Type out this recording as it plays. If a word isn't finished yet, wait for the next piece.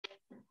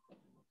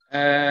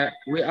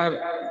We are,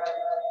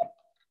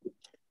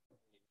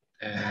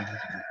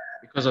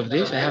 because of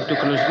this, I have to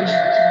close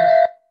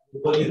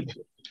this.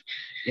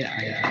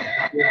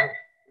 Yeah.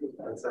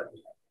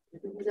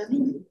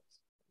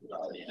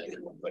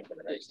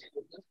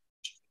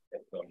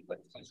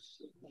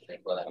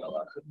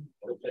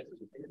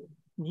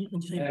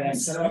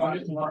 Assalamu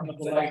alaikum wa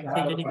rahmatullahi wa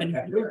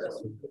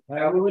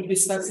barakatuh. We will be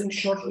starting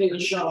shortly,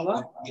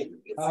 inshallah.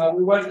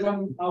 We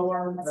welcome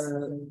our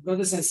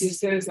brothers and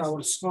sisters,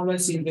 our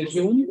scholars in the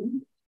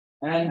Zoom,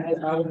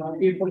 and our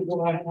people who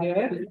are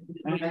here.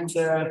 And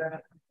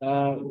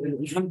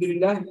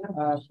Alhamdulillah,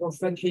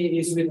 FATHI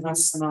is with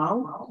us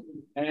now.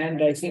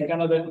 And I think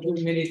another 2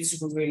 minutes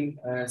we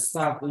will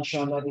start,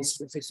 inshallah, this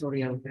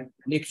professorial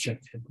lecture.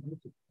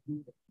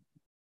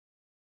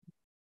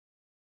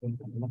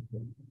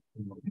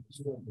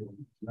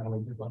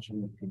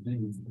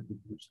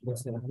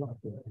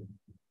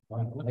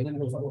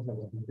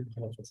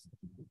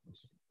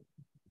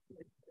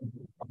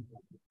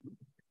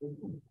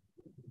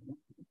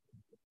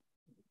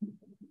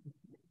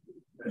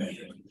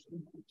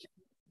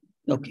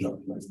 Okay.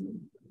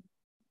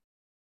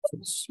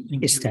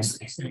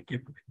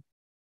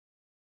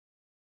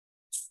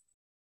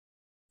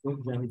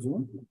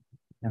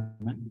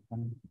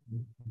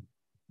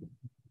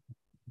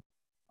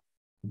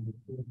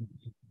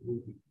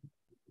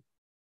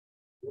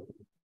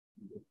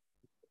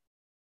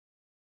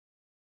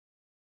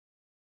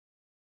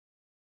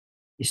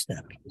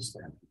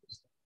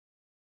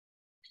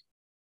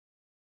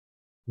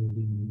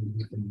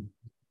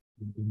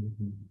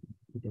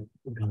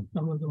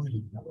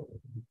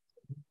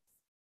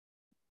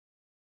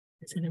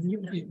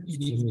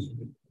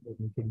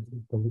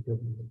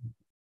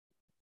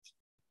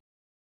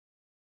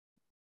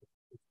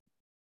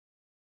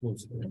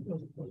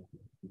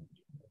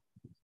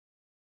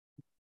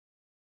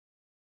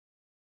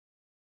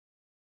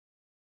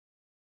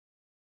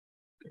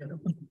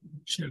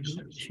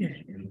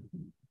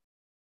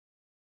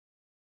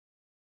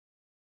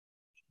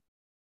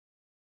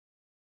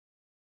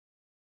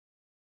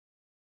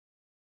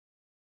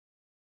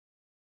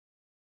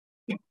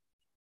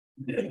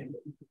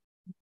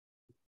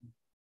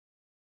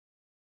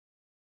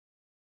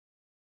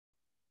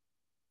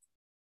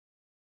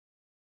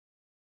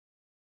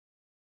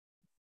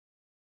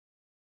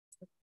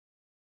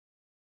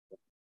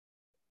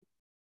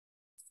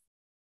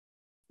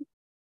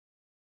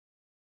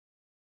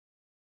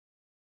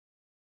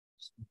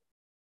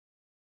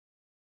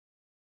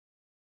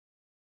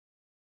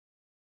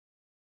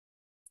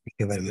 Thank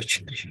you very much.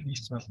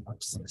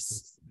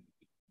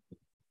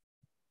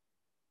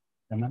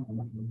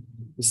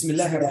 بسم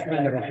الله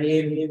الرحمن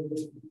الرحيم.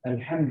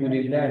 الحمد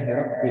لله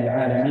رب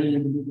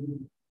العالمين،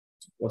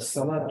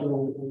 والصلاة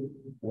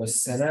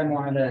والسلام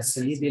على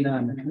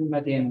سيدنا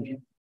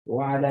محمد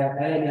وعلى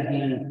آله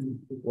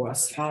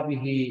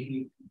وأصحابه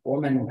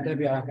ومن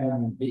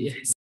تبعهم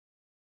بإحسان.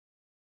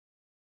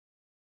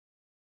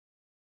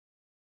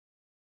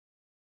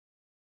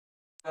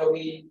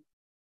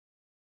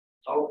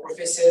 Our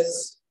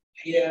professors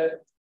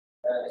here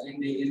in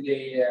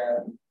the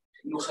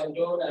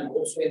Khaldun and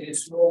also in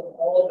this room,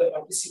 all the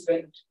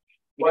participants,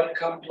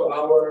 welcome to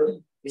our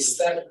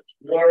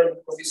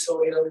Istac-World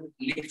Professorial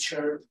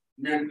Lecture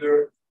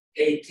number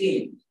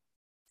 18.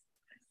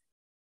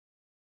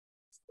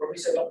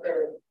 Professor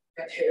Dr.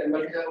 FATHI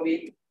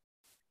MALKAWI,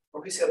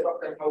 Professor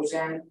Dr.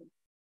 Fawzan,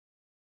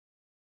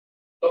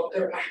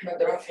 Dr.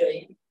 Ahmed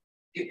Rafi'i,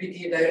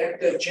 Deputy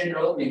Director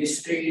General,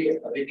 Ministry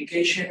of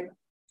Education,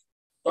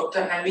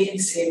 Dr. Amin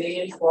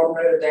Semin,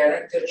 former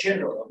Director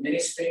General of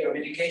Ministry of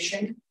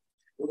Education,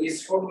 who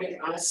is forming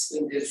us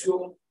in the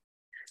Zoom,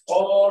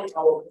 all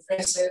our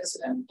professors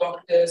and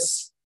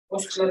doctors,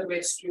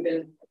 postgraduate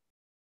students,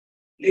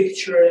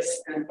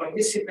 lecturers, and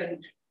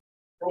participants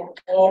from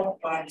all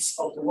parts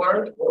of the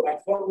world who are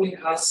following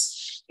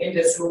us in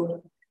the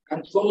Zoom,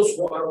 and those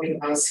who are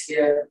with us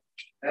here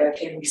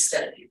in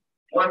Istac.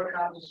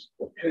 Welcome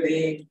to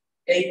the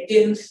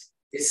 18th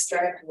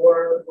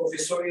Istac-World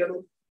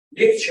Professorial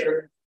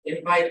Lecture,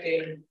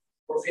 inviting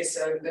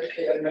Professor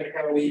FATHI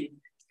MALKAWI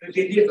to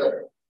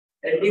deliver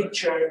a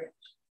lecture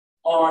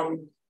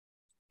on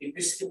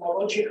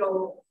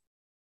epistemological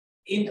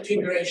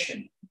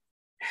integration,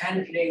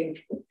 handling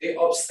the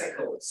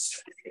obstacles.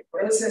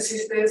 Brothers and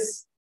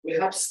sisters, we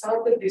have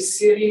started this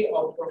series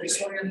of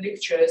professorial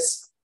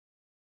lectures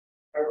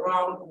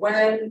around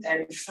 1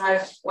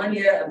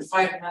 year and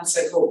 5 months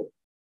ago.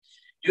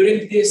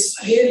 During this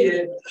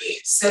period,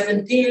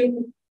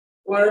 17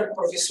 world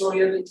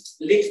professorial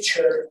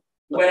lectures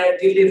were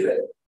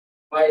delivered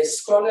by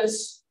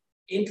scholars,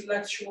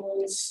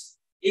 intellectuals,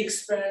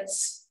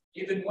 experts,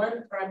 even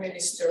one prime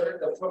minister,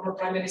 the former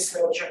prime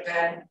minister of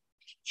Japan,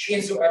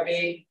 Shinzo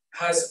Abe,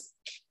 has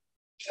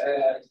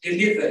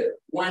delivered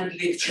one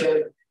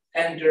lecture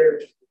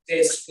under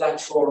this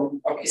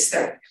platform of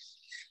Istac.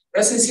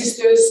 Brothers and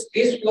sisters,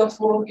 this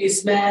platform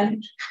is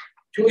meant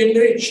to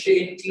enrich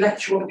the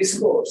intellectual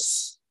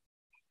discourse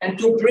and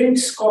to bring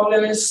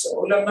scholars,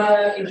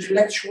 ulama,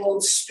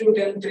 intellectuals,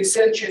 students,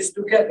 researchers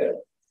together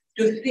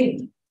to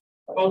think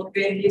about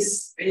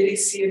various very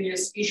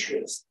serious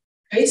issues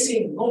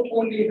facing not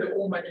only the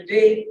Ummah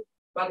today,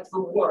 but the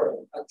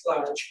world at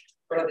large,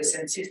 brothers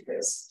and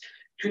sisters.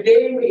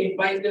 Today, we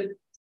invited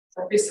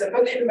Professor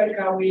FATHI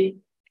MALKAWI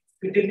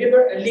to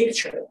deliver a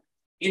lecture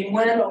in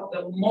one of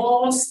the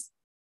most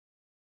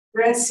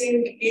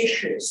pressing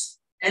issues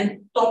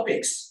and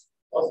topics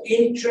of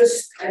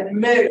interest and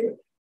merit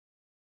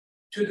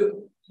to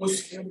the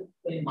Muslim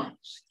Ummah,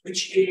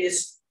 which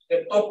is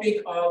the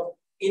topic of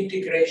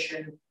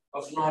integration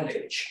of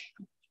knowledge,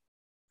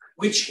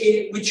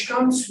 which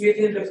comes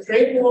within the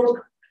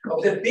framework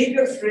of the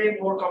bigger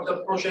framework of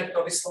the project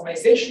of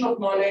Islamization of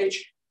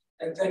knowledge,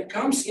 and then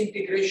comes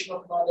integration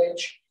of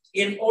knowledge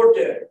in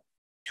order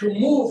to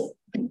move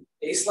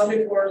the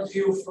Islamic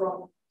worldview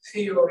from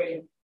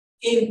theory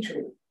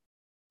into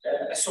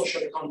a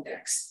social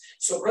context.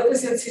 So,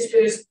 brothers and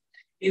sisters,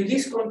 in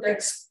this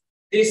context,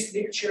 this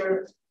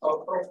lecture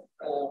of Prof.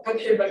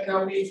 FATHI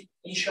MALKAWI,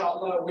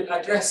 inshallah, will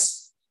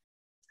address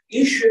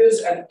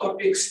issues and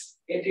topics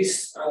in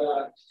this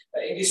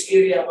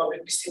area of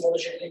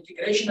epistemology and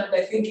integration. And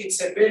I think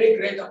it's a very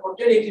great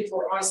opportunity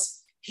for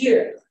us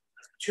here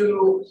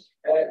to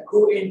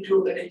go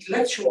into an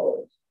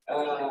intellectual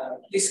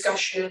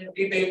discussion,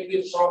 debate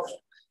with Prof.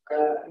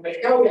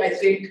 MALKAWI. I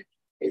think,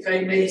 if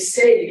I may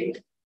say,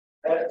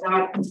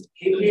 that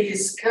he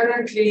is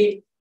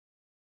currently,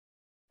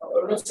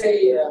 or not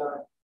say,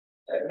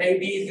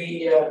 maybe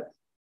the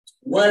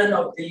one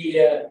of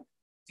the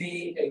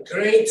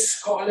great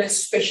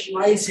scholars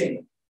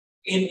specializing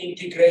in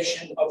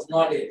integration of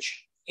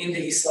knowledge in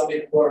the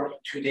Islamic world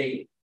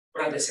today,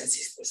 brothers and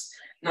sisters.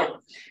 Now,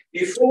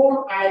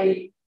 before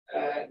I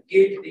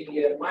give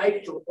the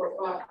mic to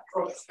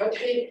Prof.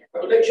 FATHI, I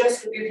would like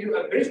just to give you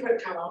a brief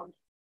account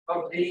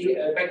of the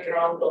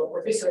background of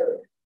Professor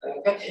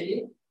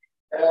FATHI.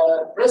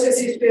 Brothers and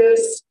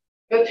sisters,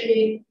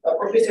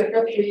 Professor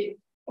FATHI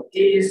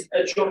is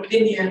a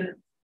Jordanian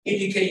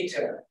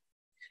educator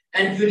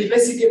and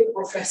university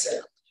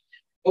professor,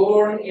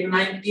 born in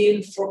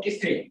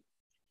 1943.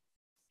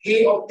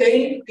 He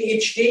obtained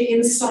PhD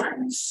in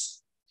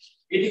science,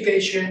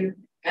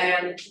 education,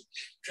 and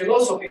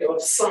philosophy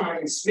of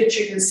science,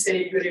 Michigan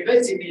State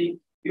University,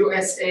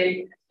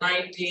 USA,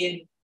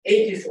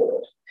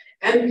 1984.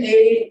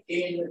 MA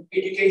in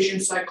education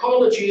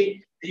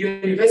psychology, the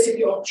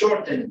University of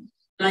Jordan,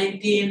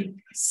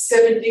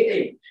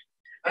 1978.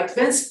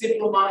 Advanced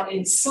Diploma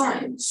in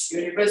Science,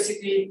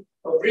 University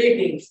of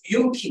Reading,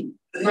 UK,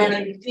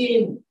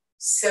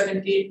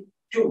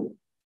 1972.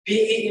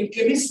 BE in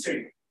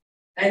Chemistry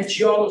and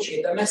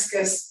Geology,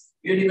 Damascus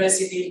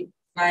University,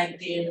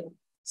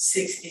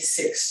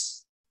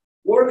 1966.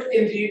 Worked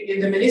in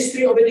the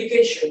Ministry of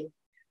Education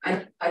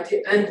and at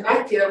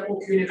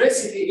Yarmouk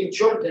University in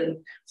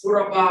Jordan for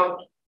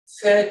about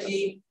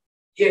 30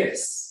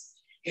 years.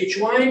 He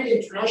joined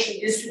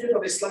International Institute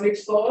of Islamic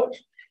Thought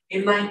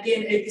in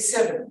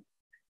 1987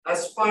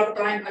 as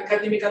part-time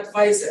academic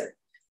advisor,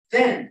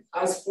 then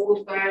as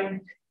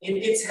full-time in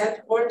its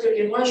headquarters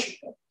in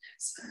Washington.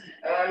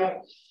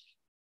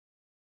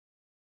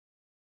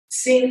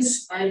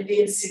 Since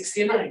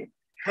 1969,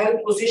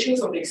 held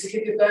positions of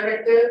executive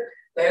director,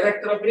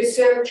 director of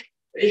research,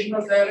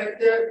 regional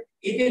director,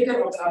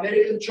 editor of the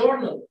American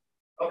Journal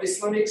of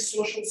Islamic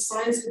Social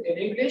Sciences in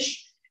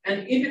English,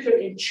 and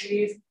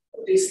editor-in-chief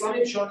of the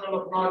Islamic Journal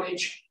of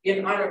Knowledge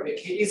in Arabic.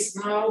 He is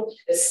now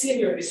a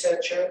senior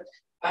researcher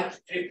at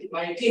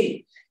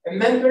IIIT, a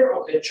member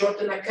of the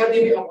Jordan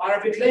Academy of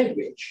Arabic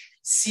Language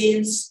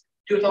since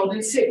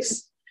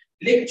 2006,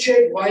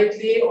 lectured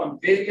widely on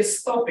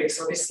various topics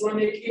of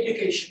Islamic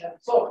education and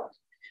thought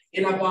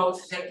in about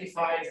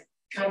 35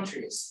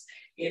 countries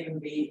in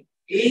the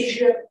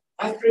Asia,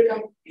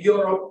 Africa,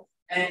 Europe,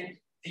 and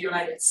the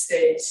United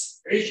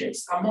States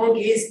regions. Among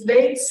his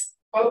latest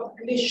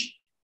published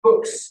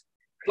books,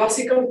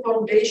 Classical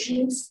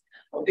Foundations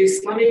of the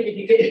Islamic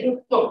Education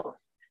of Thought,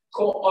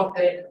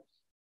 co-authored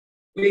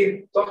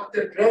with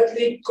Dr.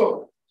 Bradley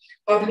Cook,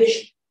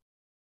 published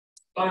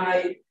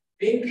by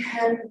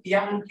Brigham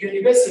Young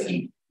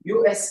University,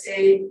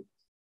 USA,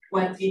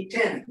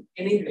 2010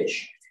 in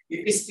English.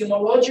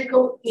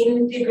 Epistemological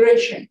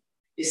Integration,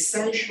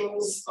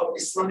 Essentials of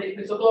Islamic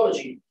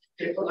Methodology,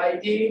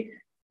 IIIT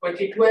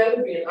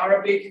 2012 in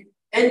Arabic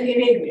and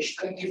in English,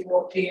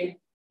 2014,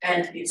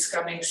 and it's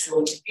coming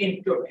soon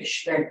in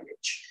Turkish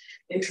language.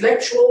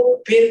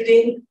 Intellectual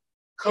Building,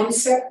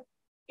 Concept,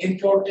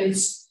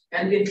 Importance,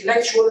 and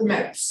Intellectual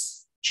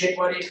Maps,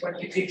 January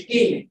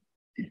 2015.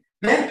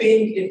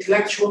 Mapping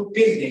Intellectual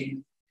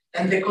Building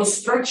and the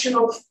Construction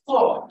of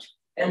Thought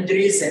and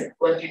Reason,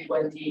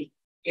 2020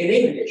 in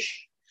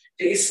English.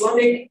 The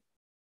Islamic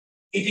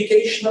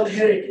Educational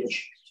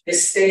Heritage, the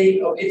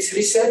state of its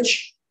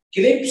research,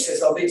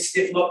 glimpses of its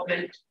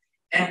development,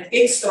 and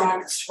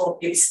extracts from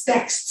its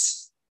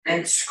texts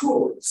and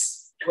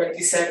schools,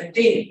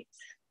 2017.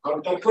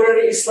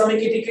 Contemporary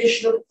Islamic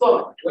Educational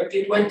Thought,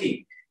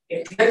 2020.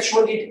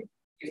 Intellectual,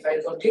 if I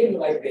continue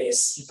like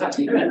this,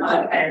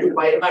 and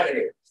by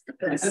Maghrib.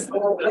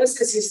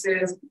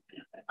 Sisters,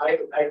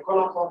 I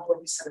call upon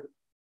Professor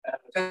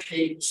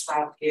FATHI to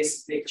start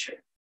his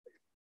lecture.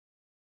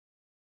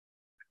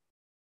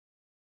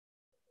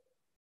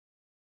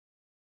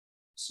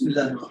 بسم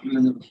الله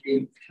الرحمن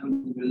الرحيم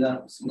الحمد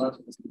لله والصلاة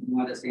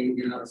والسلام على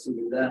سيدنا رسول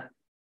الله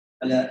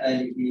على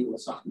آله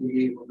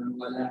وصحبه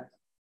ومن والاه.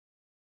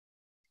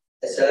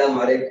 السلام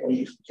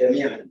عليكم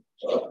جميعا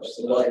ورحمة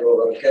الله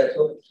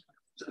وبركاته.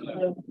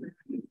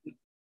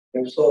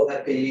 I'm so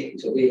happy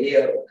to be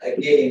here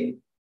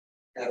again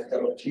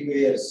after a few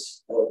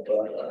years of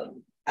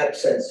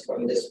absence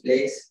from this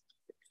place.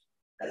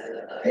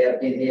 I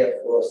have been here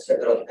for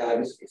several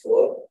times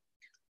before.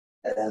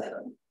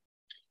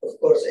 Of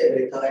course,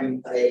 every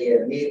time I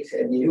meet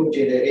a new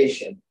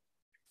generation,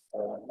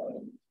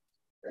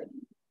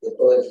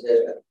 because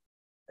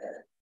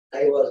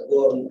I was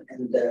born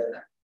in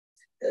the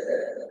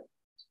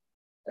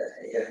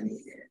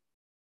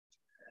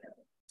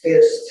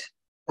first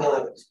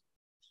part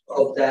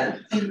of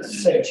that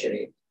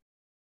century.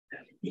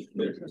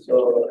 So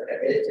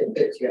a little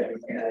bit,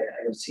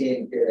 I'm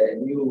seeing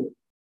new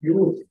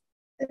youth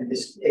in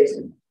this place,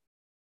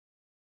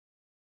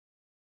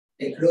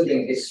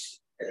 including this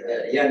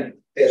young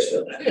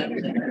person.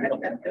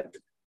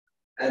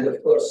 And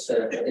of course,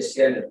 this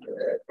young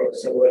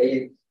Professor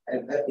Walid,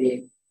 I'm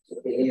happy to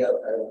be here.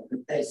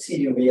 I see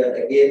you here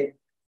again,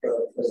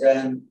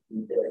 HASAN,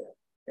 the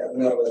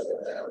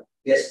honorable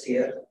guest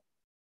here.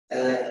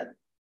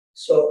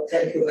 So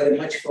thank you very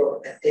much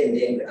for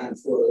attending and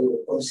for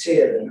your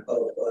concern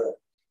of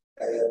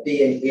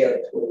being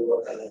here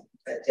to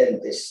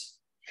attend this.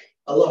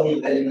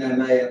 اللهم علمنا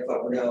ما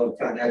ينفعنا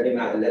وانفعنا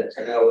بما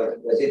علمتنا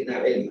وزدنا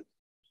علما.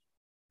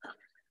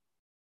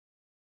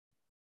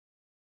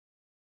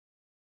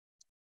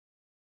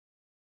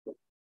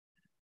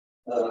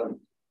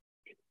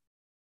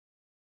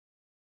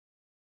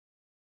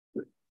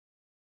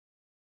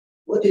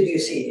 What did you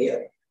see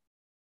here?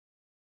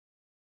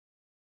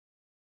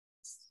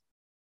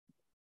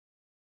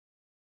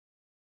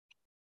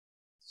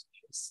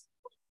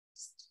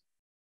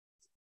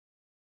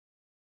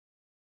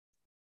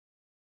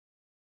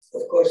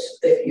 Of course,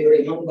 if you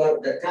remember,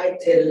 the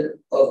title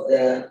of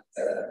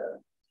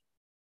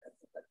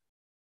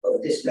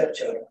this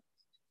lecture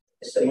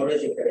is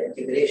Epistemological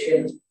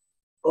Integration,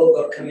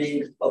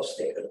 Overcoming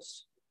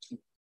Obstacles.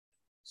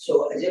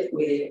 So as if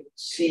we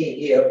see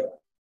here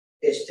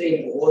a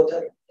stream of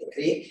water, a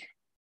creek,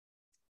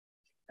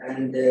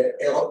 and a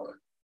rock,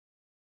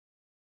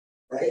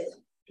 right?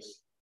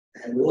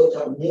 And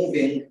water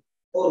moving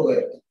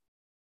forward.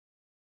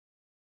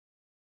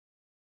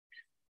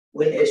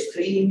 When a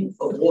stream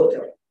of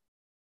water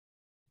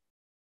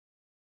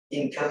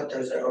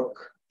encounters a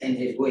rock in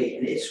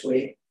its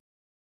way,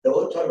 the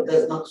water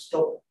does not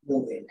stop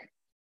moving.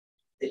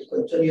 It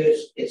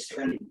continues its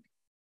running.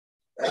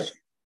 Right?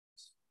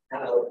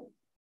 How?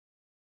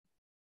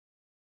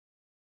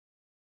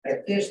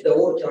 At first, the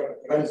water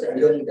runs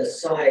along the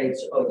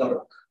sides of the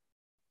rock,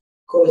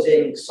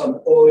 causing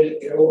some oil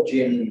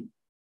erosion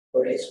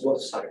on its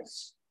both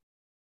sides.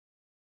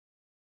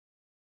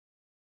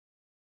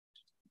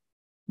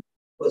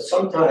 With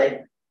some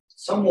time,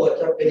 some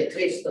water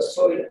penetrates the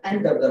soil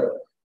under the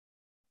rock.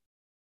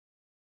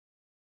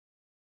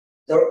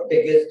 The rock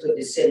begins to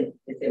descend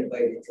little by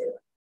little.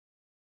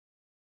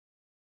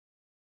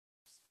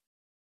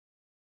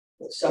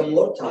 With some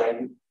more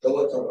time, the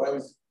water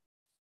runs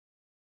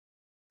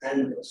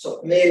and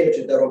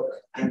submerges the rock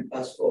and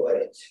passes over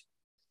it.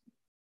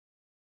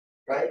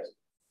 Right?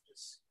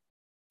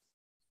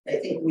 I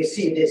think we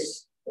see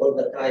this all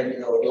the time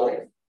in our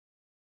life.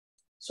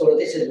 So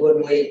this is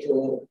one way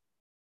to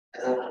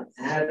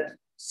have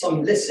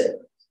some lesson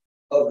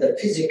of the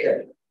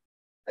physical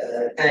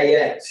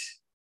ayat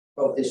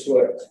of this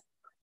world.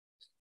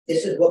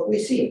 This is what we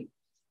see.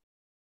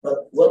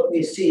 But what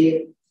we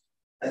see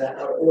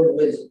are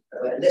always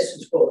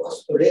lessons for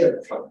us to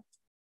learn from.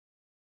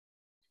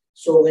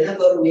 So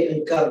whenever we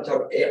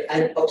encounter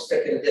an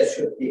obstacle, there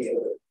should be a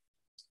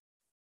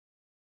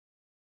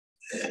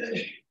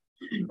way.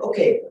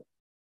 Okay.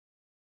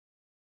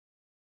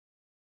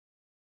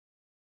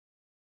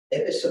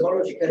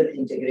 Epistemological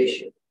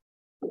integration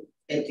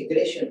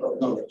of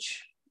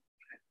knowledge.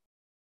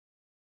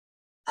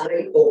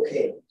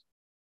 IOK,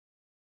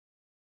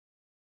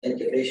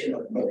 integration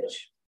of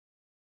knowledge.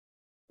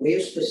 We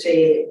used to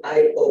say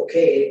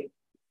IOK,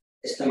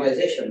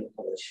 Islamization of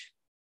knowledge.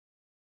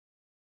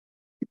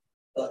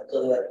 But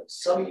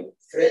some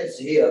friends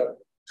here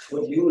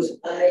would use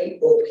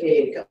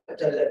IOK,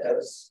 capital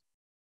letters,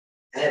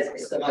 as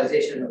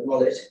Islamization of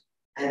knowledge,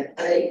 and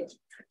I,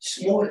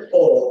 small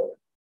o,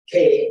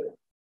 K,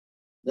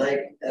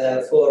 like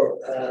for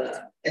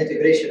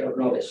integration of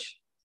knowledge.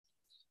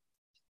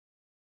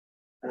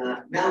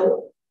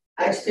 Now,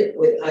 I stick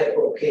with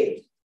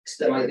IOK,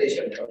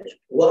 Islamization of knowledge.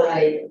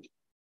 Why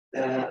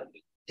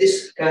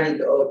this kind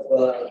of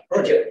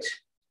project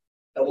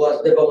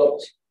was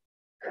developed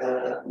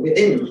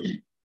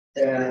within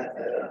the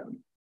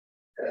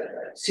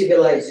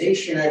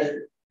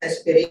civilizational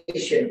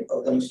aspiration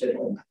of the Muslim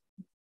Ummah.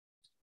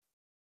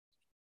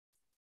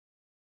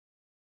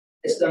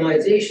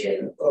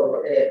 Islamization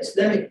or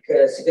Islamic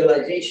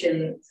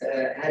civilization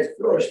has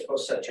flourished for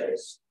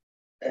centuries.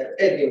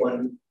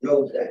 Everyone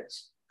knows that.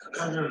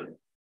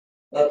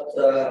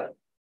 But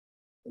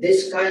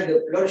this kind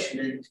of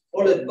flourishment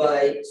followed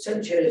by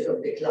centuries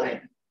of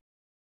decline,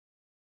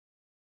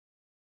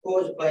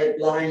 caused by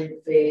blind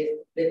faith,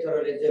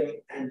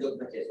 literalism, and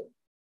dogmatism.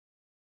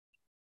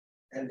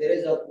 And the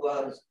result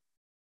was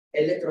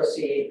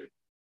illiteracy,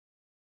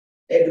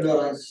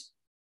 ignorance,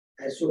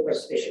 and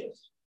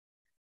superstitions.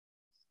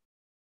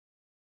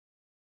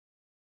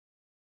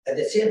 At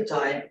the same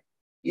time,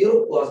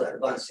 Europe was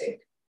advancing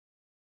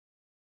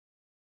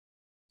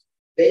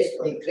based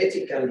on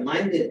critical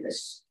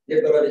mindedness,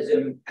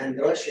 liberalism, and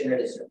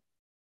rationalism.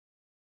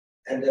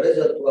 And the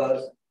result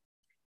was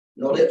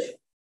knowledge,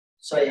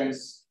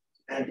 science,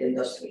 and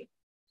industry.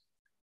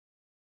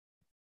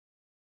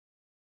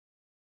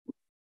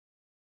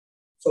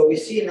 So we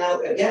see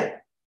now again,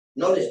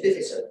 knowledge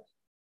deficit.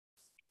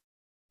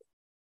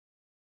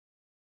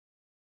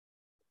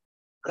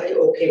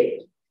 IOK,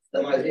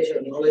 Islamization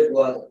of knowledge,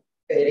 was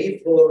a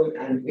reform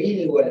and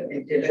renewal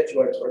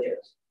intellectual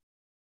project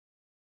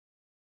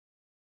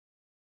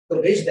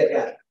to bridge the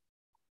gap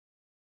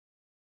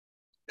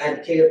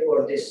and care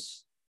for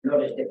this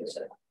knowledge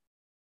deficit.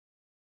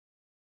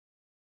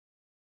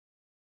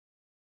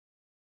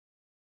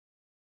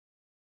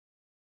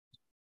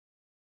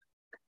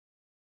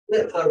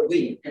 Where are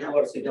we in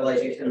our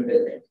civilization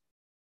building?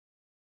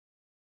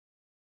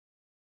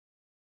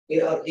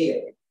 We are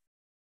here.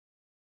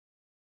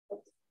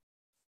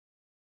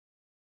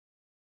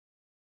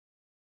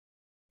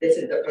 This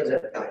is the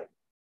present time.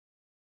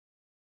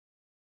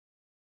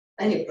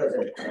 Any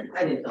present time,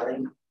 any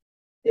time,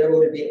 there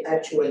will be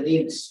actual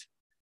needs,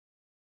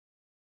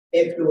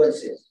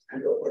 influences,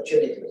 and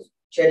opportunities,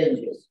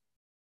 challenges.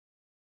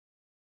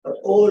 But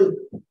all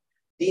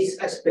these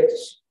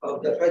aspects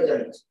of the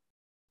present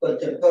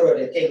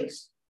contemporary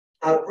things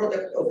are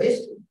product of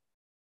history.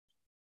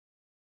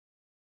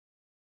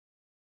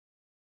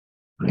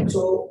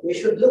 So we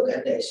should look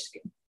at the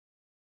history,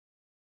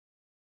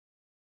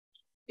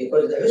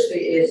 because the history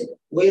is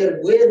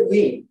where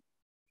we.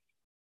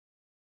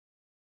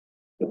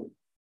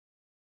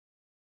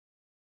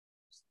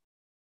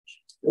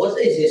 What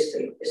is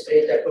history? History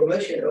is a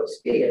accumulation of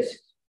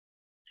experiences,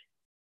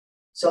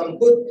 some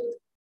good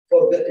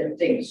forgotten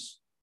things,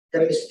 the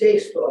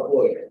mistakes to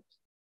avoid,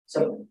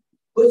 some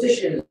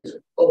positions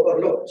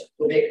overlooked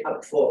to make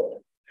up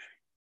for.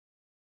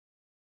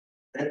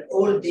 And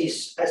all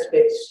these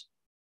aspects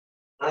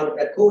are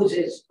the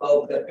causes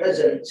of the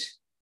present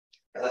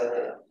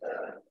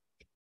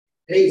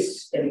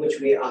place in which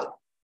we are.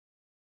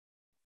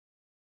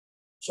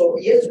 So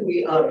yes,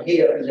 we are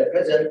here in the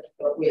present,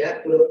 but we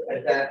have to look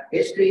at the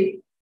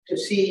history to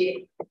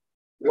see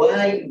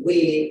why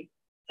we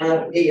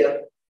are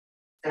here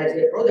as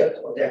a product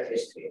of that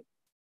history.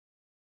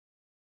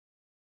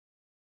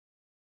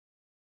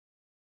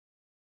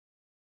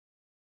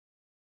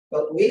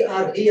 But we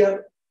are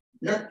here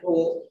not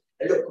to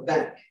look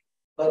back,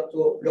 but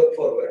to look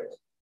forward.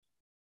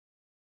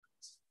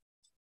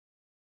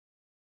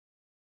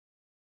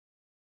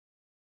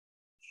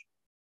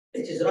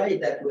 It is right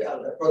that we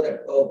are the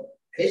product of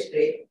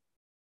history,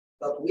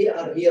 but we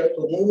are here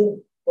to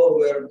move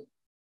forward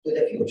to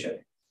the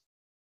future.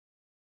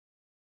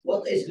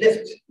 What is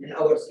left in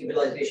our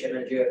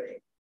civilizational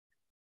journey?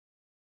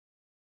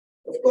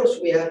 Of course,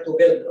 we have to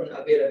build on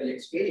available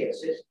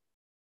experiences,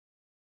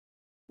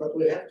 but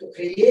we have to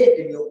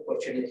create new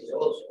opportunities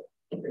also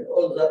in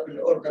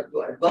order to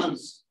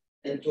advance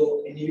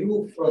into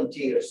new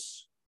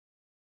frontiers.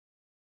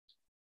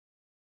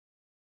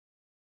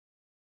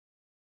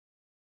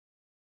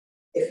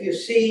 If you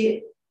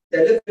see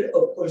the level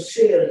of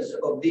concerns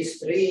of these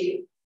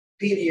three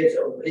periods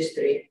of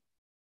history,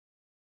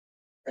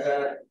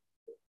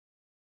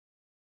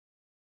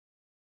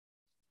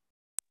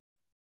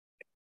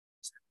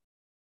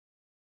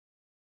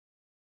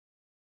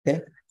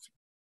 okay.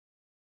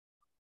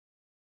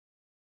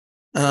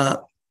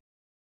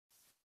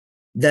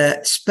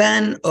 The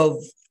span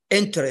of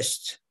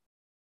interest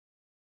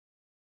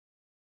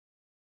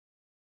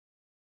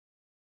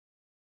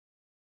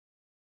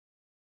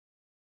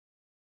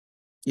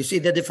you see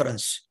the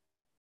difference.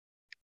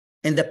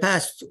 In the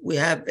past, we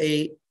have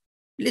a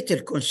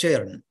little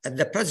concern. At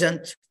the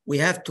present, we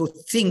have to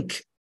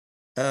think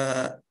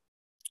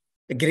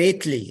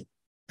greatly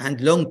and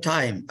long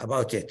time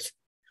about it,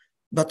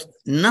 but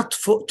not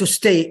to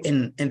stay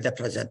in the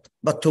present,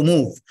 but to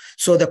move.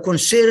 So the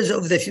concerns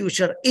of the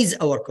future is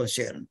our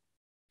concern,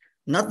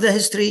 not the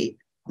history,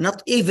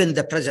 not even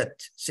the present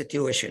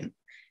situation.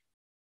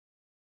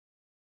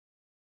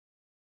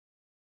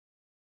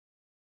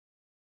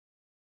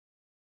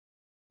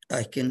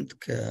 I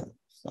think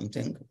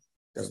something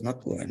does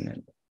not go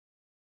in.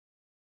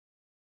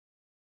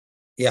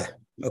 Yeah,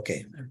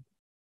 okay.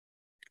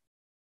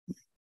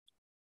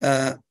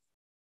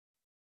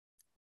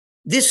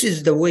 This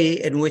is the way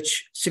in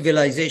which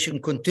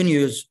civilization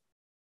continues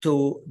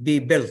to be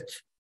built.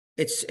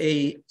 It's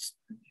a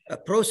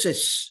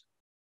process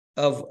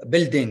of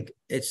building.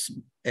 It's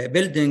a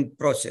building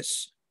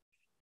process,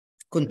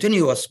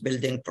 continuous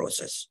building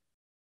process.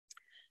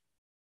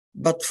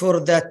 But for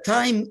that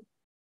time,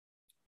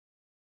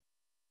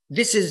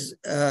 this is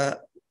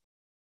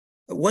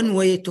one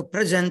way to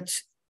present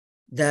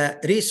the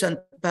recent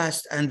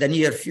past and the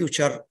near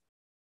future,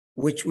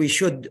 which we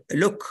should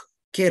look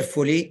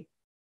carefully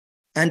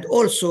and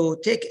also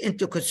take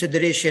into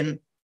consideration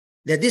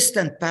the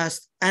distant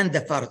past and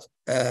the far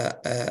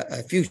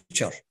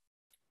future.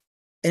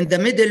 In the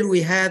middle,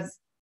 we have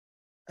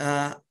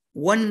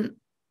one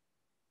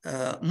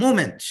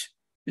moment,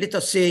 let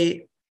us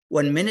say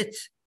 1 minute,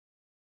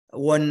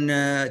 1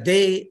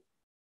 day,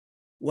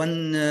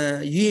 1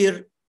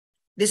 year.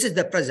 This is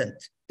the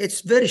present.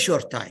 It's very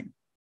short time.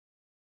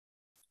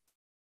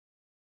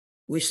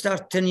 We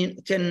start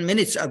 10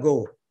 minutes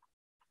ago.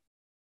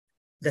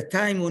 The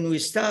time when we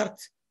start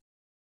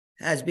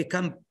has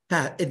become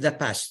in the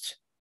past.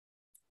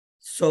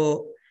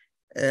 So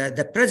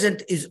the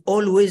present is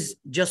always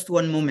just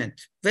 1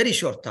 moment, very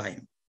short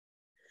time.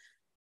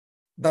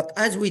 But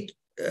as we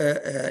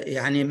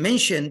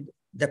mentioned,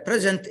 the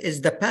present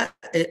is the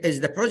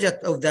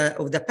project of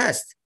the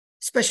past,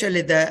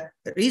 especially the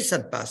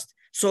recent past.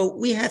 So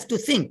we have to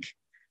think,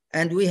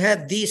 and we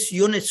have these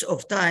units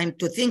of time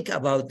to think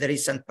about the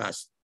recent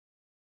past.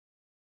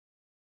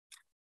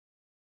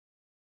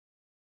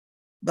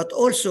 But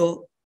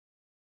also,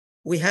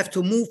 we have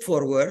to move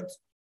forward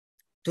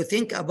to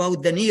think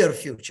about the near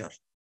future.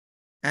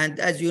 And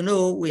as you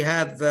know, we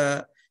have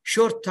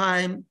short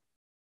time,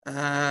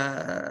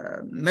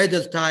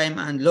 middle time,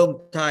 and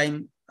long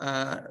time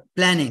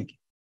planning.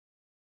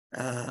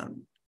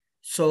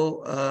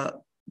 So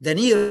the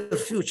near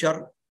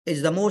future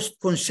is the most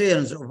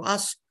concerns of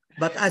us,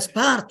 but as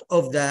part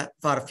of the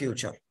far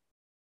future.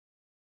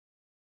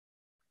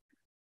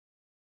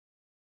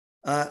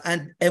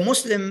 And a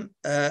Muslim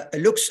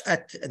looks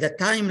at the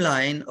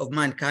timeline of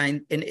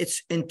mankind in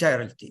its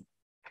entirety.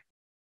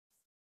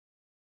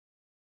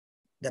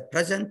 The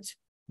present,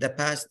 the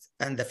past,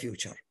 and the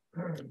future.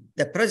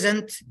 The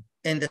present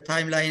in the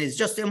timeline is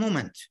just a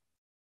moment.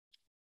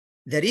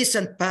 The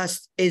recent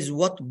past is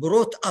what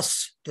brought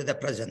us to the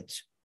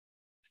present.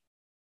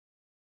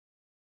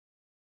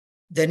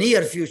 The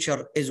near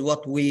future is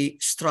what we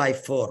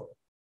strive for.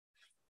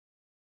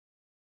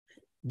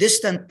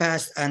 Distant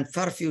past and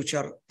far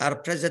future are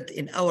present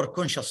in our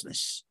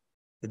consciousness.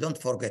 We don't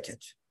forget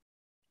it.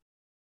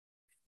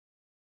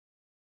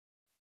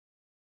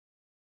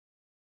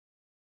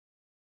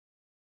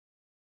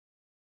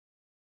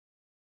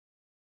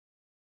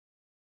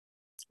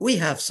 We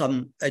have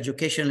some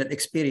educational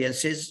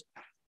experiences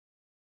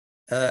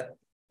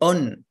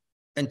on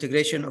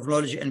integration of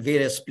knowledge in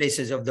various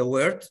places of the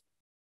world.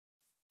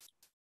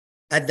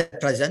 At the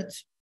present,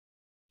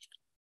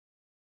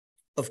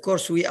 of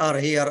course, we are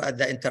here at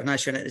the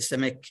International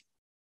Islamic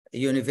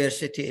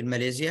University in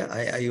Malaysia,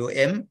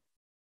 IIUM.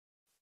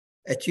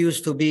 It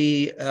used to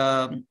be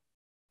a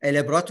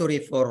laboratory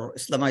for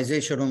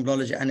Islamization of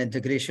knowledge and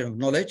integration of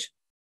knowledge.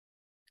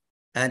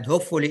 And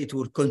hopefully it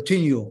will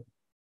continue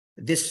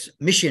this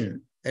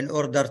mission in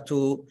order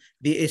to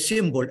be a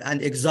symbol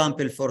and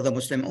example for the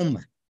Muslim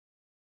Ummah.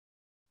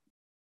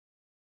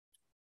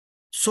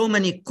 So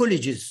many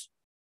colleges,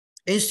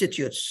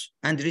 institutes,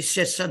 and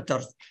research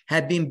centers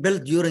have been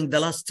built during the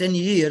last 10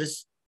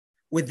 years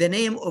with the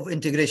name of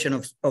integration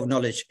of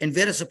knowledge in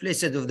various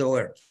places of the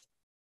world.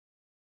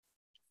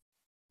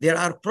 There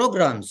are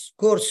programs,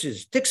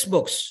 courses,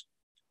 textbooks,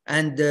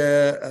 and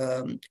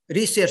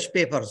research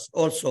papers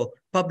also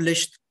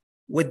published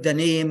with the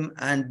name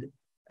and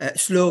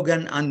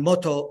slogan and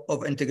motto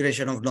of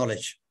integration of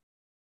knowledge.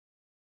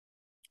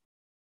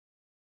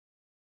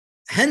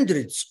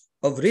 Hundreds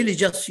of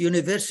religious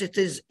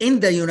universities in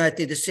the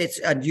United States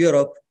and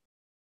Europe,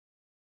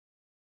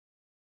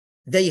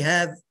 they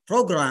have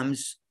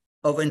programs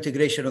of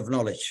integration of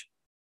knowledge.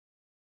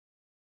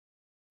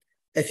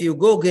 If you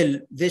Google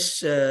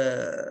this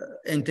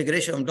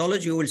integration of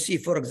knowledge, you will see,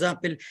 for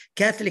example,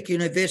 Catholic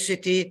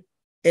University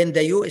in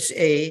the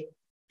USA,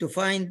 to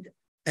find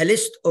a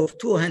list of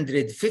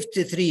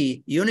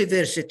 253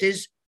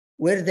 universities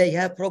where they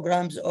have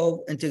programs of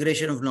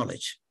integration of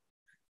knowledge.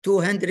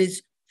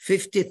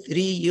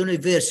 253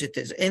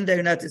 universities in the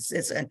United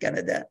States and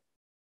Canada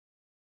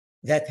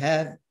that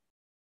have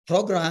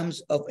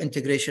programs of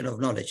integration of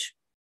knowledge.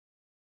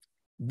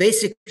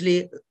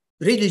 Basically,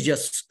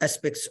 religious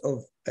aspects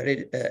of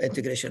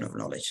integration of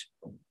knowledge.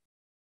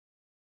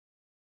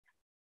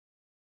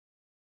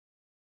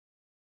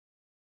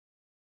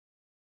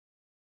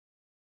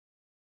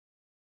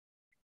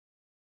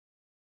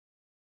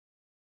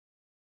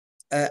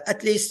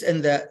 At least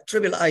in the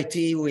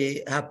IIIT,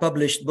 we have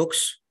published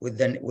books with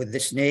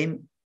this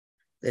name,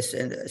 this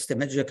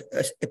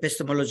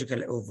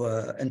epistemological of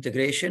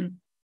integration.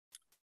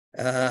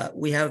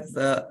 We have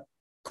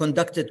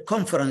conducted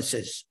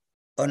conferences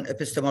on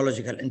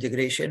epistemological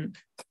integration.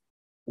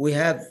 We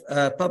have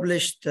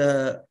published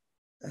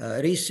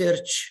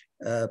research,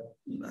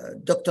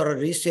 doctoral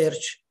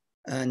research,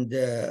 and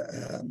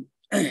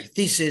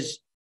thesis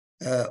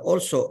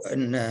also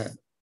in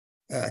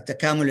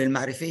Takamul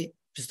al-Ma'rifi,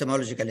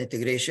 epistemological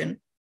integration.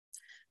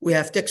 We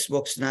have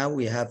textbooks now,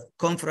 we have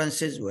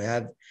conferences, we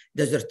have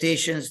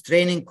dissertations,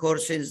 training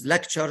courses,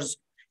 lectures,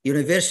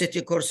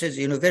 university courses,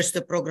 university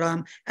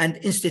program, and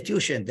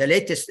institution. The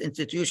latest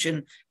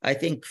institution, I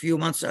think a few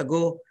months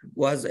ago,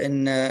 was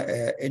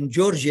in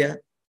Georgia,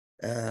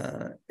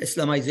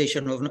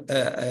 Islamization of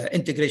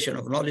Integration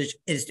of Knowledge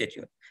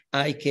Institute,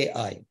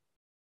 IKI.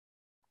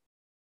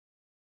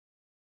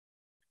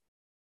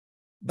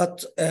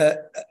 But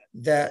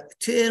the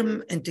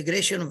term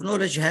integration of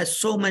knowledge has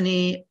so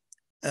many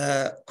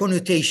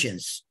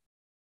connotations.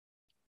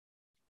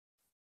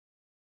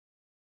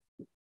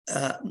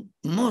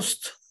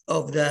 Most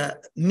of the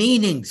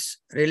meanings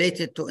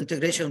related to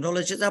integration of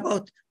knowledge is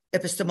about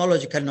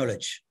epistemological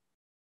knowledge.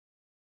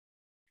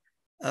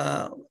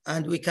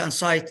 And we can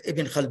cite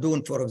Ibn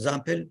Khaldun, for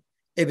example,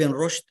 Ibn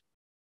Rushd.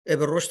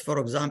 Ibn Rushd, for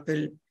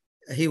example,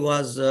 he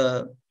was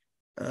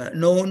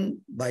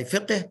known by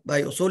fiqh,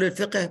 by usul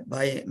al-fiqh,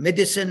 by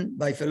medicine,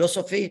 by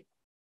philosophy.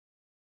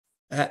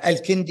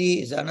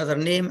 Al-Kindi is another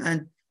name,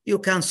 and you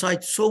can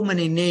cite so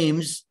many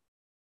names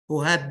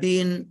who have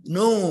been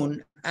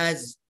known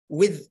as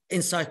with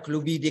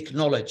encyclopedic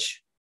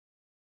knowledge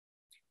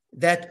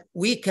that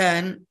we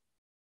can,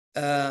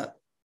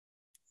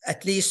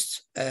 at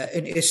least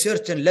in a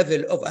certain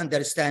level of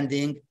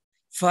understanding,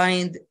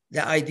 find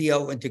the idea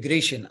of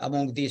integration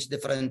among these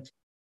different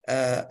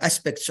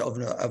aspects of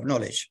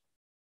knowledge.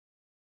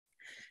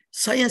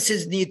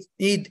 Sciences need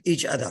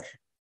each other.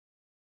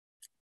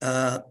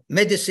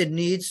 Medicine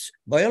needs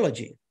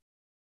biology.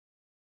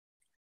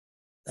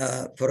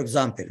 For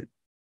example,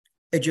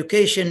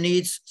 education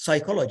needs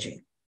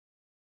psychology,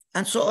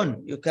 and so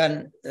on. You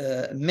can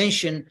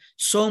mention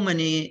so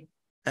many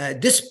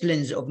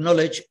disciplines of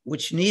knowledge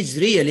which needs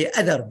really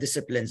other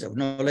disciplines of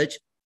knowledge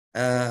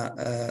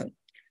to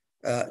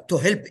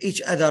help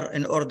each other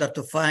in order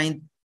to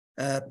find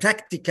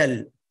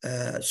practical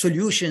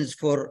solutions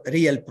for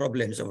real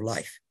problems of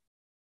life.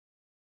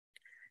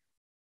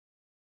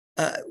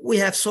 We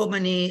have so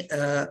many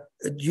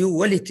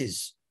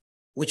dualities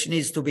which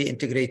needs to be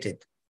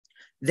integrated.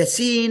 The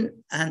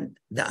seen and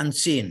the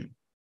unseen,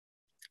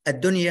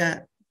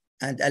 ad-dunya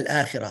and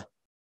al-akhirah.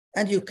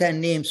 And you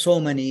can name so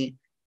many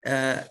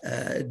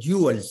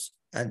duals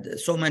and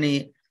so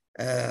many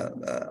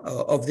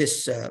of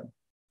these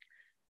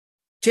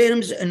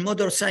terms in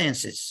modern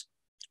sciences.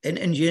 In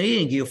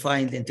engineering, you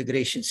find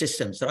integration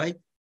systems, right?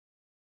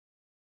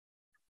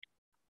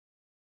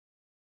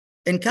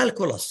 In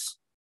calculus,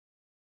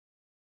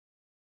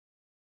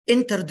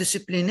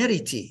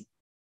 interdisciplinarity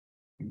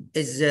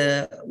is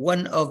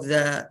one of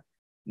the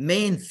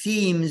main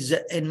themes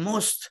in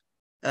most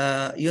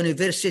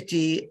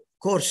university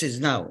courses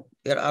now.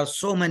 There are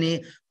so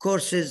many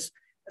courses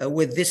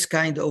with this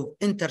kind of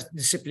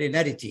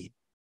interdisciplinarity.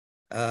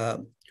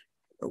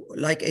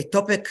 Like a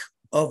topic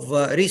of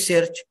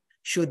research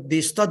should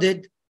be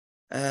studied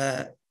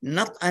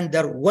not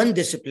under one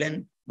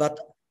discipline, but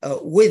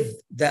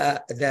with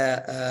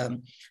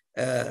the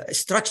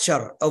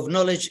structure of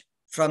knowledge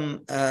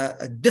from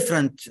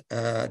different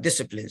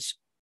disciplines.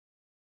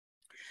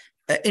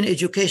 In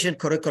education,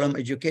 curriculum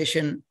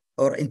education,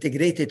 or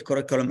integrated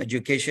curriculum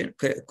education,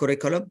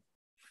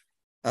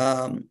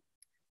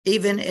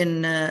 even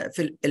in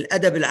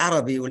الأدب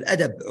العربي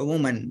والأدب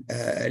عموما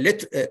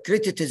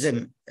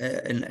criticism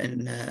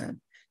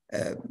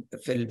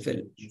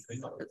في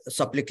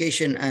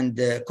supplication and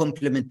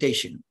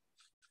complementation.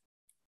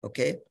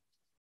 Okay.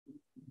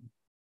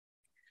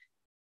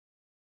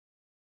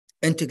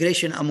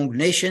 Integration among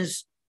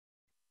nations,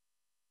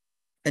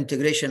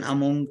 integration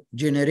among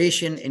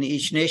generation in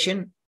each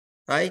nation,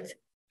 right?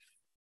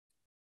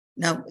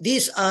 Now,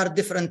 these are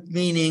different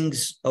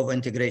meanings of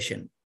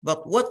integration,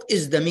 but what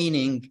is the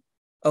meaning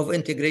of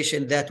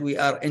integration that we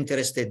are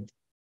interested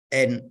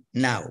in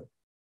now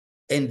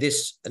in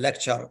this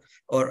lecture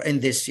or in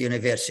this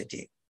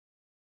university?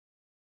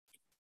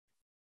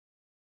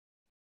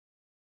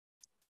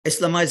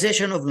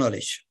 Islamization of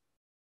knowledge,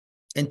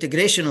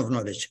 integration of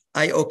knowledge,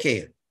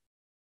 IOK.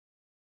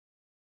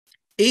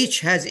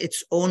 Each has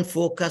its own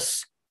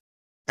focus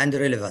and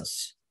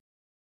relevance.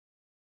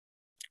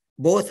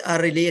 Both are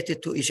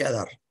related to each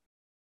other.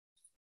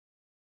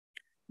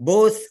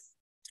 Both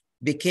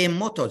became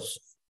mottos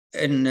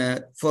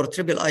for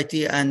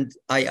IIIT and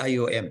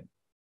IIUM.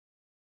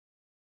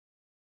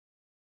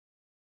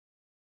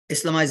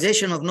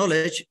 Islamization of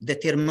knowledge, the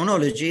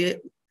terminology,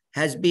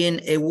 has been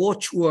a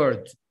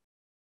watchword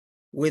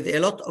with a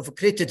lot of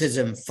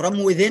criticism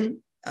from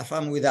within and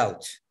from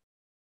without.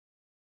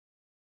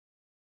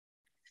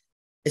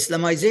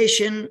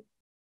 Islamization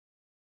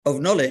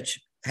of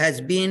knowledge has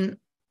been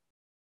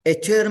a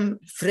term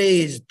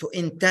phrase to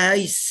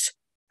entice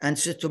and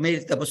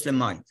stimulate the Muslim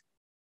mind.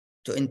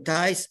 To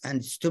entice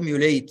and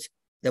stimulate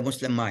the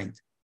Muslim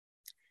mind.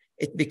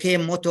 It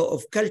became motto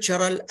of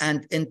cultural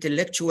and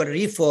intellectual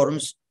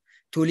reforms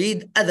to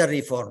lead other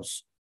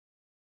reforms.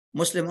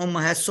 Muslim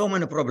Ummah has so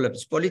many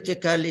problems,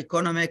 political,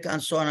 economic,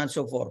 and so on and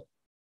so forth.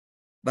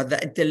 But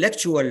the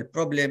intellectual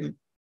problem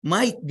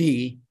might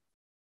be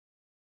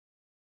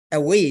a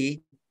way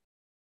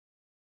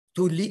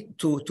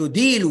to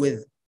deal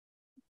with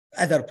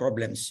other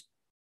problems,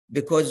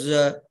 because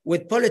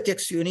with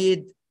politics you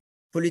need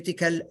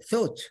political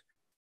thought,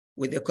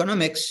 with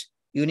economics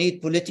you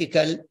need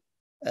political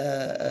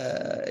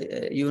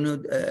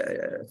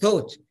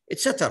thought,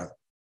 etc.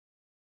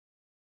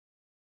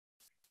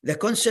 The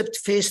concept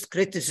faced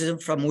criticism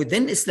from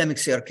within Islamic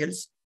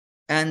circles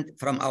and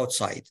from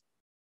outside.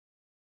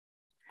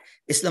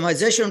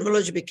 Islamization of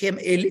knowledge became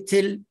a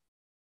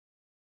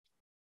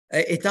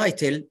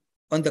title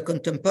on the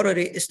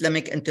contemporary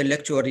Islamic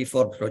intellectual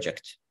reform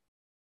project.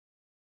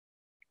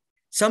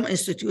 Some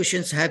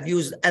institutions have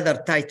used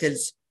other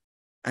titles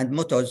and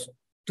mottos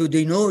to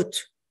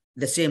denote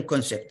the same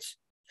concept.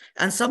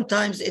 And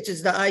sometimes it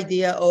is the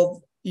idea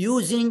of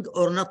using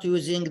or not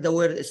using the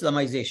word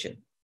Islamization.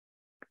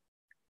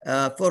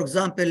 For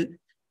example,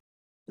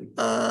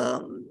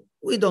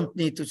 we don't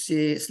need to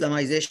say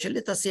Islamization,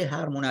 let us say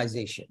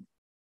harmonization.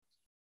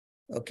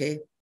 Okay,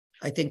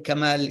 I think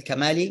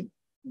Kamali,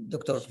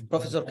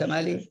 Professor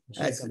Kamali,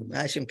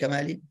 Hashim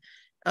Kamali,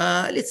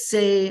 let's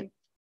say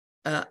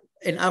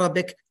in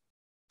Arabic,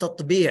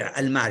 تطبيع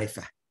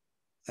المعرفة,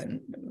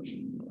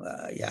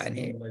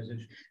 يعني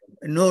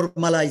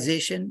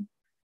normalization,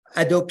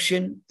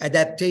 adoption,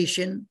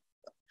 adaptation,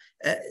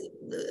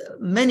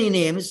 many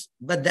names,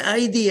 but the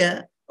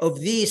idea of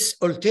these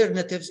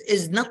alternatives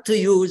is not to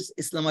use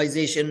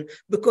Islamization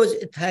because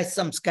it has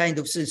some kind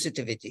of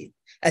sensitivity,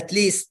 at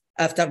least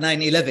after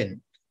 9/11.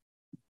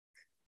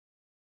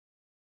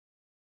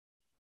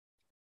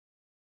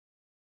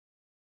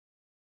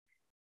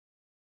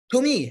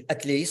 To me,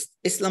 at least,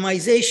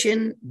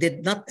 Islamization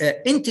did not,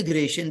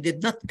 integration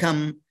did not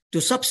come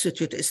to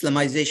substitute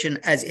Islamization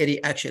as a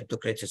reaction to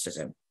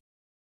criticism.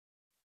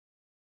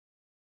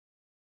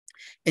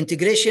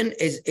 Integration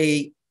is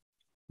a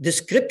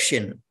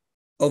description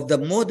of the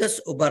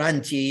modus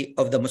operandi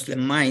of the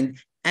Muslim mind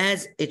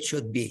as it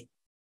should be.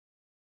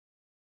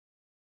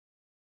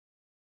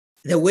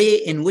 The way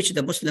in which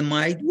the Muslim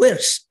mind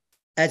works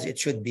as it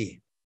should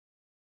be.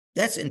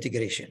 That's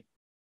integration.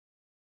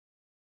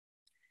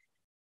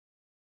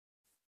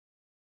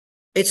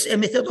 It's a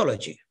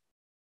methodology.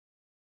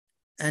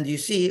 And you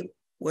see,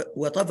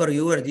 whatever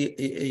you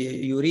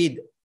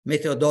read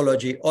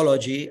methodology,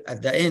 ology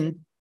at the end,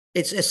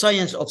 it's a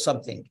science of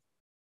something.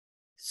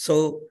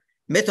 So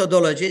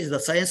methodology is the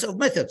science of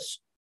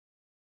methods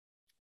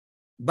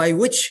by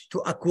which to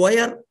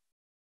acquire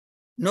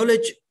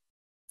knowledge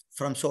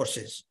from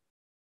sources.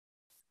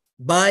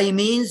 By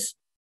means,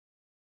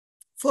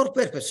 for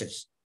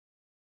purposes.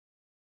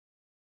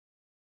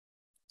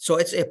 So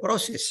it's a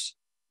process.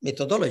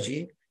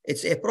 Methodology,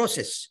 it's a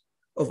process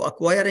of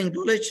acquiring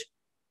knowledge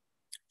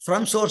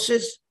from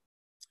sources,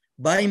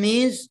 by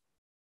means,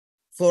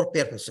 for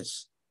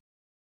purposes.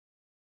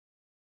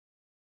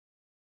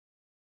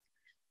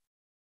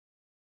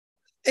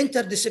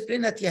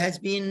 Interdisciplinarity has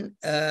been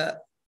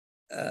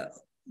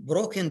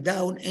broken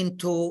down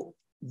into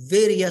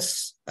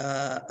various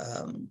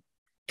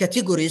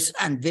categories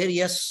and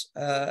various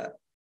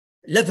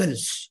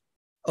levels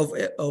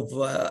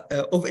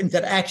of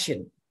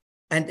interaction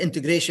and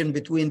integration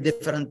between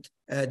different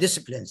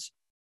disciplines.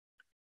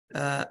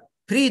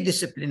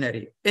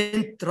 Pre-disciplinary,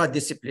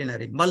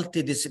 intradisciplinary,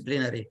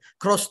 multidisciplinary,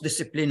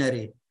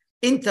 cross-disciplinary,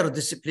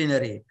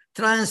 interdisciplinary,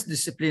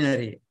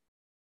 transdisciplinary.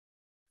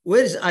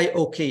 Where is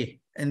IOK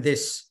in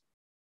this?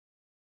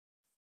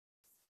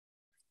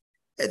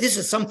 This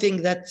is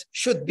something that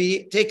should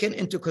be taken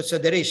into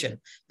consideration,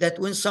 that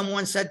when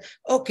someone said,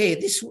 okay,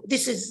 this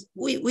is,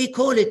 we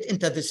call it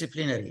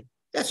interdisciplinary.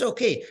 That's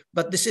okay,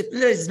 but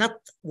disciplinary is not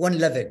one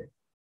level.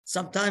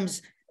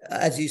 Sometimes,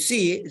 as you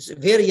see, it's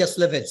various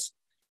levels.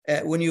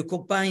 When you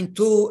combine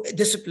two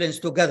disciplines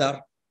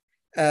together,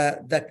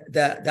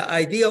 the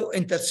idea of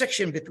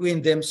intersection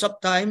between them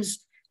sometimes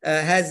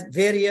has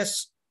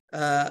various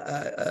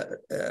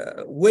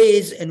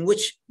ways in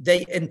which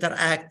they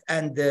interact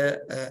and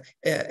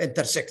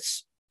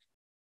intersects.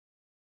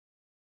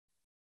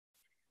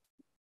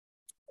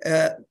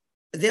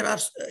 There are,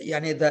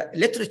 the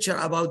literature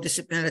about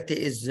disciplinarity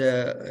is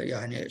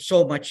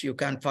so much, you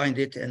can find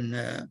it in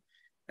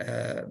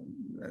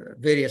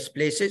various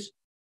places.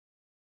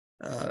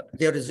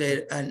 There is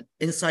an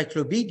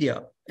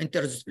encyclopedia,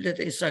 interdisciplinary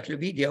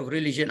encyclopedia of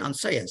religion and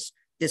science.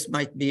 This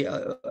might be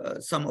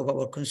some of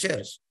our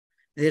concerns.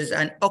 There is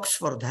an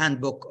Oxford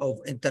Handbook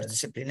of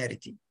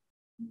Interdisciplinarity.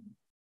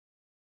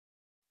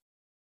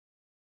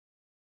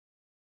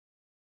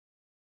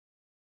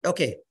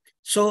 Okay,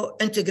 so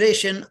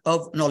integration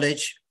of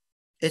knowledge.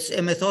 It's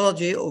a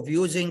methodology of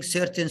using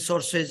certain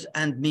sources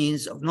and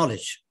means of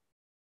knowledge.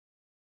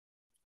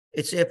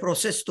 It's a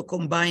process to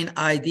combine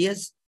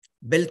ideas,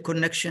 build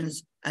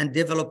connections, and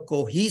develop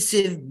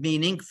cohesive,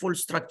 meaningful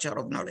structure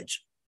of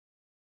knowledge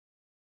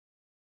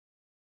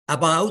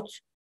about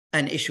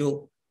an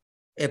issue,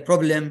 a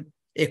problem,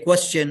 a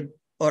question,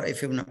 or a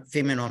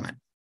phenomenon.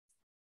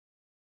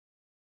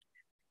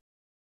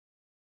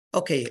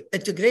 Okay,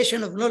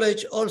 integration of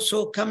knowledge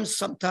also comes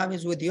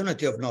sometimes with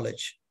unity of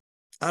knowledge.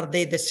 Are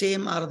they the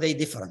same? Are they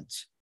different?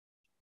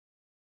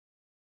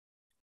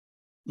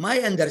 my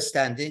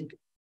understanding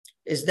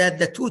is that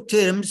the two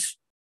terms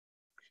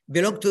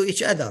belong to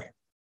each other,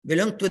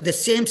 belong to the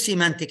same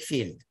semantic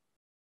field.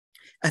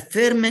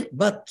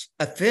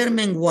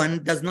 Affirming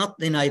one does not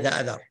deny the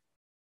other.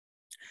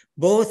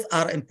 Both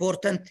are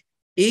important,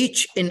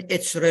 each in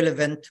its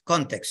relevant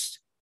context.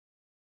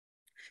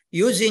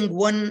 Using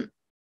one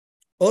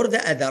or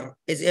the other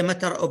is a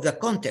matter of the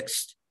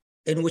context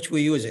in which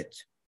we use it.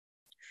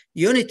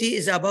 Unity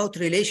is about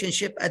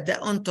relationship at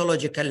the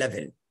ontological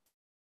level.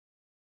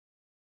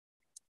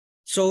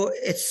 So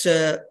it's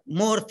a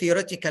more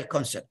theoretical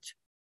concept.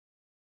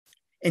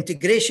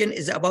 Integration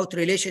is about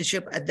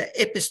relationship at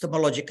the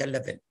epistemological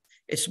level.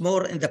 It's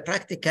more in the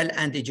practical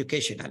and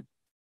educational.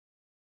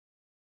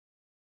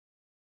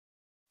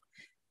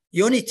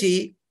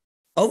 Unity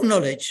of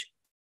knowledge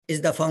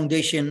is the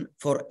foundation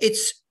for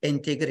its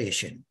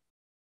integration.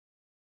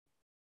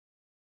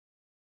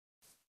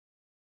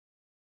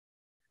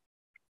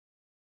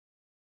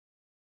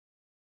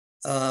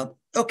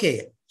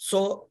 Okay,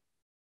 so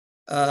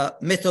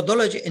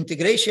methodology,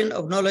 integration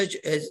of knowledge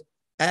is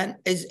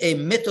a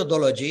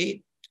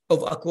methodology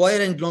of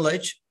acquiring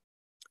knowledge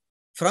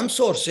from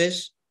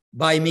sources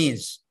by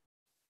means.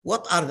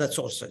 What are the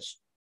sources?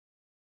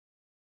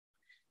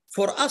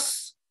 For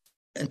us,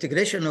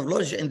 integration of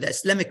knowledge in the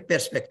Islamic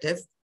perspective,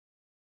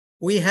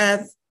 we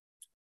have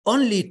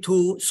only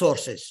two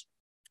sources.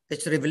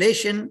 It's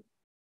revelation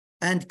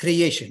and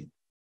creation.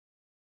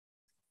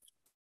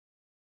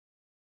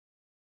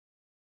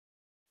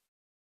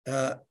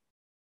 In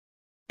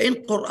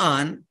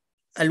Quran,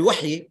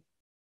 al-Wahy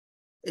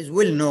is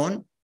well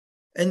known.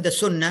 In the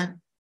Sunnah,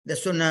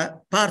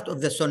 part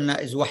of the Sunnah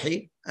is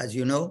Wahy, as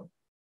you know.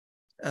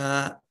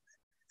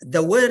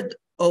 The word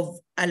of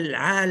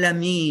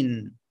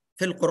al-Alameen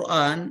fil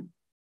Quran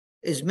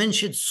is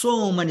mentioned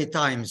so many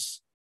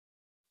times.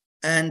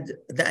 And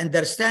the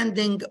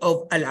understanding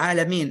of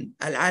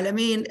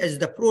al-Alameen is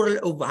the plural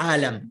of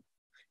alam.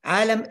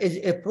 Alam is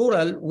a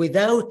plural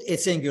without a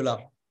singular.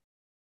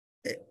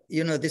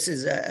 You know, this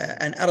is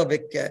an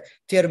Arabic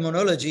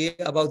terminology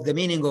about the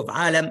meaning of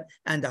alam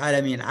and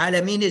alameen.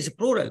 Alameen is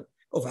plural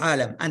of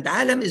alam, and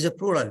alam is a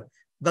plural,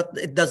 but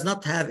it does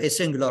not have a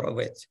singular of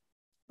it.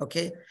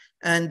 Okay,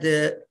 and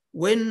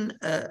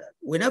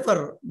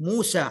whenever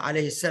Musa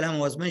alayhi salam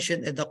was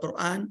mentioned in the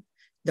Quran,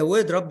 the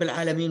word Rabb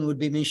al-Alameen would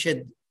be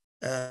mentioned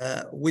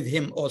with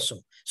him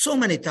also. So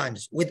many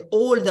times, with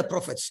all the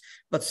prophets,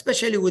 but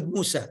especially with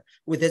Musa,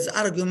 with his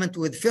argument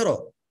with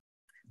Pharaoh.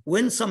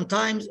 When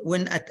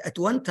at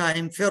one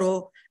time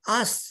Pharaoh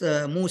asked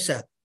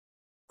Musa,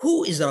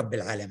 who is Rabb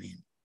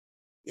al-Alameen?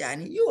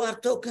 Yani, you are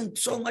talking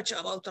so much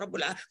about Rabb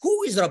al-Alameen.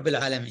 Who is Rabb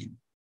al-Alameen?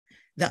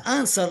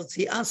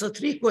 He answered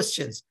three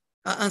questions.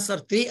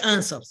 Three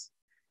answers.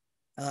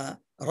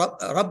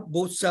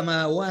 Rabbu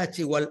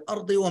samawati wal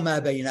ardi wa ma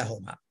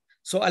baynahuma.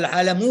 So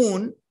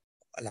al-Alameen,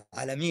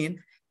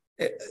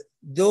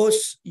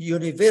 those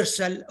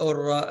universal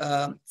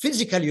or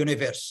physical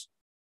universe,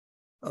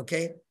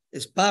 okay,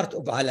 is part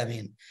of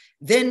Alameen.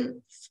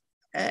 Then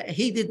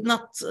he did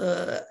not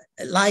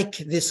like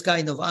this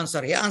kind of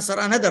answer. He answered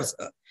another,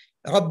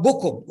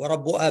 Rabbukum wa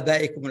Rabbu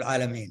abaikum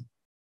al-Alameen.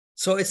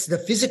 So it's the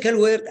physical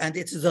world and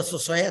it's the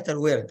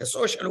societal world, the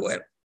social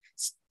world,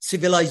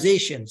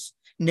 civilizations,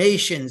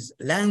 nations,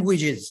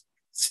 languages,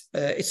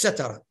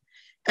 etc.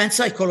 And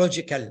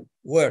psychological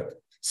world.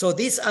 So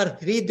these are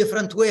three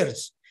different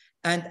words.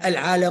 And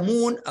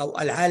al-Alamun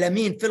or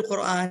al-Alameen fil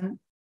Quran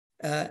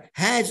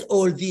has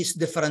all these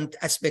different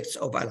aspects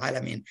of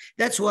al-Alameen.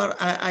 That's why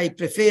I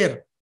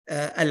prefer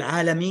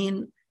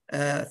al-Alameen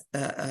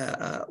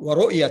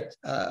ورؤية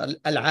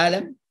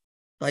العالم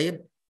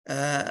طيب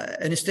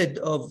instead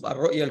of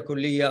الرؤية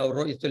الكلية or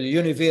رؤية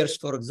universe,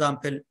 for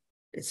example,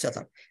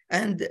 etc.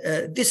 And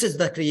this is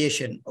the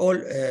creation. All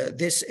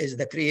this is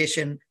the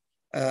creation.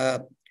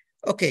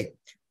 Okay,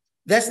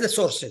 that's the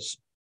sources.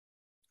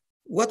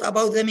 What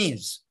about the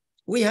means?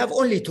 We have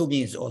only two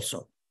means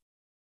also.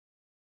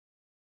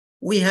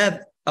 We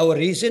have our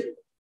reason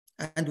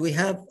and we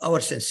have our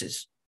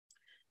senses.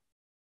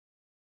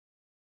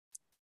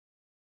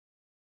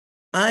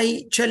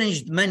 I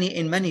challenged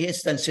in many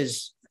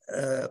instances,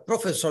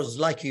 professors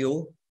like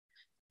you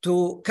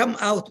to come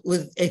out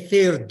with a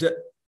third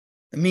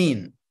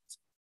mean.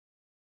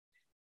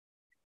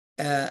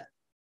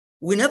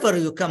 Whenever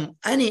you come,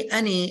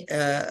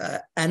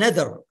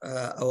 another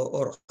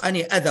or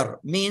any other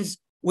means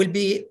will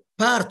be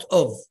part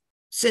of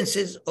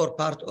senses or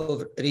part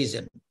of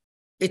reason.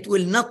 It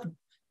will not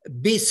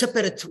be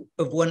separate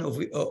of one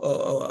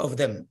of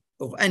them,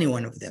 of any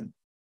one of them.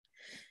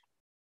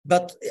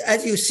 But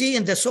as you see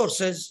in the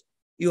sources,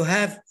 you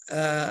have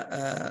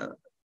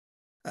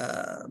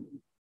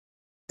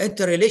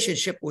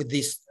interrelationship with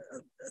these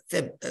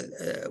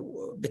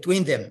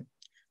between them,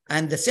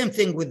 and the same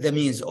thing with the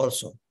means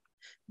also.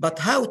 But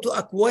how to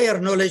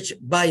acquire knowledge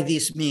by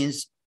these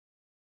means?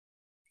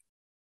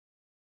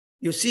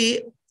 You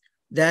see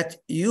that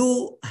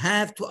you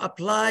have to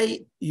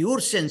apply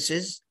your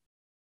senses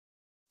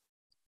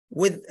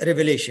with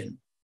revelation.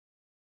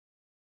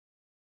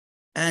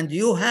 And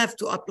you have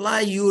to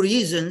apply your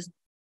reasons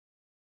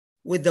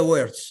with the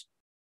words.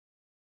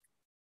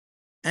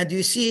 And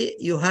you see,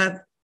 you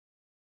have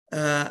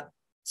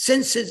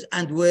senses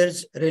and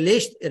words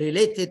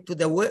related to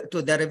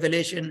the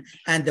revelation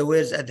and the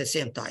words at the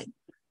same time.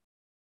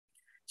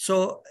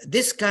 So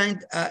this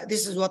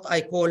is what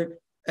I call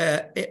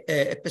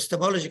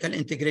epistemological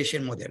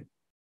integration model.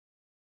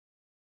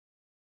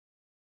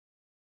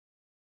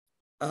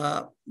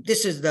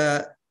 This is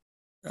the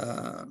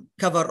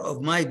cover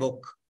of my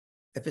book,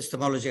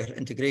 Epistemological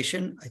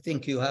Integration. I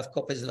think you have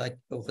copies like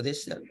over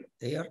this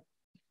here.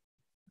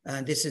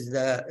 And this is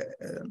the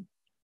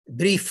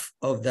brief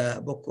of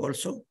the book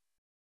also.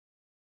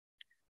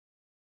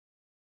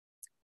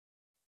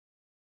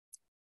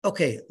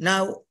 Okay,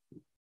 now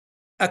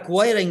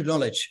acquiring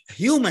knowledge,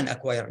 human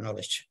acquired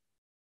knowledge.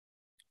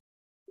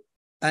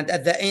 And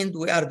at the end,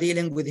 we are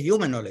dealing with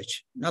human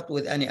knowledge, not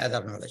with any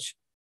other knowledge.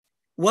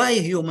 Why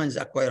humans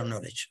acquire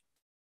knowledge?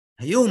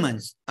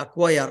 Humans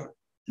acquire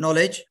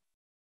knowledge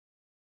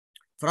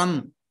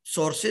from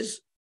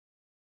sources,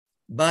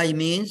 by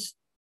means,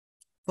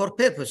 for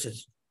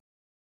purposes.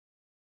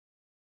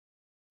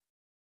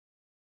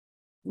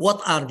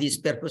 What are these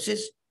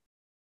purposes?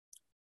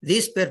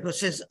 These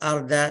purposes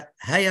are the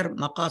higher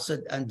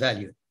maqasid and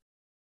value.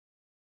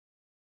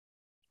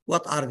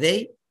 What are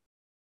they?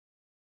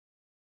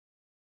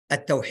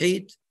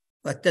 التوحيد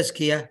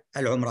والتزكية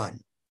العمران.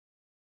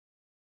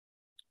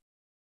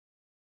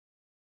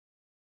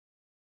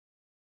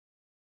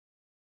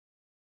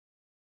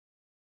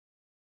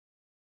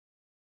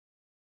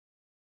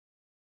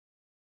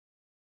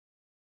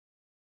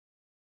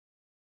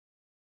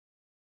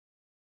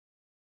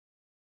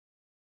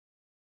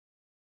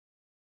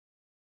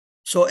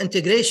 So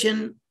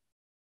integration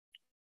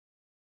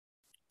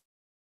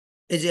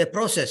is a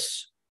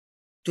process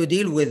to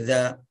deal with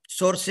the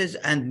sources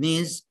and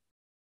means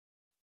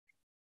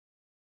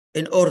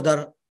in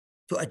order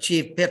to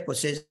achieve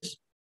purposes.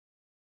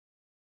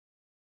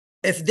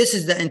 If this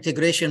is the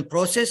integration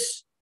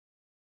process,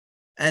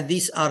 and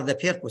these are the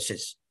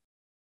purposes.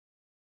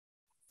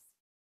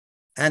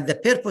 And the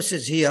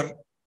purposes here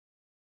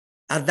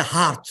are the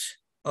heart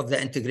of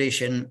the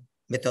integration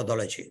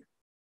methodology.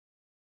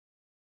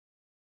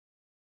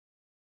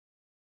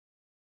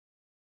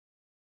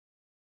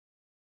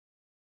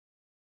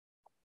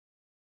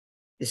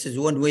 This is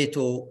one way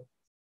to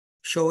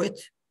show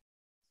it.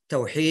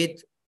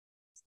 Tawheed,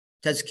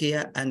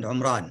 Tazkiyah, and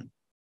Umran.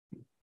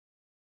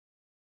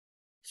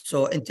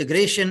 So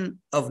integration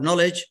of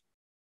knowledge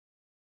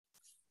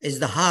is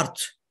the heart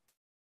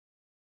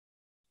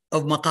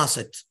of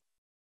maqasid.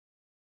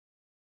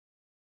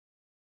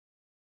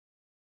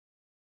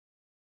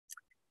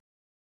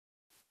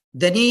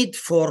 The need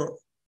for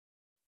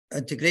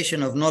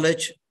integration of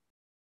knowledge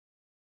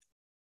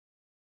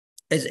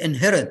is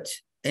inherent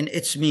in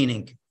its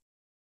meaning.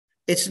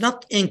 It's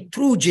not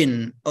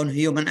intrusion on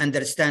human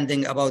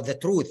understanding about the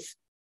truth.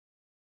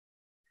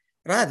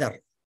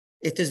 Rather,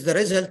 it is the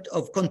result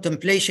of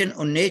contemplation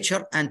on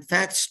nature and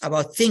facts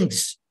about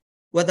things,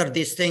 whether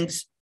these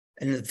things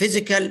in the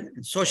physical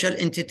and social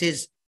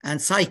entities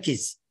and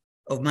psyches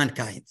of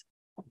mankind.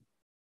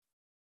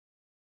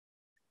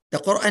 The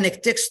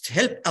Quranic text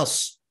helps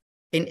us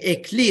in a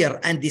clear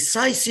and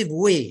decisive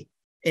way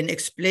in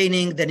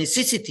explaining the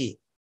necessity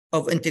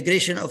of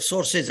integration of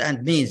sources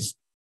and means,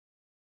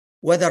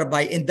 whether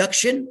by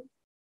induction,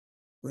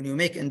 when you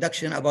make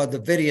induction about the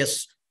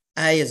various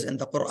ayahs in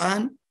the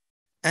Quran,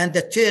 and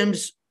the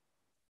terms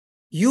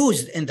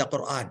used in the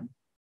Quran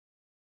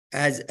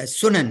as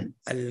السنن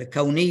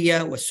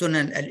الكونية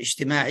والسنن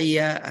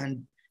الاجتماعية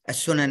and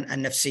السنن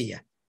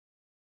النفسية.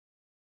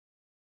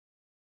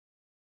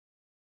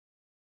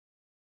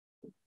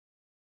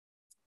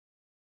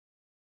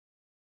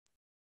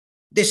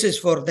 This is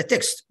for the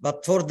text,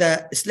 but for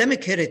the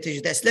Islamic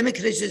heritage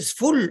is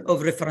full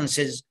of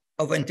references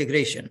of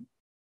integration.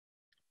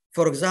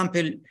 For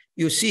example,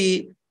 you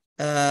see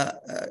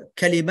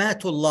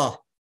Kalimatullah,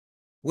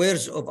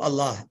 words of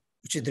Allah,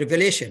 which is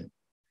revelation,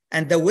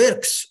 and the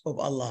works of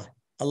Allah,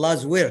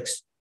 Allah's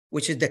works,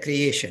 which is the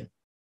creation.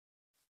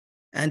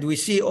 And we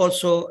see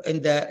also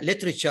in the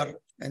literature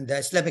and the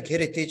Islamic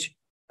heritage,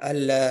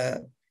 al-ayat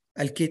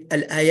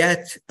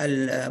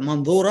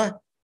al-manzura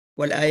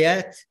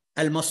wal-ayat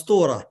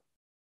al-mastura,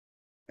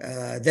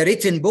 the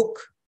written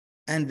book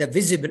and the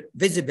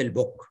visible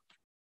book.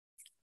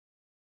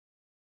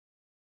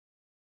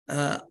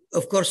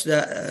 Of course,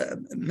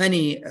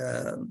 many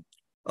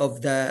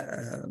of the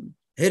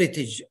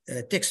heritage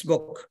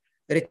textbook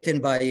written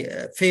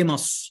by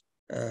famous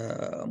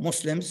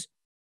Muslims,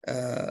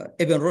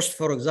 Ibn Rushd,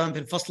 for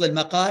example, فصل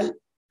المقال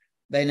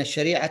بين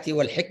الشريعة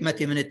والحكمة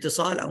من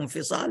اتصال أو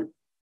انفصال.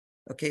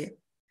 Okay.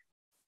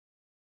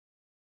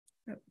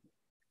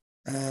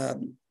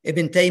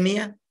 ابن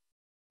تيمية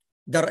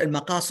درء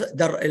المقاصد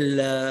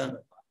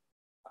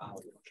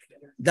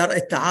درء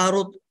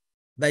التعارض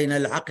بين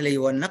العقل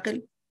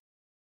والنقل,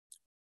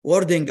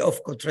 wording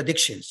of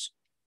contradictions.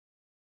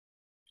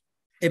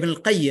 Ibn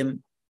al-Qayyim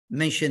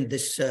mentioned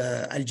this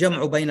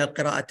الجمع بين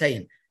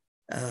القراءتين,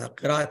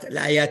 قراءة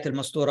الآيات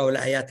المسطورة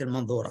والآيات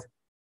المنظورة.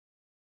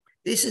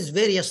 This is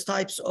various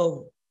types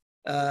of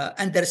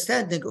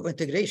understanding of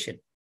integration.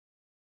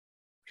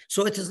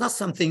 So it is not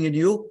something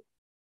new.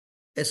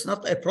 It's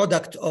not a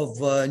product of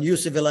new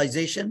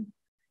civilization.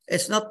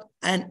 It's not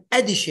an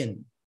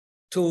addition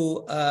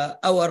to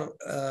our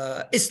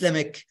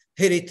Islamic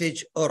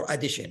heritage or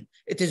addition.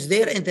 It is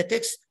there in the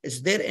text,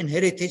 it's there in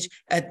heritage,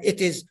 and it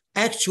is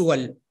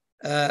actual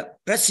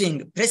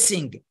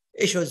pressing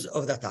issues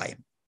of the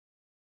time.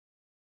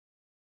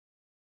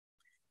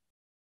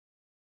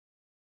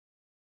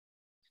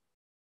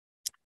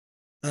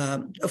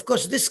 Of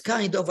course, this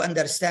kind of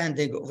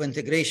understanding of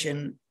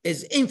integration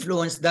is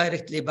influenced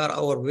directly by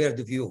our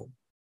worldview.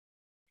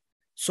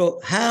 So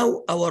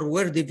how our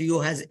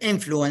worldview has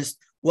influenced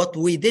what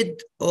we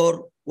did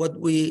or what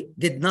we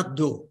did not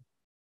do.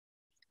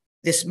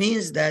 This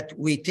means that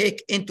we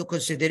take into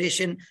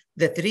consideration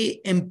the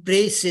three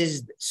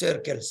embraced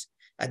circles,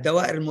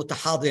 الدوائر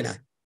المتحاضنة.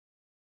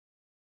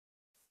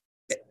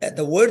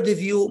 The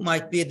worldview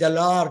might be the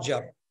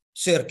larger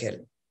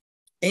circle.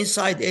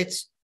 Inside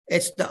it's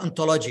the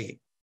ontology,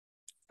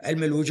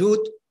 علم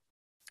الوجود.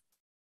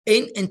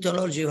 In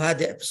ontology, you have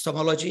the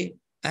epistemology,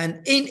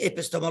 and in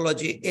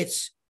epistemology,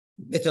 it's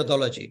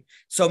methodology.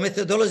 So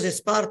methodology is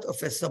part of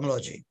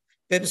epistemology.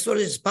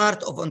 Epistemology is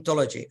part of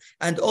ontology,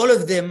 and all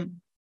of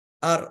them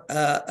are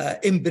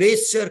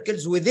embraced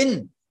circles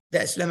within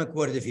the Islamic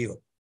worldview.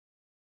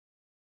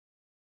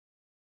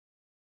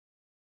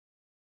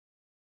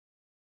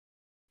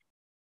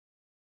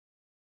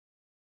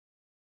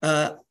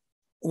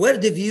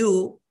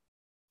 Worldview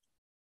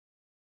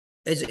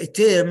is a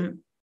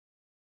term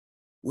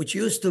which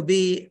used to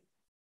be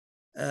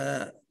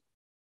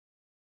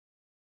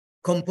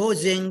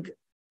composing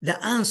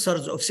the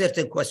answers of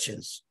certain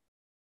questions.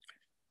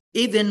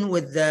 Even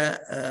with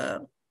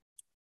the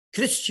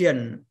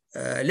Christian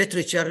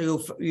literature,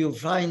 you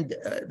find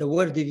the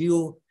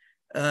worldview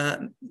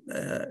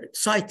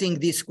citing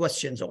these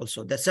questions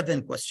also, the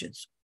 7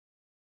 questions.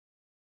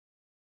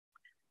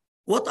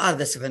 What are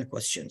the 7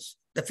 questions?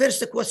 The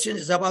first question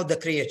is about the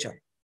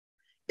creator.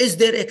 Is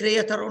there a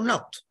creator or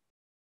not?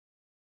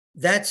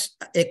 That's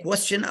a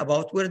question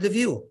about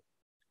worldview.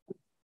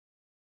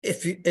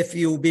 If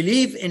you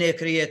believe in a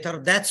creator,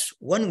 that's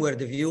one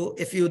worldview.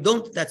 If you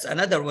don't, that's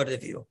another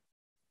worldview.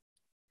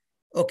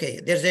 Okay,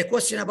 there's a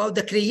question about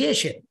the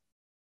creation.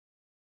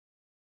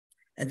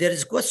 And there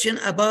is a question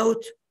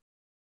about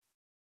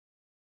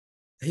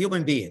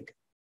human being.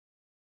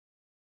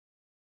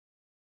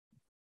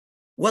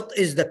 What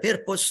is the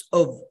purpose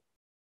of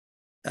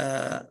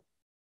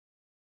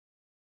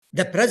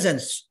the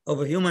presence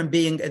of a human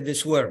being in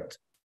this world?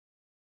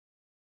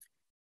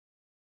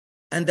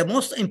 And the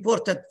most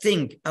important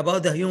thing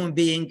about the human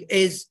being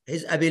is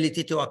his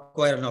ability to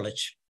acquire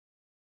knowledge.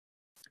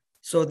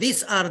 So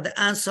these are the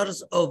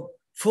answers of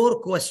 4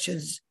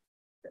 questions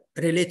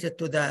related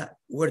to the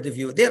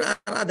worldview. There are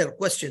other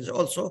questions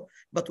also,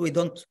 but we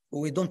don't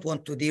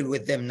want to deal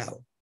with them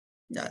now.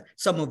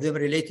 Some of them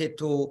related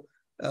to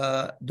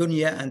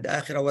dunya and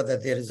akhirah, whether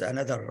there is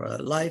another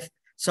life.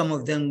 Some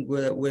of them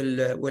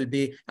will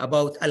be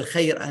about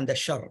al-khair and the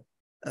shar,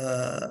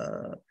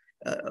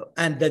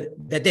 and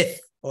the death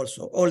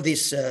also. All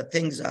these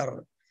things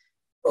are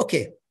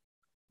okay.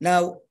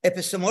 Now,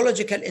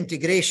 epistemological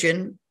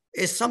integration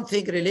is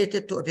something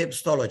related to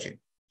epistemology.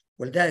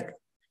 Well, that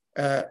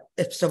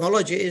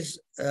epistemology is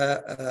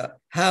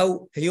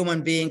how a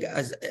human being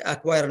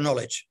acquire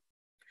knowledge,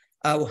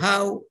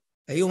 how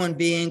a human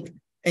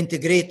being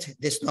integrate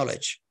this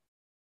knowledge.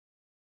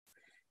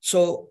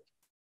 So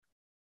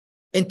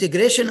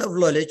integration of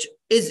knowledge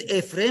is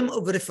a frame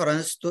of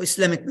reference to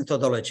Islamic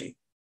methodology.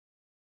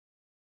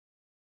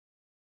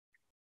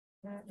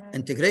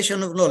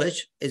 Integration of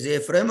knowledge is a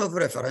frame of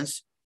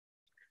reference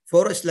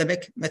for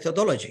Islamic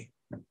methodology.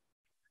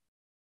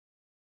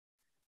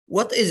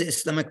 What is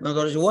Islamic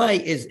methodology? Why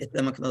is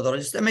Islamic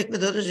methodology? Islamic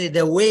methodology is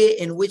the way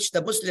in which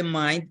the Muslim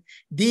mind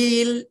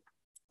deals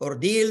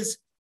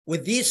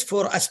with these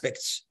 4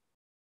 aspects.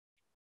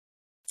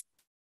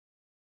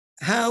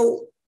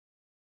 How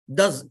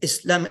does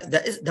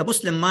the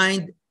Muslim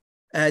mind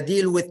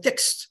deal with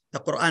text, the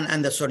Quran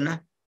and the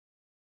Sunnah?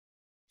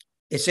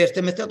 A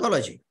certain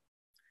methodology.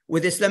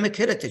 With Islamic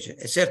heritage,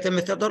 a certain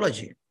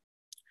methodology.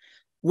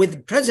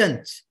 With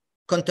present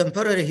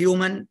contemporary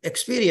human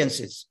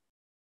experiences,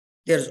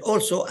 there's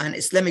also an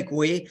Islamic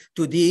way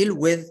to deal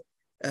with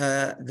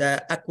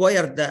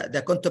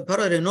the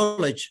contemporary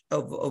knowledge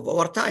of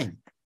our time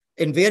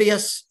in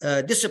various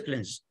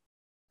disciplines,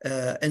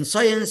 in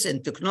science,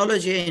 in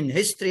technology, in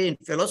history, in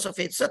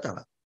philosophy,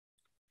 etc.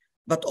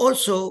 But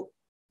also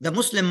the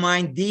Muslim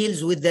mind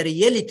deals with the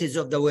realities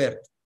of the world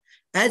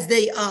as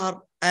they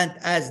are and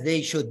as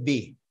they should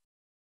be.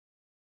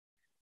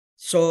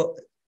 So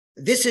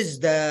this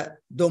is the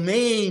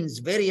domains,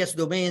 various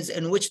domains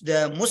in which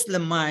the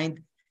Muslim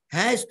mind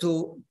has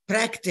to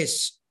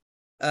practice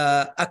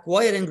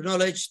acquiring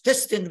knowledge,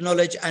 testing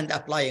knowledge, and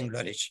applying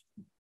knowledge.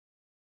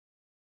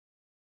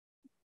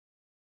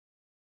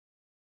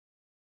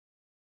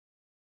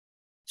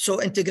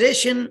 So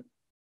integration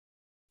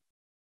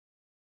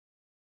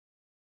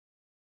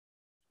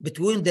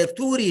between their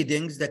two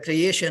readings, the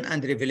creation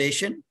and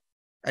revelation,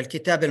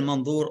 الكتاب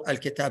المنظور,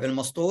 الكتاب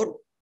المسطور,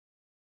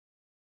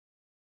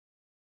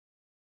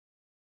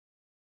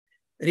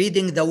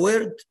 reading the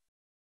word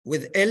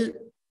with L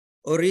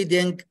or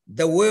reading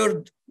the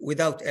word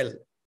without L,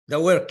 the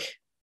work.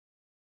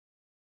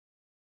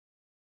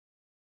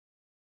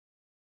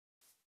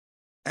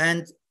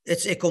 And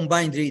it's a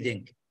combined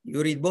reading.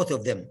 You read both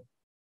of them.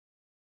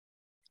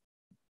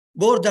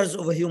 Borders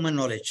of human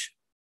knowledge.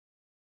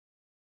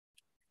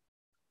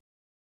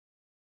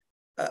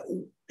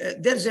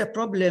 There's a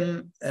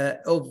problem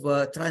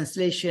of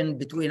translation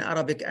between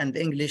Arabic and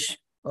English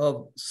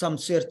of some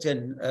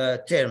certain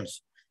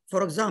terms.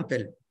 For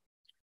example,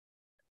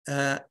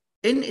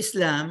 in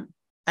Islam,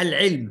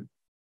 al-ilm,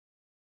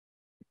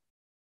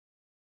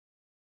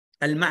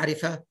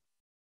 al-ma'rifah,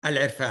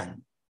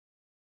 al-irfan.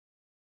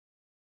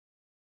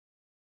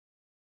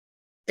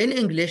 In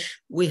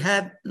English, we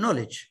have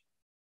knowledge.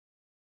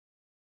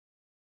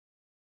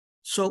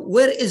 So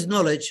where is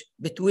knowledge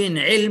between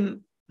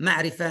ilm,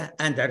 ma'rifah,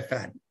 and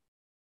irfan?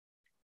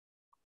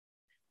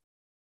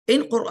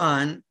 In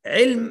Quran,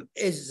 ilm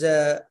is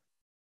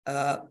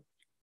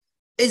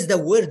the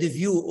word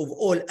view of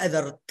all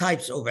other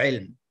types of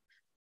ilm,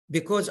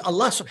 because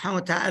Allah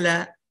subhanahu wa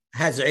ta'ala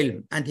has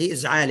ilm, and he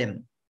is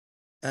alim,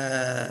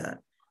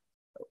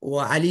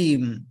 wa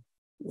alim,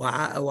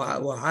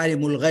 wa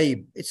alimul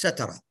ghayb,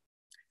 etc.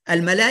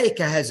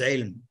 Al-malaika has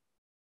ilm,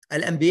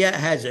 al-anbiya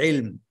has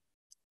ilm,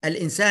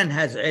 al-insan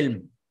has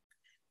ilm.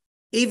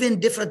 Even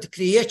different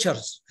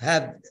creatures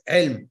have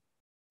ilm,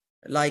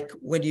 like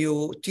when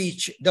you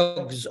teach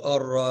dogs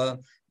or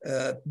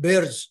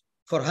birds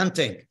for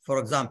hunting, for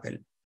example.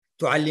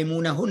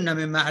 تُعَلِّمُونَهُنَّ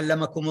مِمَّا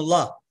عَلَّمَكُمُ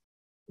اللَّهُ.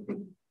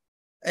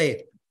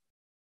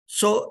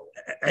 So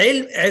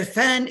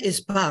irfan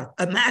is part,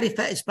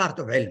 ma'rifah is part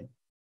of ilm.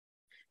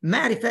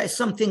 Ma'rifah is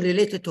something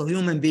related to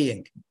human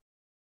being.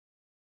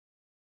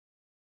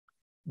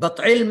 But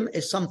ilm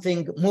is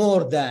something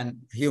more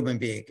than human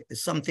being.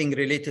 It's something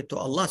related to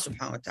Allah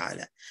subhanahu wa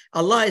ta'ala.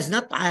 Allah is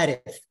not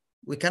arif.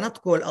 We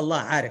cannot call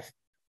Allah arif.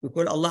 We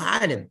call Allah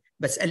alim.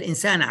 But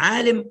al-insan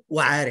alim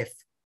wa arif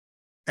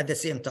at the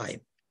same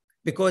time,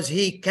 because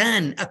he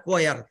can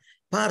acquire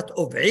part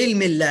of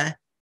ilm Allah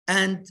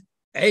and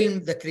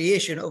ilm, the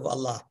creation of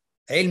Allah.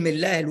 Ilm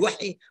Allah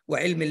al-wahi wa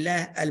ilm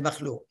Allah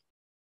al-makhluq.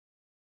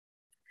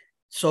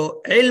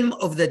 So ilm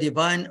of the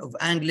divine, of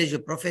angels,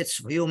 of prophets,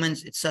 of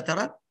humans,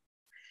 etc.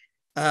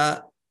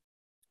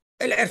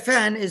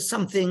 Al-irfan is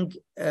something,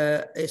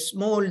 a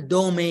small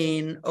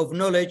domain of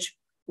knowledge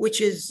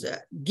which is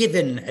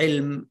given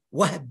ilm,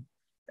 wahb,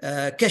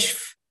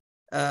 kashf,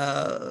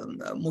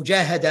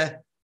 mujahada.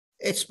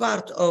 It's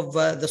part of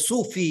the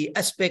Sufi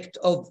aspect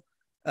of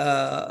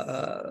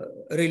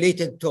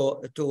related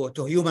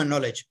to human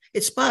knowledge.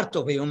 It's part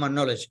of human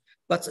knowledge,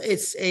 but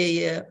it's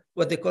a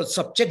what they call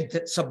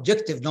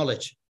subjective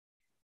knowledge.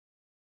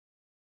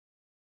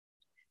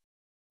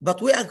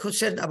 But we are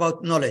concerned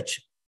about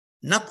knowledge,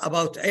 not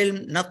about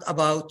ilm, not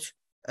about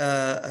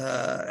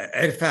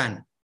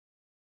irfan.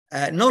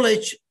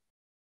 Knowledge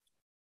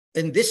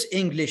in this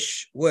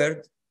English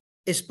word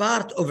is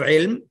part of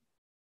ilm,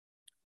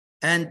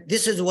 and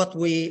this is what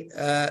we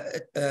have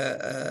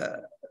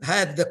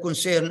the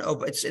concern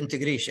of its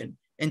integration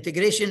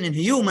in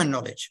human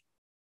knowledge.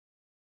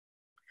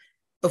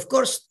 Of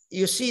course,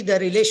 you see the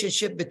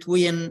relationship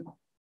between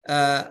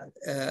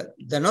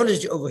the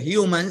knowledge of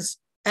humans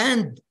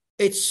and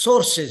its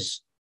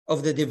sources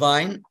of the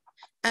divine,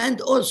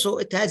 and also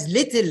it has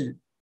little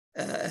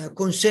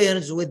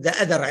concerns with the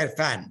other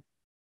irfan.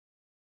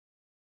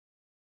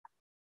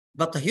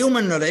 But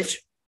human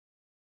knowledge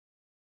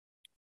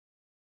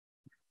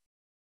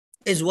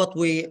is what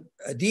we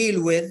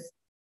deal with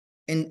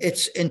in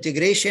its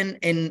integration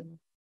in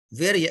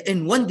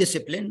one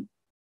discipline,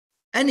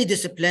 any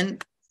discipline.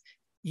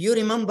 You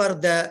remember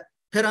the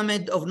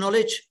pyramid of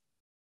knowledge?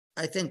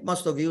 I think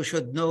most of you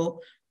should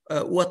know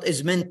what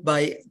is meant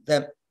by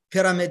the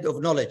pyramid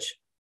of knowledge.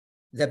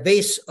 The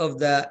base of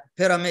the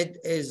pyramid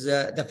is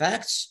the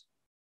facts.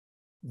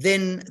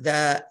 Then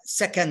the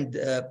second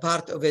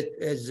part of it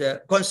is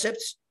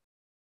concepts.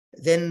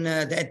 Then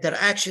the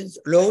interactions,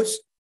 laws.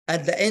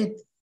 At the end,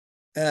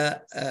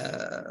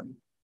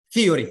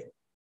 theory,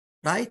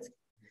 right?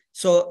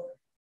 So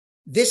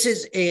this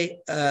is a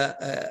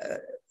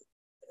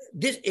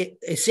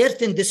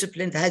certain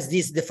discipline has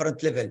these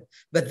different levels,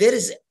 but there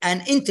is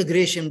an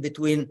integration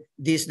between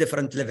these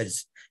different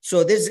levels.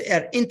 So there's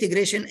an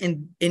integration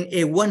in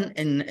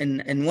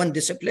one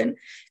discipline,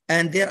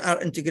 and there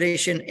are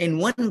integration in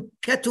one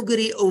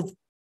category of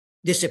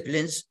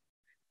disciplines,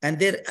 and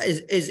there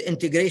is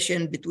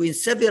integration between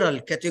several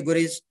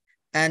categories,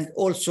 and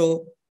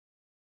also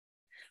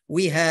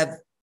we have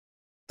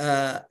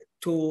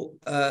to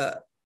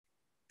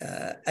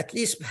at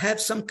least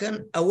have some kind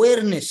of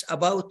awareness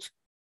about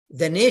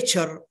the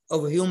nature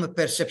of human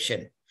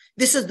perception.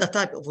 This is the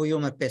type of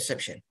human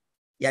perception.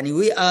 Yani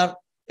we are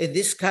in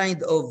this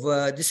kind of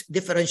this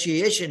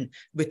differentiation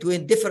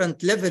between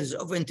different levels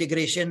of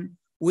integration.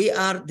 We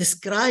are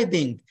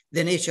describing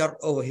the nature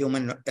of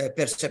human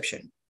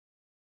perception.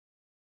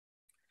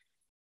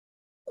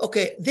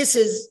 Okay, this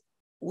is,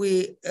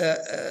 we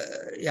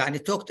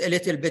talked a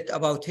little bit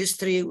about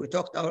history. We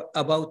talked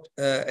about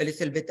a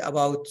little bit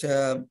about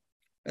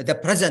the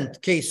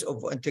present case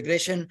of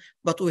integration,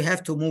 but we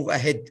have to move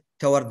ahead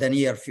toward the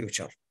near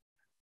future.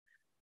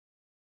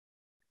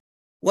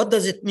 What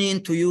does it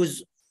mean to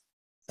use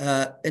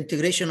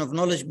integration of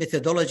knowledge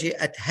methodology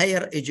at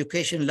higher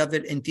education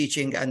level in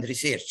teaching and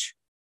research?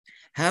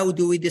 How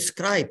do we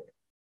describe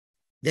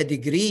the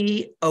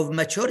degree of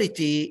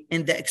maturity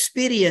in the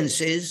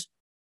experiences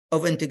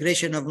of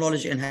integration of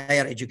knowledge in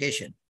higher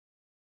education?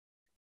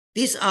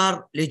 These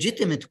are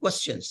legitimate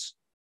questions.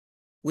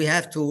 We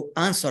have to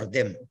answer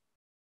them.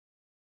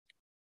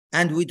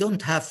 And we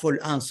don't have full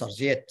answers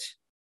yet.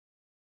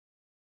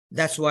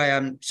 That's why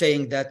I'm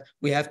saying that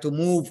we have to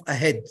move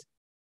ahead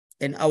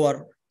in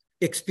our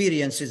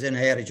experiences in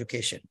higher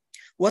education.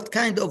 What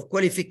kind of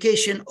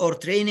qualification or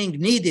training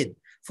needed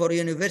for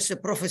university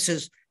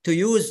professors to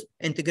use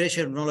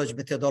integration of knowledge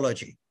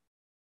methodology?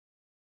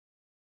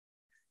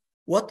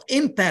 What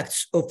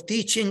impacts of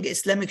teaching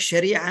Islamic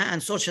Sharia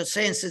and social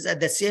sciences at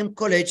the same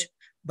college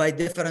by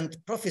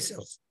different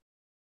professors?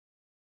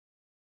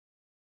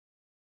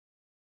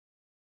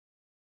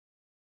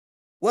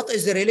 What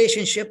is the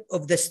relationship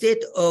of the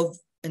state of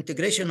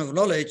integration of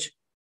knowledge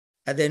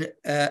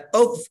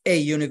of a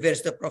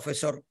university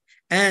professor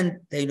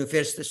and the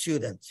university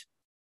student?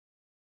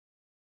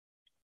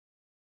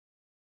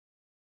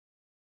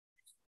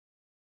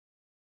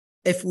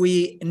 If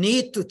we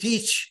need to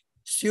teach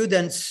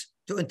students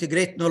to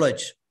integrate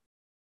knowledge,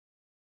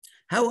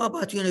 how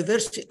about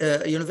university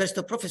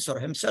professor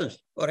himself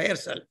or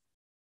herself?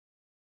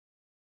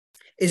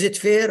 Is it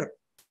fair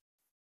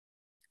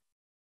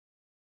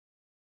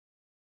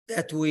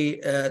that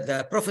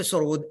the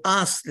professor would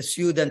ask the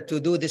student to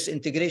do this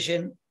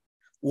integration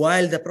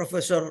while the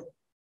professor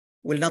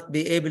will not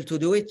be able to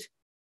do it?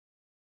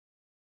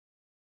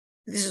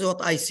 This is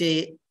what I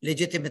say,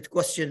 legitimate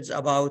questions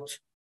about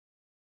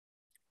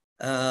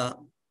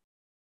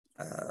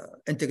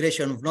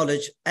integration of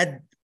knowledge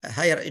at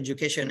higher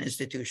education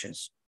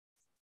institutions.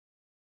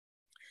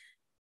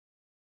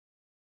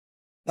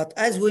 But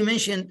as we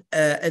mentioned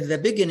at the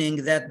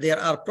beginning, that there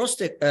are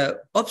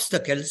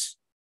obstacles,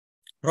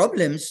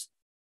 problems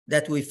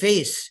that we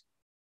face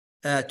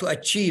to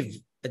achieve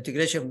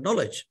integration of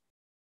knowledge.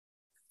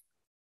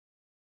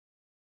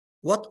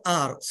 What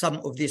are some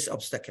of these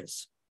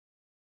obstacles?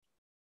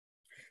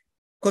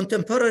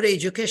 Contemporary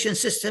education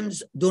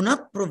systems do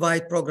not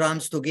provide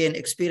programs to gain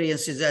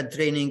experiences and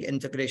training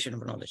integration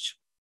of knowledge,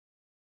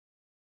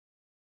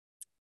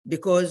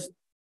 because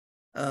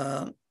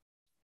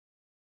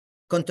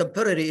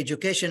contemporary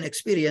education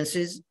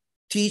experiences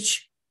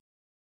teach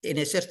in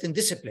a certain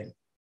discipline.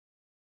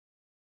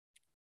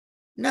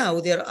 Now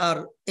there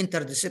are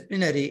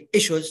interdisciplinary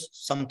issues,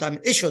 sometimes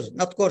issues,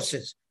 not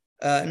courses,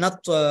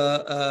 not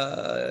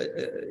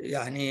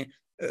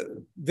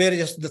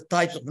various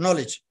types of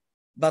knowledge,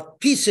 but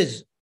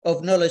pieces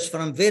of knowledge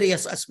from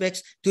various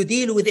aspects to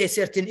deal with a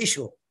certain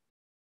issue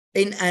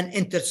in an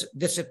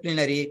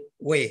interdisciplinary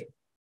way.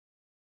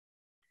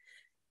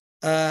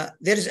 There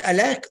is a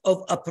lack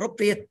of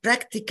appropriate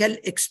practical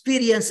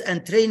experience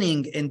and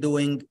training in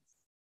doing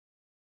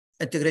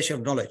integration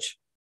of knowledge.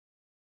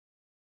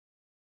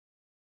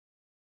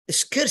 A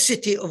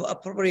scarcity of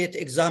appropriate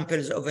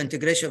examples of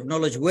integration of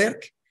knowledge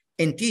work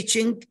in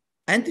teaching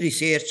and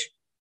research,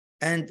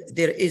 and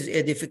there is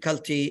a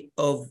difficulty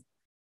of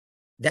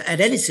the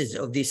analysis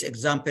of these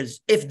examples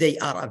if they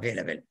are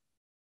available.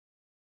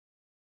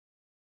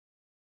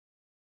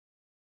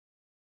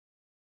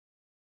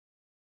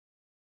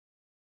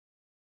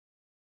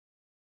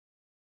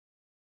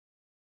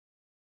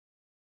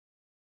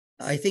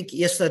 I think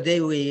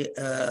yesterday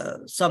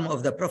some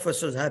of the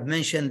professors have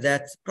mentioned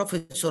that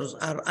professors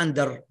are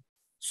under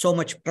so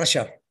much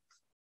pressure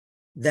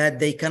that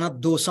they cannot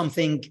do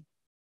something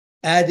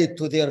added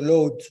to their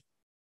load.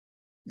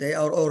 They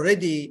are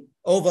already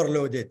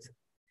overloaded.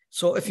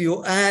 So if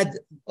you add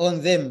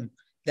on them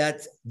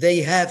that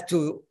they have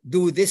to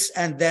do this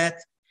and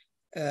that,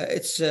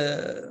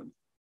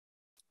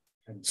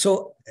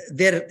 so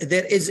there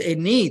is a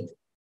need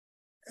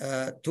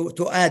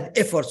to add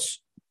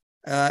efforts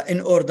in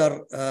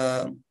order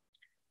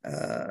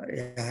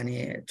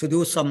to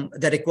do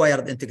the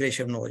required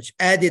integration of knowledge.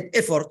 Added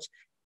effort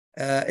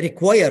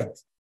required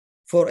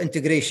for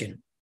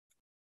integration.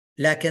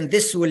 And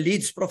this will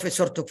lead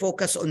professor to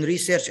focus on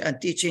research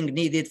and teaching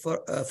needed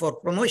for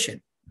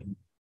promotion.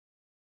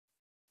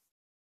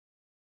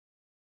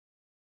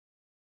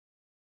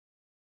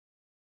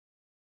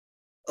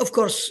 Of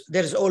course,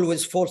 there's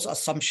always false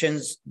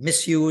assumptions,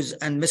 misuse,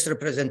 and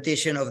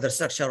misrepresentation of the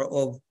structure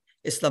of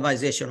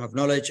Islamization of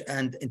knowledge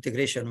and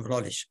integration of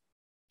knowledge.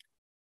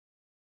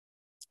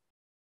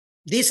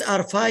 These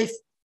are 5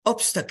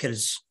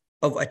 obstacles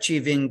of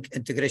achieving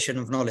integration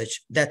of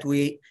knowledge that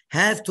we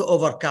have to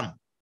overcome.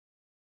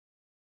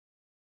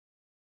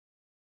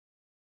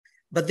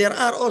 But there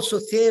are also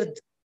third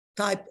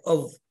type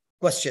of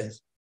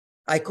questions.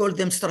 I call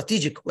them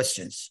strategic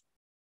questions.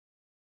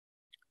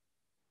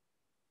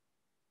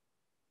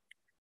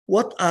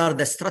 What are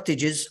the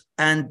strategies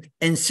and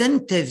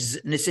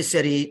incentives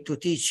necessary to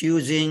teach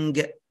using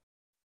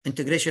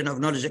integration of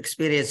knowledge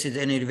experiences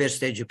in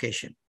university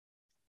education?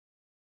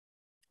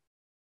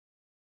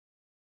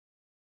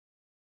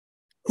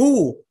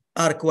 Who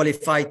are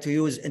qualified to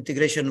use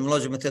integration of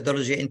knowledge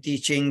methodology in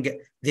teaching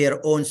their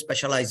own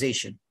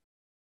specialization?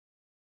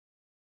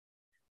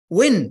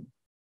 When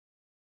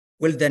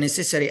will the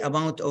necessary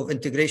amount of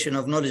integration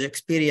of knowledge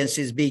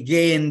experiences be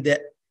gained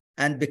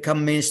and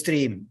become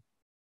mainstream?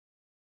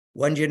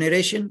 1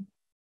 generation,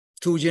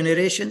 2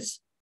 generations,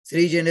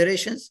 3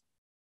 generations?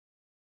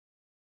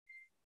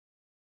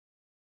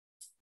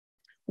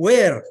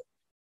 Where?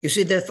 You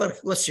see the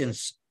first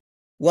questions.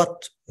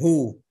 What,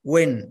 who,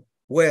 when,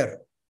 where?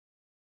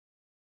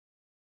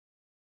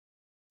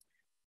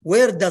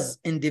 Where does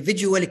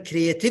individual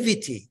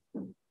creativity,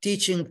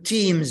 teaching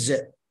teams,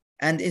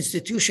 and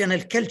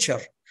institutional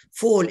culture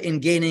fall in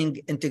gaining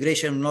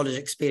integration of knowledge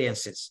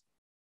experiences?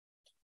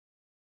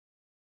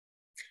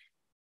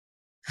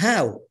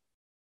 How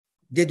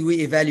did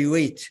we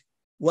evaluate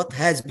what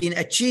has been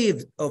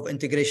achieved of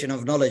integration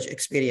of knowledge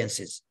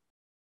experiences?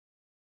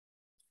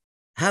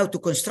 How to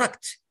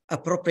construct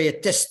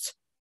appropriate tests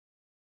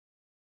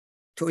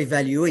to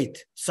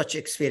evaluate such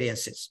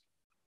experiences?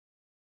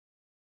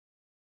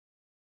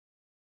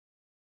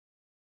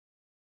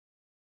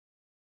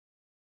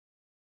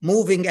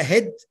 Moving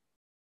ahead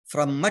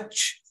from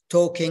much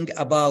talking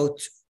about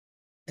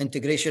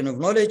integration of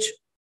knowledge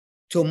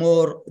to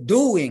more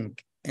doing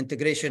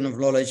integration of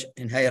knowledge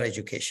in higher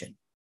education.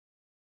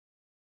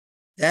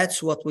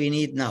 That's what we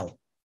need now.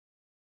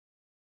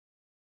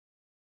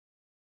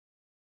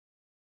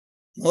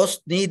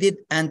 Most needed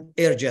and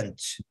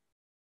urgent.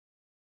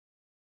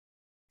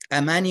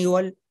 A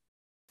manual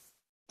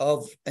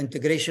of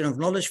integration of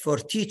knowledge for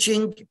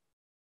teaching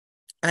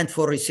and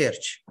for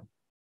research.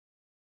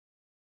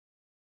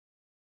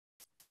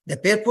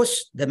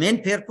 The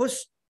main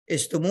purpose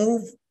is to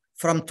move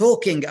from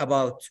talking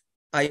about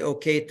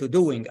IOK to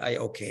doing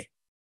IOK.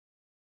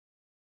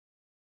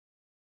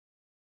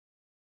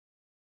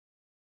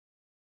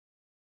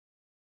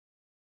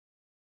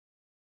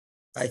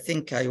 I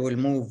think I will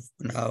move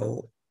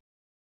now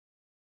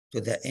to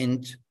the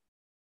end.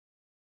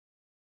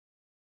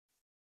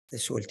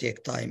 This will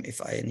take time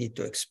if I need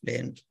to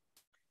explain.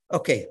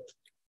 Okay.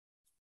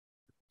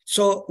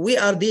 So we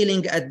are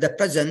dealing at the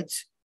present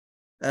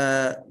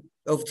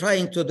of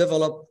trying to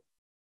develop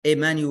a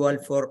manual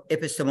for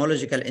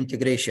epistemological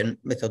integration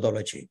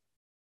methodology.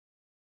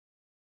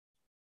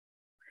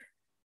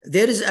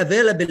 There is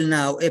available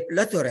now a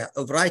plethora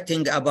of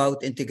writing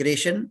about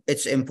integration,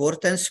 its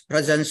importance,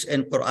 presence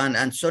in Quran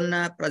and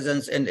Sunnah,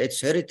 presence in its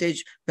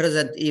heritage,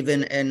 present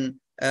even in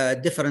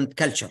different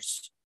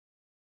cultures.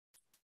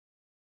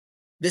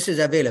 This is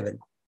available.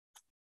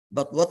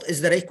 But what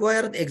is the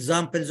required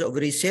examples of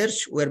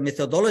research where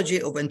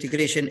methodology of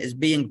integration is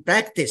being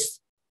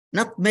practiced,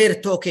 not mere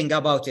talking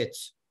about it?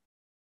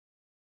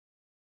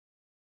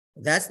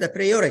 That's the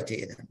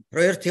priority.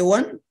 Priority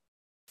 1,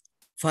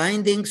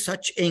 finding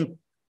such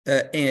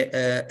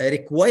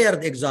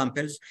required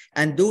examples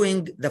and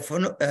doing the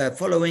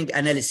following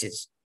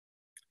analysis.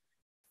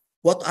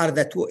 What are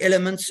the 2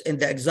 elements in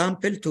the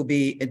example to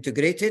be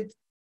integrated?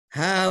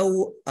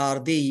 How are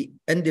they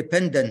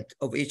independent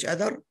of each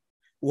other?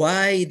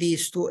 Why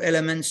these 2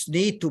 elements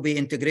need to be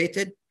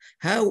integrated?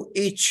 How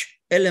each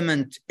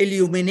element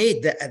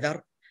illuminate the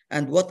other?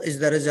 And what is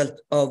the result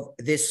of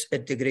this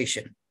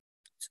integration?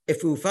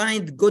 If we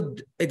find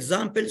good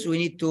examples, we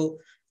need to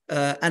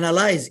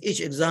analyze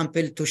each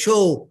example to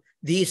show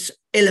these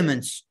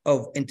elements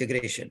of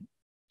integration.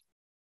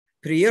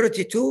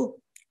 Priority 2,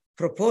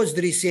 proposed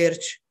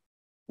research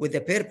with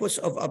the purpose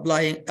of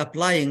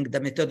applying the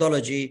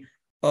methodology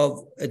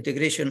of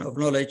integration of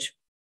knowledge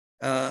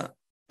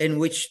in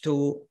which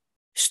to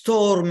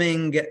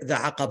storming the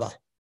عقبة,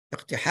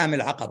 اقتحام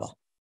العقبة,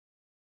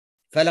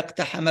 فلا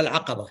اقتحم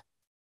العقبة,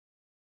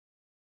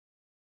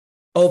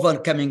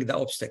 overcoming the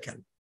obstacle.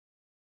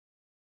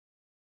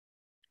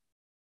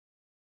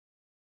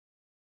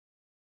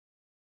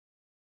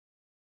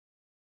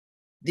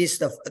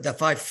 These are the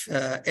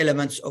 5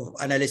 elements of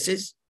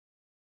analysis.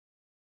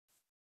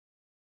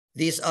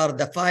 These are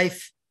the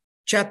 5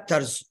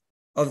 chapters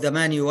of the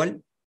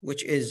manual,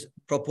 which is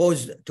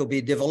proposed to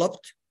be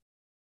developed.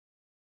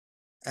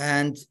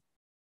 And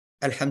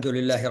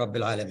Alhamdulillahi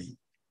Rabbil Alameen.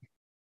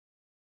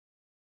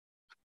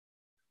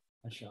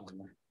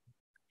 MashaAllah.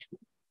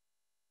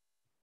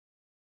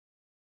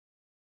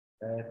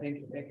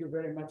 Thank you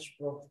very much,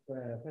 Prof.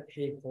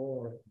 FATHI,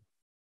 for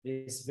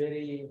this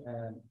very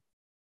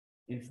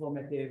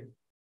informative,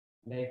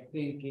 and I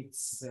think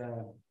it's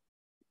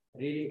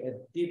really a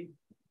deep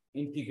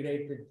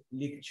integrated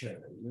lecture.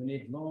 You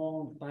need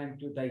long time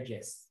to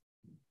digest.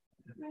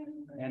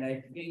 And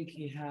I think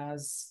he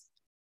has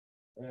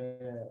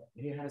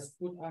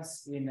put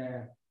us in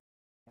a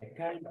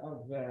kind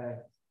of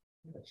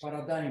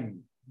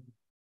paradigm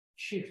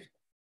shift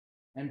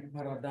and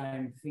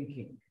paradigm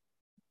thinking,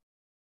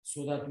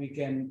 so that we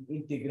can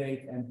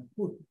integrate and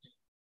put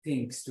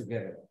things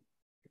together.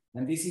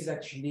 And this is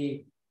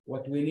actually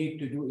what we need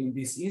to do in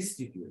this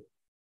institute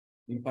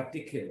in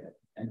particular,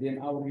 and in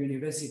our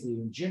university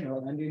in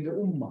general, and in the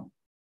Ummah,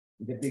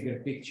 the bigger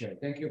picture.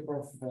 Thank you,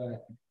 Prof.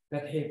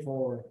 FATHI,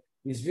 for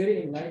this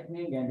very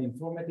enlightening and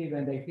informative,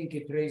 and I think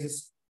it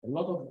raises a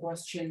lot of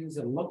questions,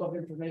 a lot of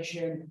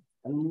information,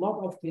 a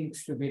lot of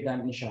things to be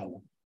done,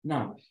 inshallah.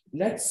 Now,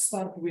 let's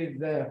start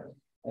with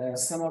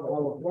some of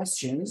our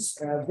questions.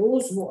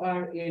 Those who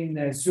are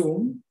in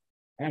Zoom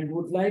and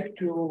would like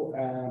to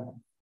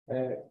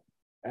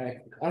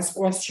ask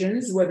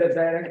questions, whether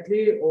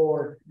directly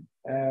or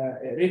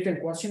written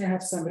question, I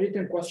have some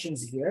written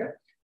questions here.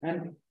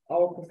 And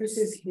our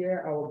professors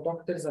here, our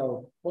doctors,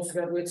 our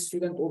postgraduate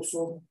students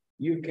also,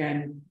 you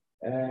can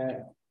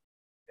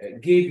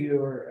give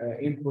your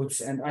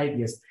inputs and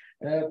ideas.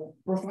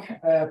 Prof.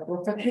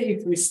 FATHI,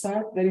 if we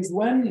start, there is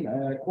one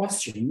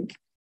question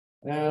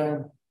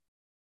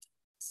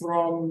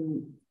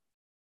from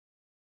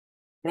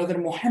Brother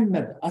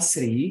Muhammad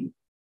Asri,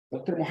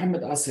 Dr.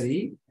 Muhammad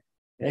Asri.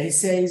 He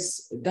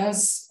says,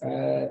 does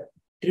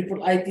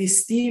IIIT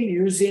still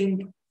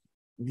using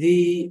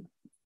the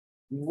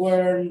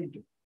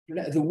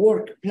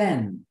work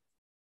plan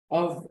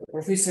of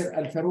Professor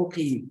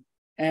Al-Faruqi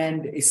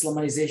and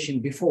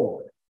Islamization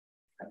before?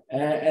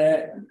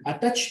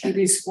 Attached to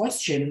this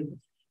question,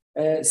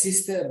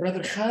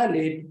 Brother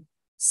Khalid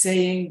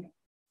saying,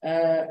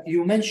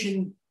 you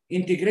mentioned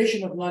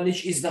integration of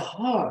knowledge is the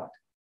heart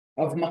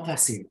of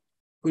Maqasid.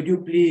 Could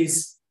you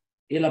please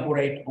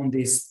elaborate on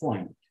this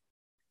point?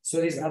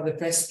 So these are the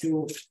first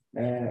two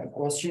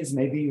questions.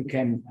 Maybe you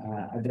can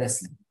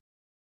address them.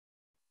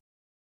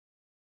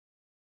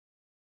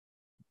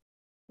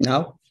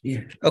 Now?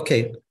 Yeah.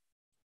 Okay.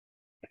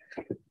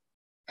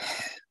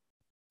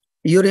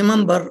 You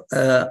remember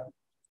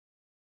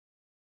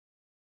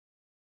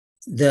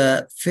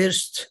the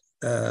first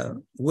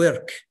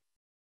work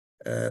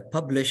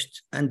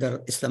published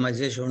under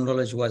Islamization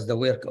knowledge was the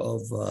work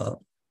of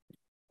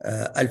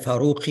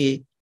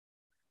Al-Faruqi,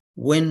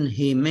 when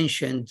he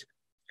mentioned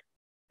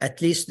at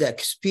least the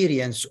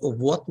experience of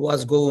what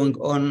was going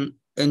on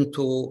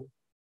into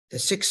the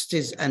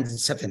 60s and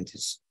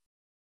 70s.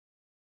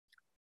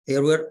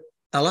 There were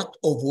a lot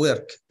of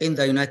work in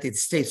the United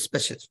States,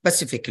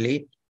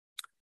 specifically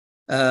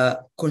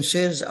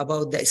concerns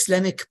about the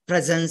Islamic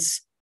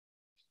presence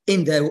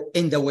in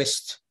the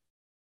West.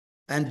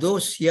 And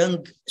those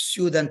young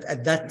students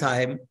at that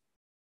time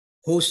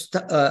who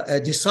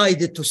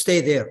decided to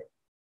stay there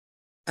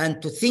and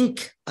to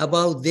think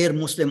about their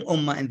Muslim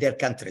Ummah in their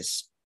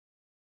countries,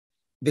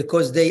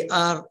 because they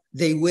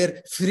were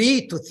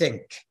free to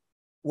think,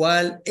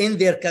 while in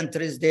their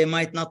countries they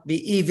might not be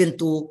even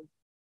to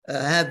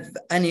have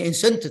any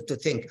incentive to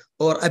think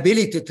or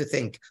ability to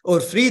think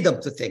or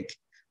freedom to think,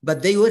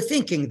 but they were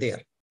thinking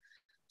there.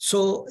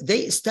 So they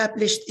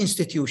established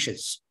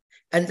institutions,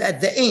 and at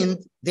the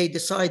end they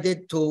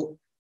decided to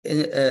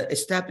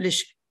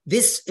establish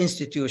this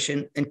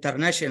institution,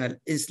 International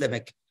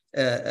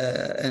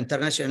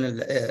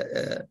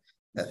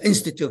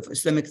Institute of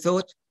Islamic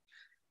Thought,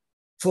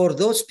 for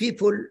those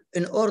people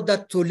in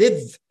order to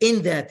live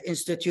in that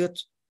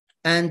institute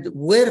and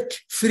work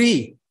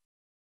free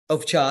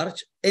of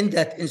charge in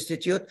that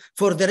institute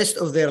for the rest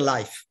of their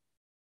life.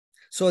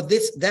 So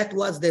that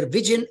was their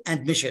vision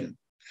and mission.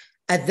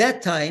 At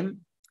that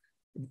time,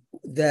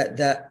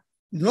 the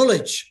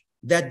knowledge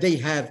that they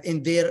have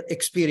in their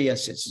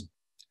experiences,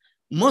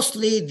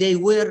 mostly they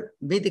were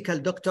medical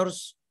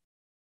doctors,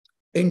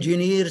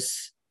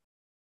 engineers,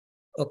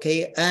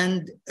 okay,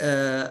 and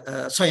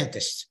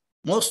scientists.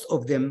 Most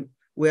of them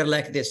were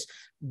like this,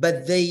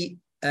 but they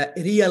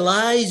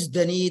realized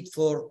the need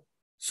for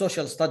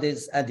social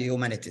studies and the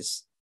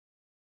humanities.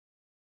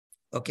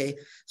 Okay,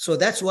 so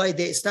that's why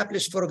they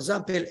established, for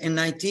example, in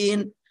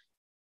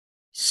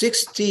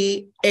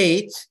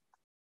 1968,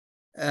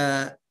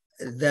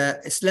 the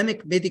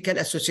Islamic Medical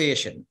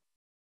Association.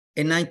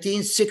 In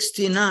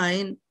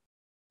 1969,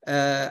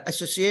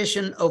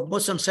 Association of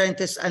Muslim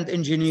Scientists and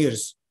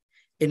Engineers.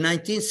 In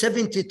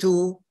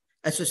 1972,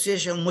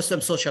 Association of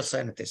Muslim Social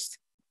Scientists.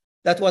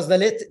 That was the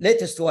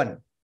latest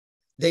one.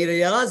 They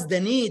realized the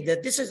need,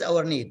 that this is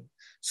our need.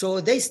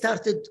 So they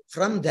started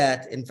from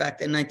that, in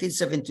fact, in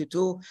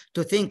 1972,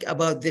 to think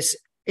about this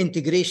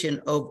integration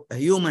of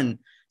human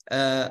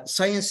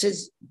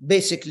sciences,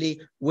 basically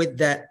with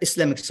the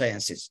Islamic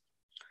sciences.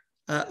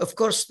 Of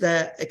course,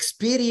 the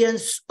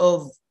experience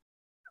of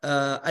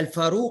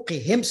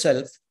Al-Faruqi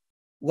himself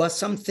was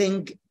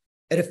something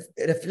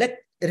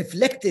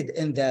reflected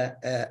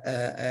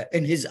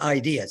in his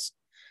ideas.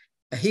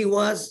 He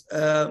was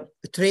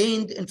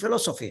trained in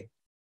philosophy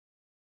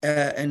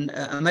in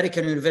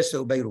American University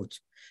of Beirut.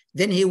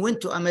 Then he went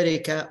to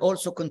America,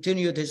 also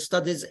continued his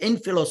studies in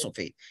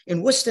philosophy,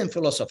 in Western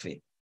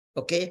philosophy,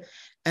 okay?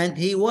 And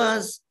he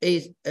was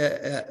a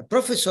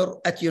professor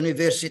at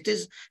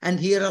universities, and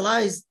he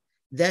realized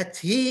that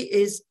he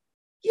is,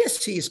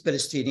 yes, he is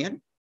Palestinian,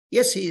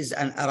 yes, he is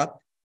an Arab,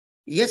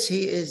 yes,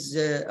 he is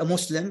a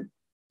Muslim,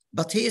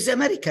 but he is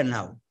American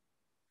now.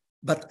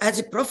 But as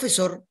a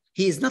professor,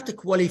 he is not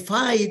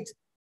qualified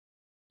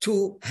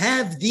to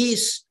have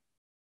these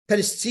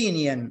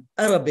Palestinian,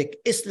 Arabic,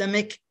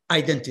 Islamic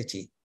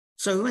identity.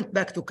 So he went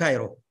back to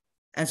Cairo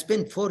and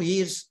spent 4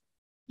 years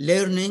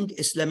learning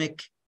Islamic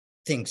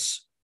things,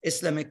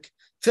 Islamic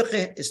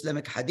fiqh,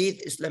 Islamic hadith,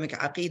 Islamic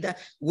aqidah,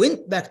 went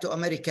back to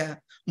America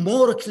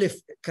more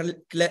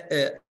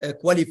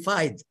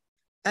qualified,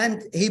 and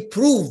he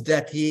proved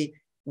that he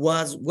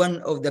was one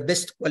of the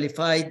best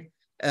qualified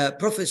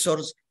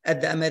professors at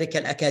the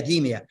American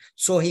academia.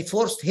 So he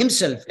forced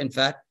himself, in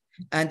fact,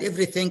 and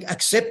everything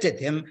accepted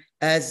him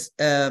as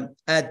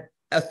an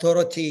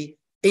authority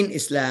in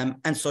Islam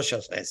and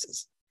social sciences.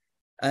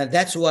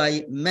 That's why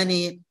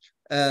many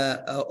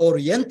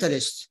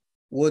Orientalists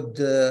would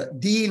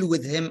deal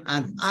with him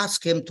and ask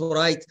him to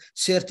write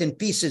certain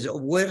pieces of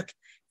work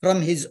from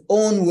his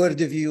own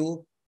worldview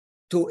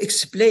to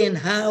explain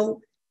how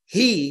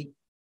he,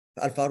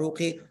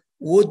 Al-Faruqi,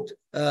 would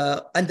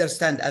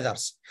understand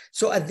others.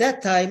 So at that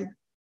time,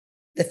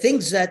 the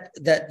things that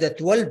the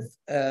 12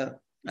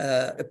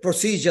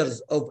 procedures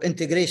of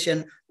integration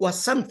was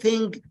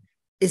something,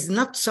 is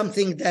not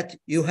something that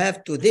you have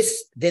to this,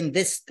 then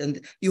this, and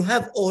you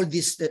have all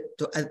this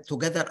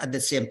together at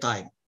the same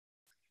time.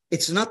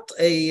 It's not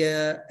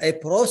a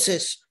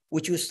process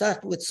which you start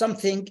with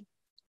something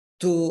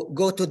to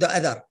go to the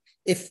other.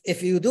 If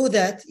you do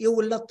that, you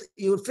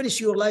will finish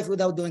your life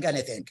without doing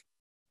anything.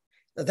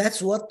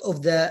 That's what of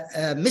the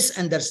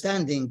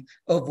misunderstanding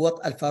of what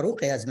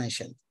Al-Faruqi has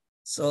mentioned.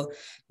 So,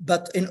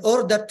 but in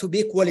order to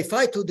be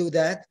qualified to do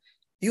that,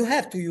 you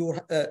have to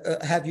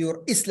have your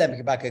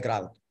Islamic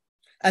background,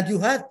 and you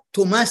have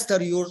to master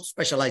your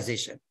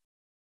specialization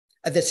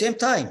at the same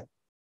time.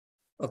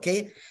 Okay,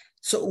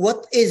 so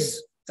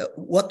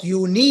what you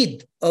need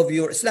of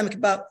your Islamic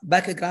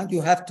background,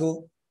 you have to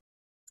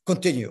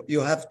continue,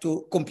 you have to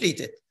complete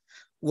it.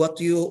 What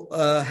you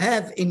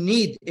have in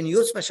need in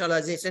your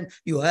specialization,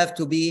 you have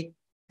to be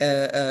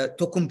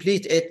to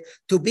complete it,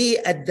 to be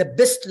at the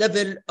best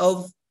level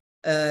of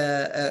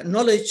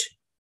knowledge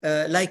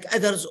like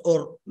others, or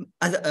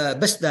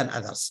best than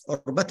others, or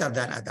better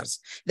than others.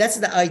 That's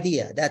the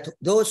idea, that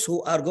those who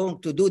are going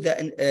to do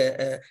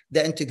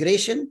the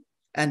integration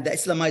and the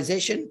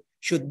Islamization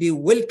should be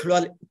well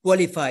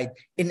qualified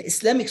in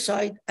Islamic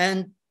side and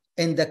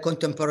in the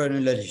contemporary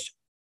knowledge.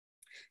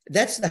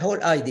 That's the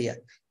whole idea.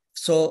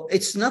 So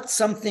it's not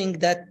something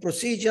that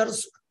procedures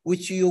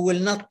which you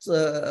will not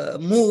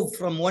move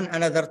from one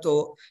another to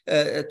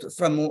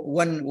from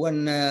one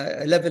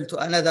level to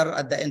another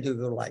at the end of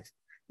your life.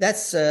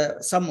 That's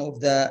some of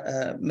the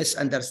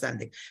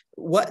misunderstanding.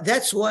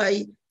 That's why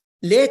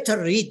later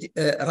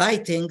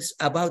writings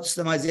about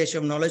Islamization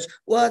of knowledge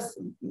was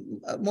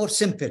more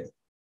simple,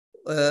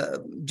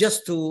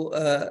 just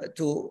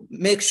to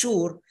make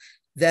sure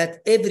that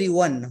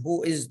everyone who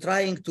is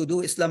trying to do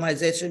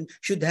Islamization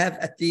should have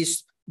at least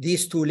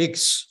these two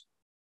legs,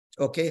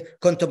 okay?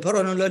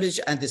 Contemporary knowledge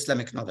and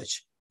Islamic knowledge.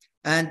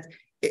 And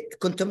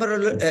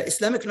contemporary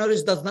Islamic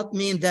knowledge does not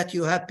mean that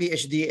you have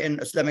PhD in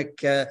Islamic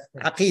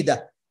aqidah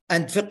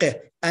and fiqh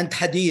and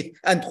hadith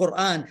and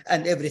Quran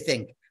and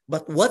everything.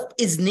 But what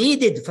is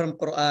needed from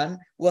Quran,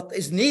 what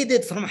is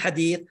needed from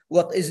hadith,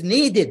 what is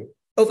needed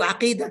of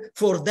aqidah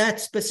for that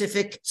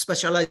specific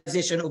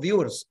specialization of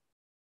yours.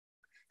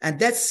 And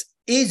that's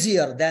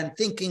easier than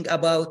thinking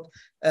about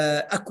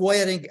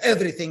acquiring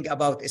everything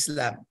about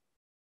Islam.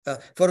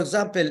 For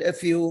example,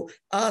 if you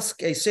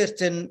ask a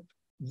certain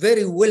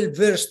very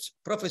well-versed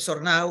professor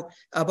now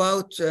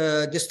about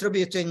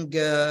distributing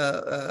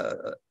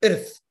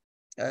earth,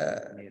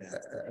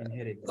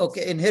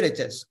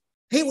 inheritance,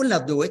 he will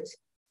not do it.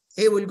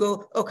 He will go,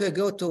 okay,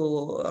 go to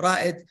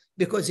Ra'id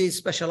because he's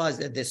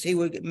specialized at this. He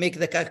will make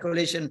the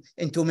calculation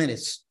in 2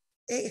 minutes.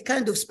 A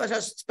kind of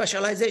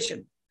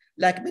specialization,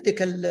 like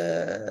medical,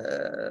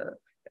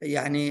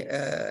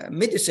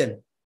 medicine,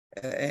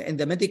 in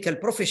the medical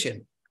profession.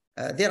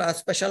 There are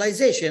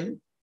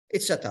specialization,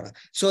 etc.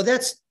 So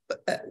that's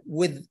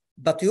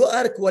but you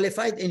are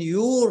qualified in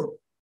your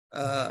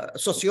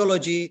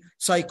sociology,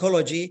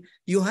 psychology.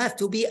 You have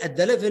to be at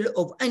the level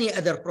of any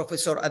other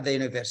professor at the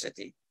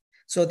university.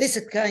 So this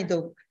is kind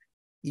of,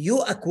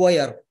 you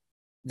acquire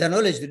the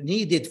knowledge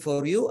needed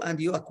for you, and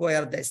you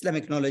acquire the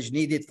Islamic knowledge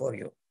needed for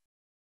you.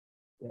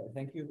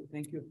 Thank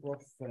you,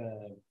 Prof.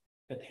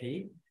 Fathi.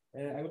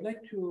 I would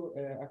like to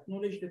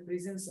acknowledge the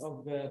presence of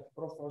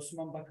Prof.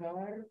 Osman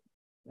Bakar,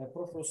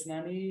 Prof.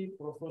 Osnani,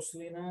 Prof.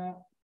 Oslina,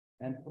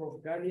 and Prof.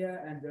 Galia,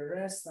 and the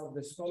rest of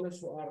the scholars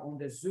who are on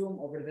the Zoom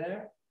over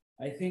there.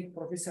 I think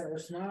Professor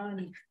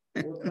Osman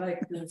would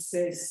like to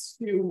say a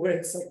few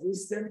words of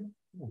wisdom.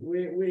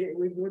 We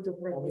go to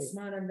Prof.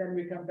 Osman, and then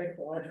we come back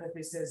to our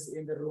professors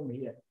in the room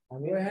here.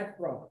 Go ahead,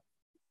 Prof.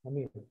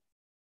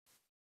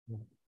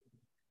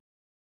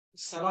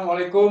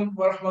 Assalamualaikum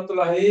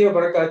warahmatullahi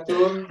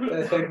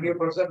wabarakatuh. Thank you,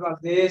 Professor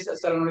Mahdis.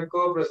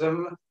 Assalamualaikum, Professor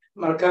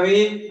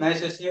MALKAWI.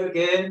 Nice to see you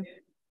again.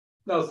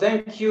 No,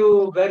 thank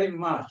you very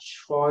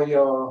much for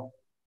your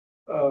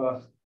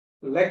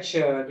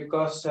lecture,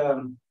 because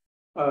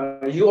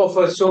you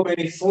offer so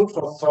many food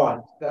for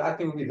thought that I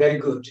think will be very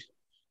good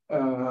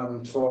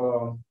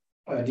for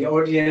the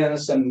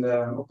audience, and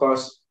of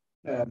course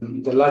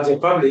the larger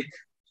public.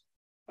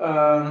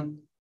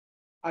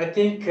 I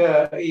think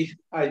if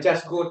I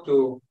just go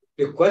to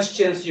the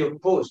questions you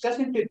pose, just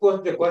simply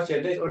pose the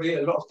question, there's already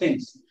a lot of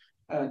things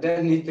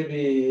that need to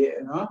be,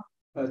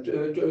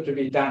 to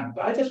be done.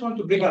 But I just want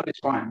to bring up this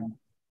point.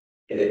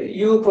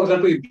 You, for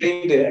example, you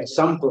bring the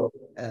example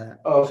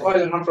of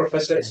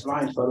Professor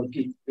Ismail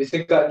Faruqi with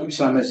regard to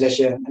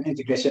Islamization and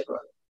integration.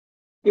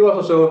 He was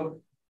also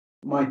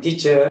my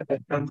teacher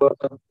at Stanford,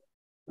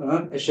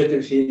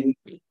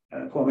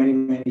 for many,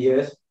 many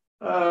years.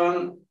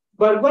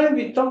 But when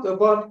we talk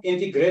about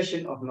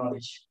integration of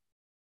knowledge,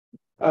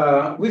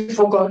 we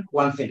forgot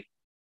one thing.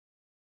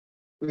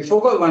 We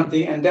forgot one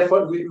thing, and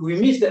therefore we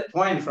missed that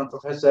point from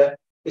Professor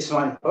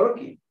Ismail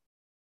Faruqi.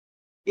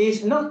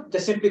 It's not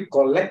just simply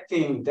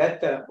collecting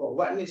data or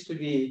what needs to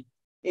be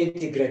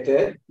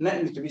integrated, not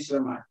needs to be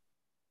Islamized.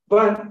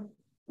 But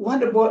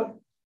what about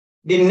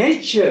the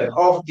nature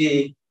of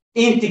the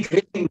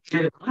integrating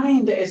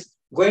mind that is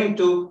going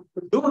to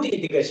do the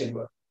integration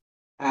work?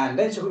 And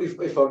that's if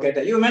we forget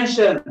that. You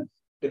mentioned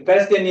the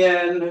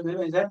Palestinian,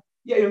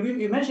 yeah,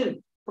 you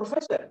mentioned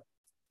professor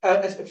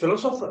as a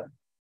philosopher.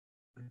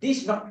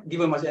 This is not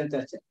given much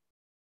attention.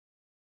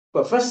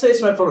 Professor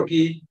Ismail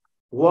Faruqi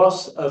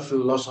was a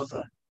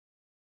philosopher.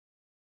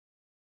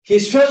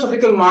 His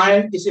philosophical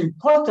mind is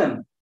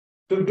important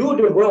to do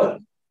the work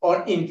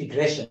on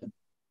integration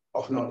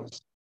of knowledge.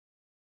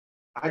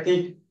 I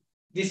think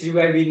this is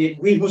where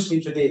we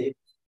Muslims today,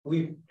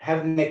 we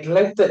have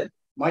neglected,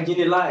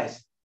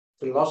 marginalized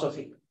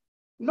philosophy.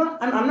 I'm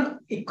not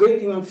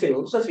equating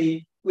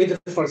philosophy with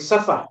the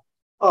falsafa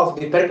of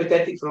the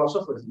peripatetic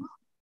philosophers.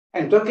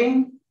 I'm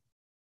talking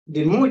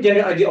the more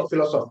general idea of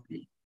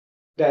philosophy,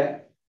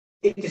 that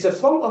it is a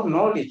form of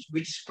knowledge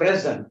which is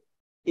present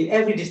in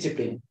every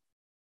discipline.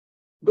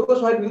 Those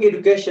who are doing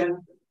education,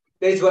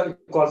 there is what we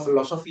call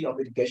philosophy of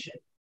education.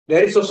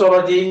 There is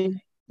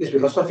sociology, is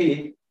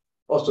philosophy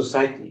of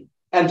society,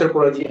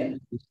 anthropology.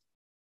 And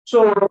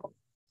so,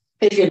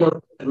 if you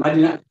look at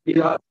Madina,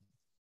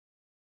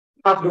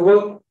 half the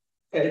work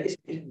is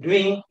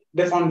doing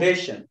the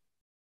foundation,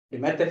 the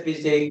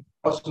metaphysics,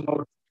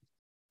 cosmology,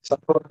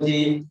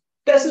 psychology.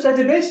 That's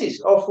the basis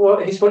of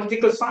his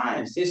political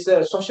science, his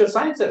social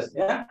sciences.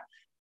 Yeah,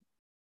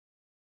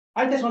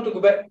 I just want to go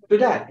back to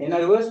that. In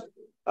other words,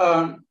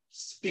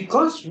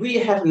 because we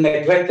have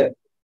neglected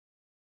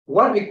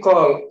what we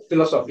call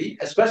philosophy,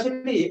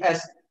 especially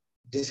as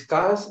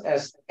discussed,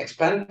 as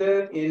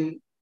expanded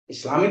in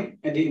Islamic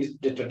and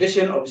the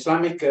tradition of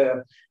Islamic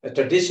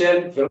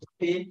tradition,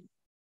 philosophy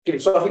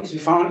is to be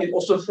found in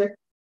usul,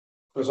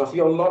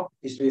 philosophy of law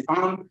is to be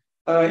found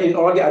in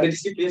all the other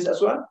disciplines as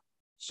well.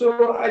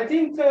 So I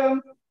think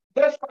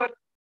that's what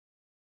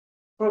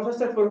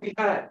Professor Faruqi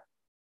had.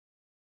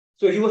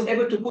 So he was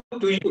able to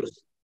put to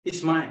use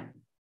his mind.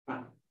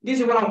 This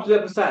is what I'm to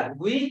emphasize.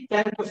 We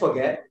tend to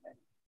forget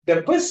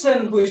the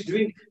person who is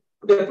doing,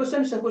 the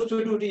person is supposed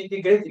to do the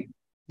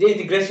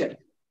integration.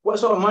 What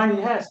sort of mind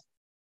he has?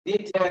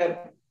 Did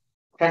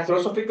have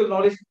philosophical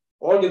knowledge,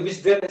 all the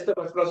wisdom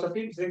of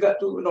philosophy with regard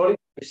to knowledge,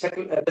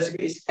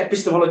 basically is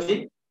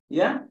epistemology.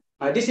 Yeah.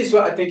 This is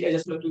what I think I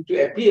just want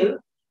to appeal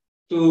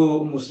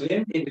to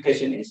Muslim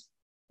educationists,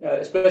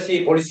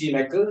 especially policy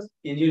makers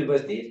in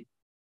universities.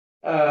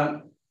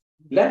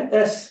 Let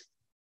us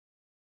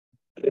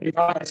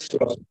revise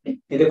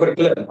philosophy in the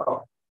curriculum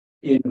of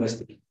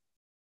university.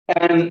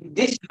 And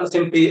this is not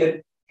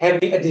simply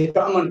having a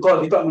department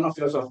called Department of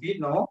Philosophy.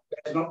 No,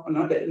 that's not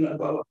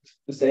what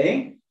I'm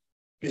saying.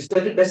 It's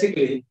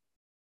basically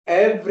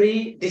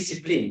every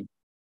discipline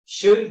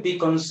should be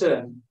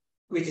concerned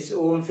with its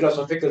own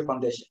philosophical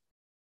foundation.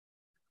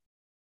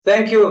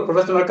 Thank you,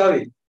 Professor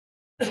MALKAWI.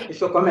 It's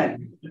your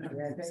comment.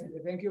 Yeah,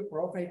 thank you,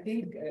 Prof. I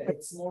think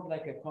it's more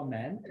like a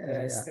comment,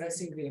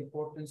 stressing the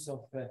importance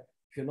of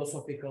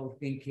philosophical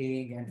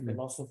thinking and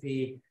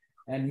philosophy,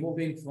 and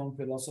moving from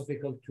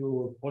philosophical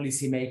to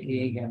policy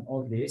making and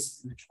all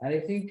this. And I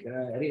think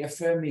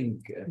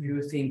reaffirming a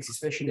few things,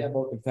 especially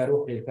about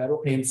Faruqi.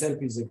 Faruqi himself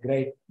is a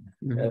great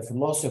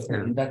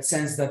philosopher. In that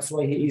sense, that's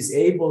why he is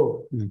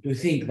able to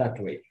think that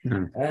way.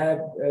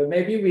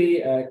 Maybe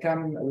we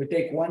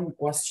take one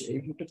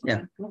question.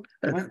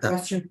 One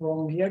question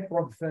from here,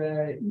 Prof.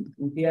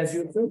 Imtiaz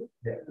Yusuf.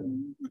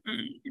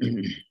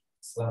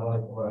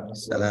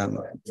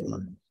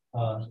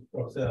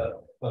 Professor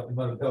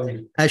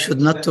MALKAWI. I should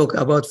not talk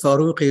about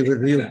Faruqi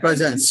with your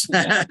presence.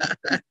 That's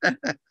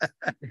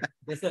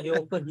why he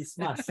opened his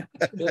mask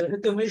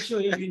to make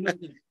sure you know.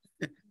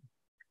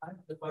 I'm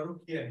the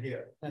Faruqian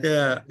here.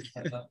 Yeah.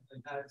 I'm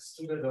a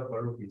student of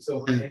Faruqi.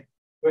 So my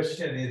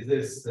question is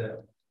this.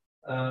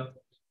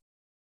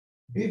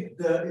 With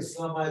the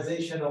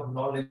Islamization of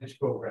knowledge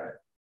program,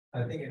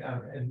 I think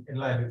in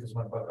line with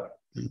Usman Baka,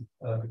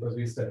 because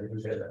we studied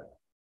together,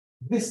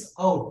 miss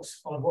out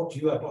on what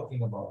you are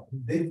talking about.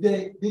 Did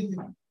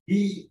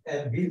he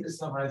and his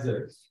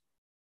Islamizers,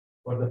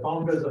 or the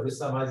founders of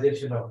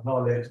Islamization of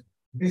knowledge,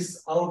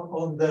 miss out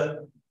on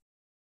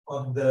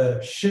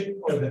the ship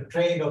or the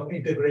train of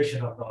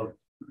integration of knowledge?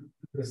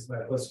 This is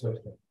my first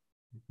question.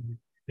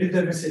 Did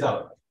they miss it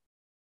out?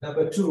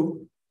 Number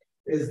two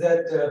is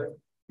that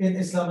in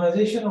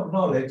Islamization of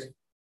knowledge,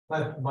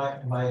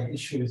 my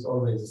issue is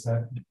always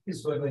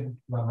is going in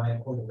my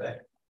mind all the time,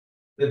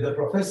 that the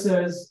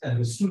professors and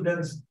the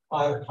students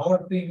are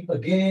harping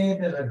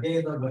again and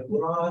again on the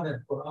Quran and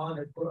Quran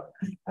and Quran.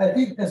 I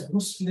think as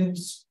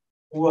Muslims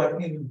who are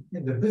in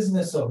the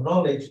business of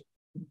knowledge,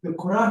 the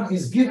Quran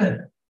is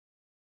given.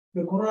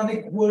 The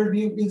Quranic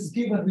worldview is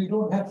given. We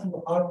don't have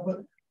to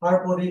harp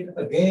on it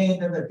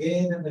again and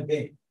again and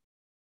again.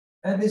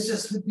 And it's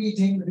just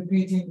repeating.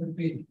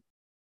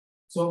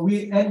 So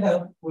we end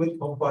up with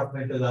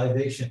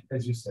compartmentalization,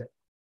 as you said.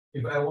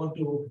 If I want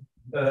to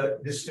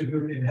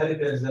distribute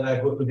inheritance, then I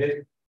go to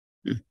it.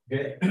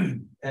 Okay?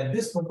 And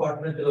this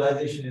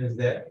compartmentalization is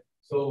there.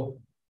 So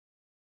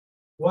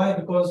why?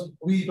 Because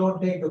we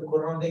don't take the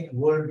Quranic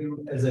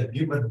worldview as a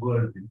given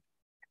worldview.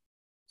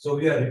 So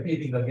we are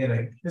repeating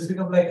again. It's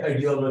become like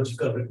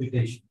ideological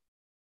repetition.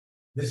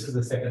 This is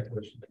the second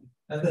question.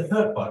 And the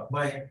third part,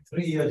 my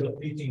 3 years of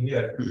teaching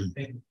here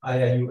in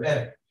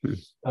IIUM,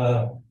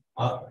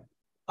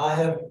 I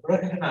have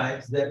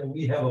recognized that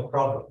we have a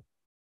problem.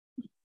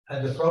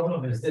 And the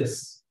problem is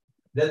this,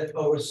 that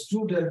our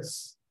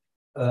students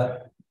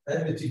and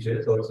the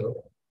teachers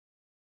also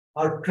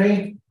are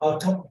trained,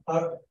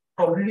 are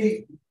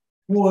already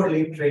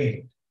poorly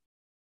trained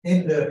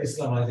in the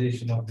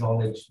Islamization of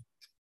knowledge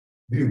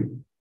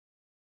view,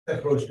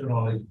 approach to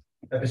knowledge,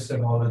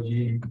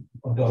 epistemology,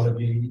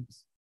 ontology,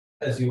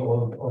 as you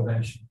all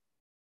mentioned.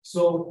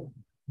 So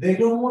they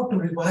don't want to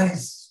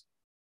revise.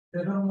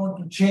 They don't want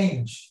to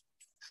change.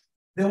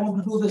 They want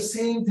to do the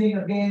same thing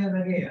again and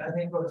again. I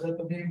think Professor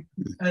Kabir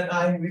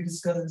and we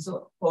discuss this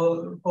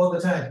all the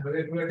time.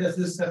 We're just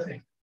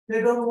discussing.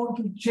 They don't want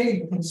to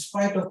change in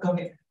spite of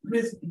coming.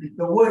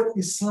 The word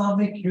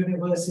Islamic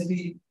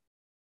University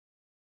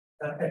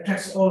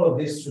attracts all of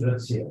these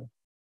students here.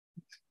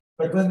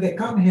 But when they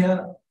come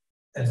here,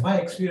 as my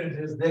experience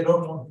is, they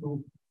don't want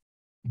to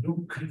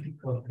do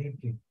critical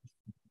thinking.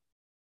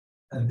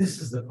 And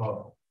this is the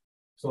problem.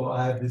 So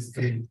I have this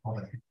three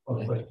comments.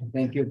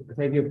 Thank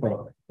you,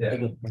 Prof.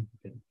 Yeah.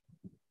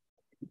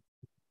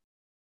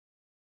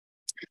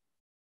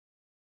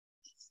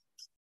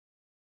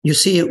 You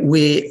see,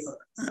 we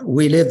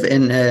live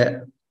in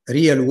a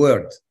real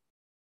world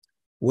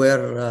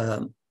where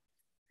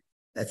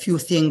a few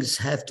things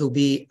have to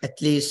be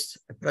at least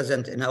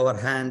present in our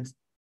hand,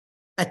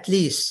 at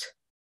least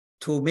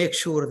to make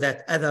sure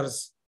that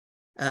others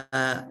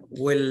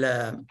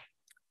will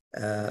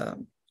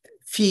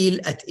feel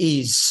at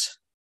ease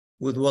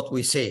with what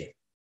we say.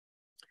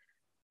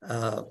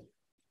 I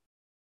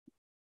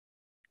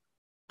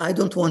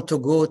don't want to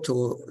go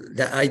to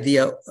the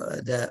idea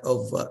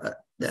of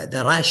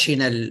the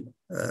rational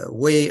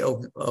way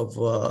of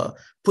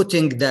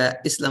putting the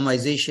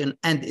Islamization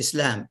and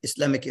Islam,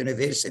 Islamic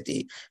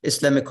University,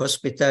 Islamic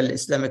Hospital,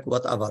 Islamic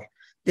whatever.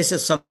 This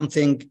is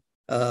something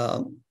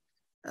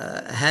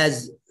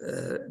has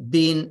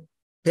been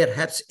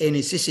perhaps a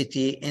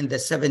necessity in the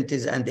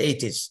 70s and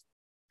 80s.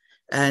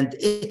 And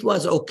it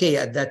was okay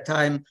at that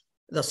time,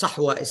 the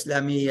Sahwa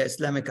Islamiyya,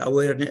 Islamic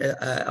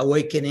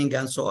awakening,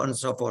 and so on and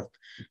so forth.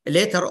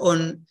 Later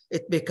on,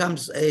 it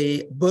becomes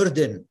a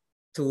burden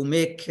to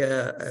make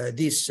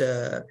these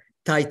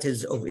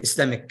titles of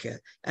Islamic.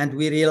 And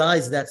we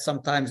realized that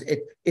sometimes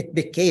it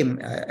became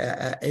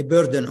a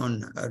burden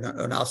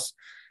on us.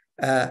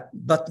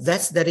 But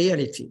that's the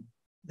reality,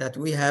 that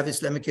we have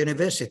Islamic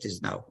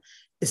universities now.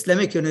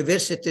 Islamic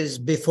universities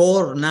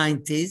before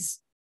 90s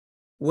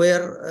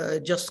were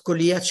just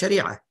Kulliyat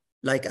Sharia,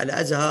 like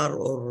Al-Azhar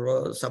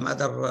or some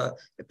other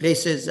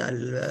places,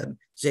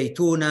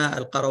 Al-Zaytuna,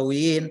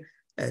 Al-Qarawiyin,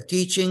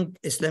 teaching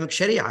Islamic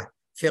Sharia,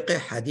 fiqh,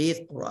 hadith,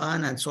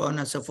 Quran, and so on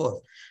and so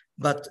forth.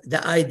 But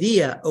the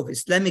idea of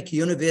Islamic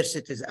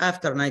universities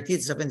after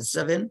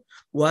 1977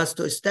 was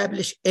to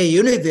establish a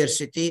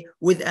university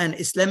with an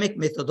Islamic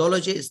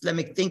methodology,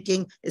 Islamic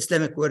thinking,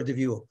 Islamic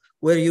worldview,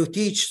 where you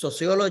teach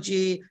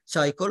sociology,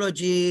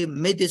 psychology,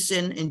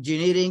 medicine,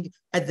 engineering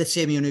at the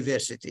same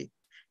university.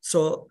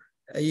 So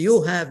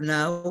you have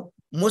now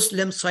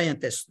Muslim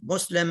scientists,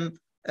 Muslim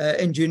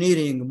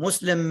engineering,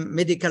 Muslim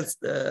medical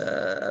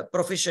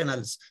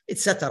professionals,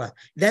 etc.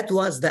 That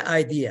was the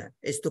idea,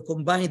 is to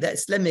combine the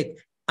Islamic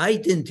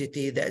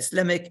identity, the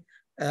Islamic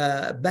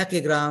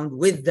background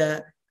with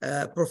the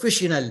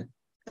professional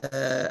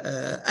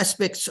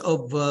aspects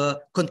of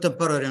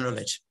contemporary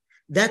knowledge.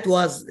 That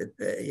was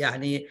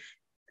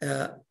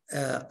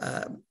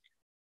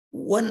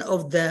one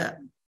of the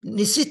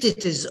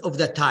necessities of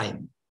the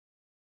time.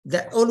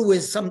 That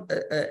always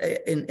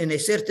in a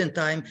certain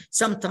time,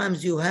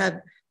 sometimes you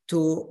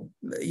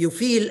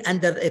feel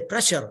under a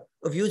pressure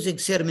of using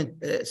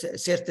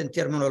certain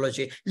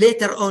terminology.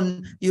 Later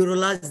on, you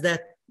realize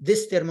that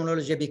this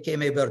terminology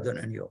became a burden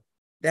on you.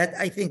 That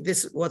I think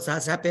this what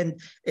has happened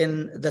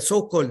in the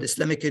so-called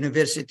Islamic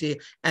University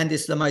and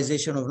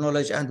Islamization of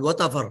knowledge and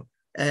whatever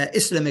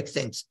Islamic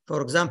things.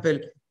 For example,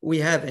 we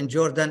have in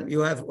Jordan,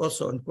 you have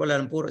also in Kuala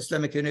Lumpur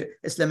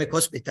Islamic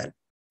Hospital.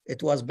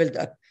 It was built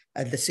up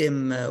at the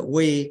same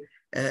way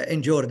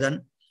in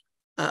Jordan.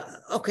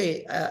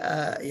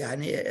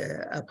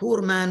 a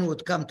poor man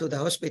would come to the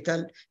hospital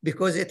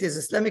because it is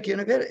Islamic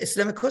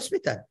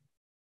hospital.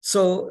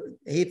 So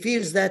he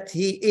feels that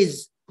he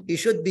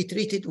should be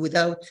treated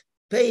without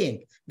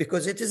paying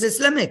because it is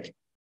Islamic.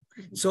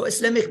 So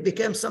Islamic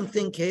became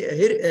something,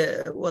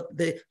 what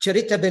the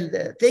charitable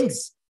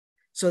things.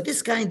 So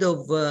this kind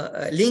of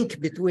link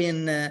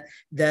between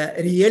the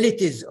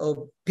realities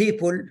of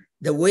people,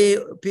 the way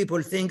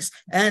people think,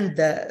 and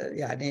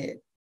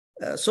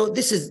so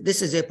this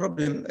is a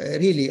problem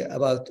really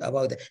about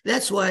that.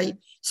 That's why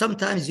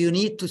sometimes you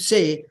need to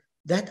say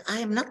that I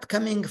am not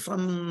coming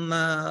from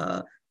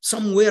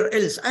somewhere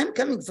else. I'm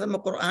coming from the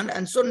Quran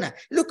and Sunnah.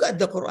 Look at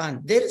the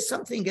Quran. There is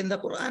something in the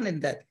Quran in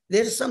that.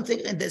 There is something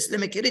in the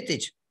Islamic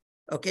heritage.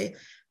 Okay.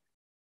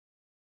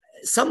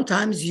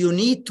 Sometimes you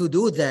need to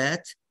do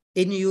that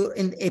in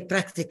a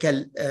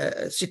practical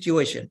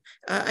situation.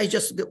 I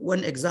just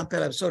one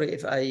example. I'm sorry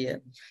if I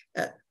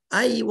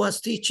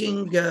was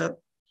teaching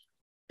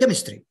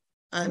chemistry.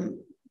 I'm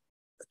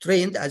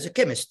trained as a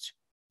chemist,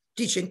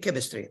 teaching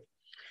chemistry.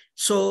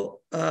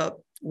 So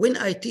when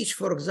I teach,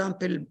 for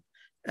example,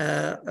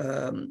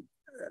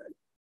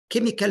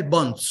 chemical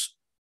bonds,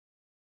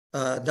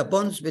 the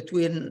bonds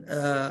between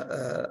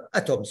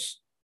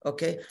atoms.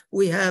 Okay,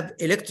 we have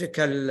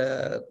electrical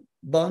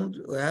bond,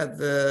 we have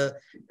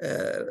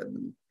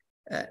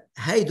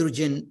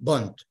hydrogen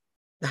bond.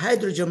 The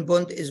hydrogen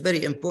bond is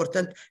very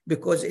important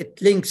because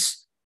it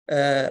links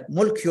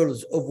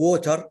molecules of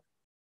water,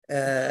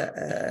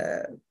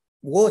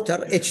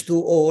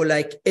 H2O,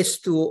 like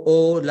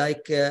S2O,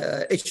 like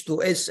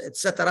H2S,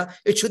 etc.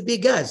 It should be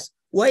gas.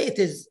 Why it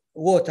is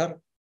water?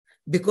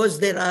 Because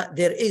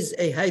there is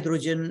a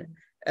hydrogen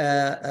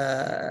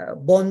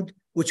bond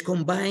which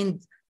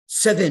combined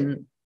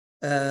 7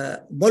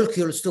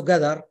 molecules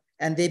together,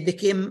 and they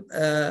became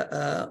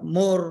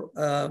more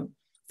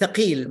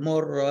thaqil,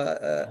 more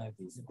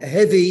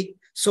heavy.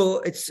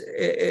 So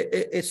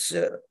it's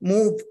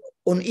move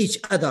on each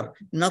other,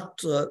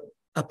 not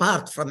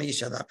apart from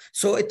each other.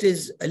 So it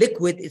is a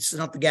liquid, it's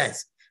not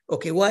gas.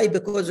 Okay, why?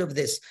 Because of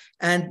this.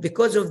 And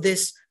because of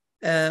this,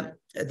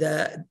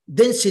 the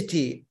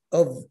density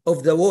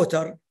of the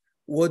water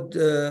would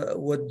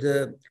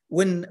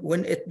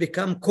when it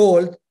become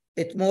cold,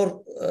 it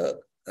more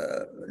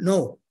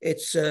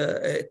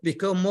it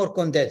become more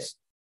condensed.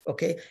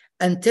 Okay,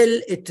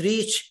 until it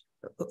reach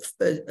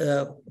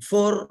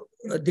 4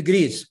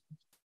 degrees.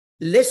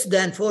 Less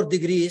than 4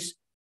 degrees,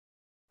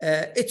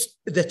 it's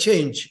the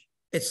change.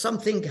 It's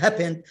something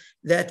happened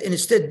that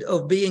instead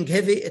of being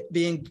heavy, it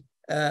being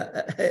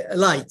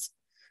light.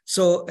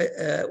 So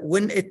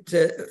when it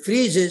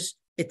freezes,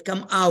 it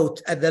come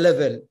out at the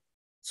level.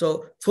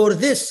 So for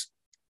this,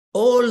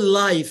 all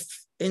life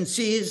in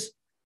seas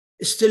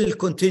still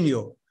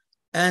continue.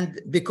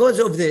 And because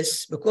of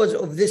this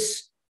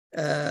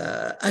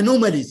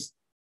anomalies,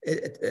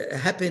 it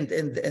happened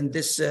in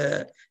this,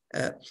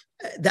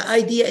 the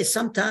idea is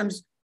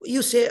sometimes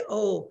you say,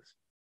 oh,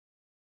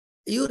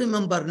 you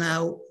remember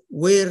now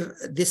where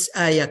this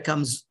ayah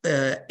comes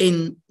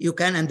in, you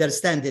can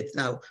understand it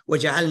now.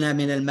 وَجَعَلْنَا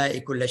مِنَ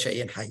الْمَاءِ كُلَّ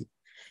شَيْءٍ حَيٍّ.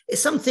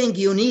 It's something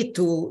you need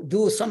to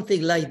do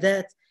something like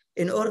that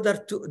in order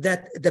to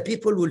that the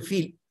people will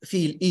feel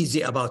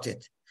easy about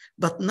it,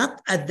 but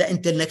not at the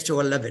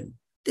intellectual level.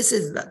 This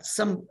is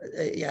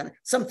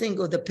something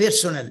of the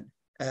personal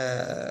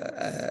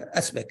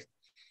aspect.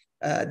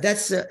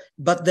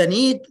 But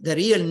the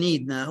real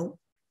need now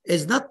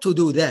is not to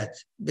do that,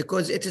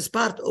 because it is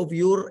part of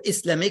your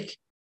Islamic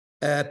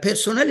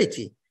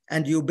personality,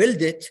 and you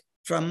build it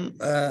from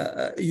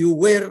you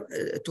were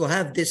to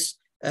have this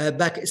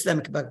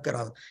Islamic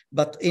background.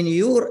 But in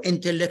your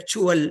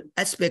intellectual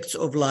aspects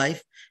of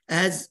life,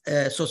 as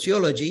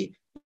sociology,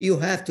 you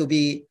have to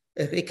be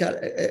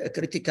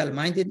critical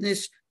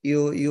mindedness.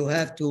 You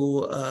have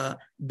to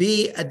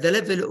be at the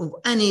level of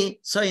any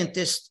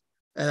scientist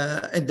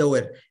in the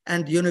world,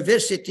 and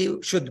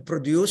university should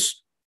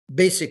produce,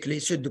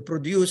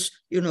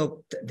 you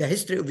know, the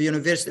history of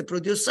university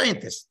produce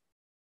scientists,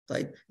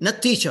 right?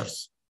 Not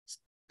teachers,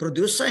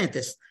 produce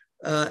scientists.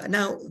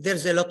 Now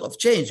there's a lot of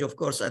change, of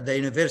course, at the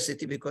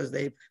university, because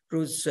they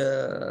produce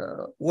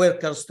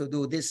workers to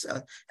do this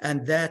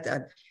and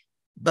that.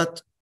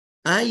 But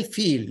I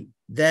feel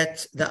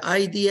that the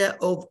idea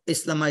of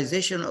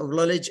Islamization of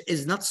knowledge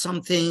is not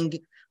something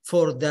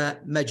for the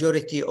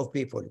majority of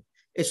people.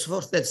 It's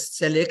for the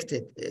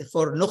selected,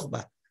 for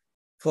nukhba,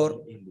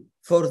 for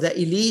the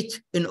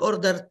elite, in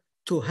order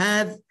to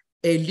have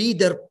a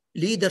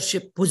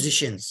leadership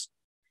positions.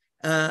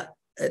 The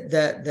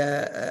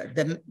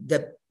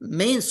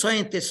main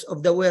scientists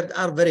of the world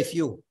are very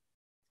few.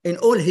 In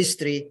all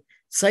history,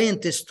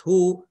 scientists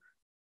who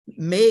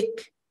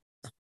make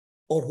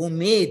or who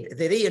made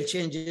the real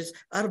changes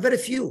are very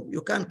few.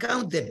 You can't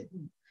count them.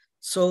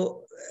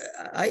 So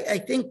I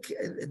think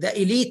the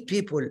elite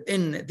people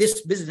in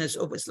this business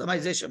of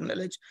Islamization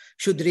knowledge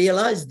should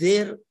realize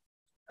their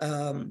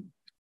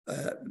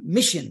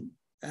mission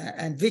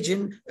and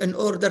vision in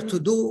order to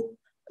do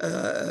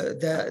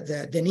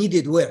the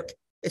needed work.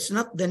 It's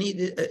not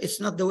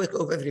the work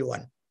of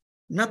everyone.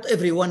 Not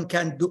everyone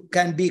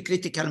can be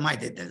critical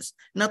mindedness.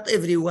 Not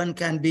everyone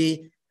can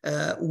be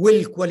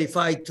well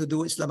qualified to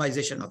do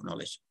Islamization of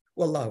knowledge.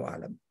 Wallahu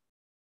alam.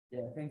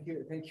 Yeah, thank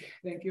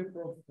you,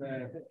 Prof.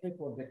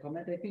 For the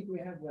comment. I think we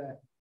have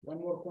one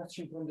more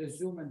question from the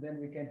Zoom, and then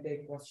we can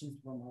take questions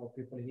from our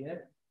people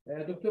here.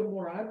 Dr.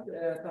 Murad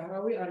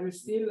Tahrawi, are you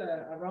still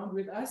around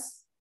with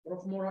us?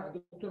 Prof.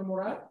 Murad, Dr.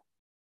 Murad?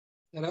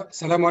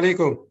 Assalamu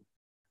alaikum.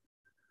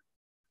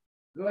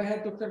 Go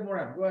ahead, Dr.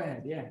 Murad, go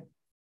ahead, yeah.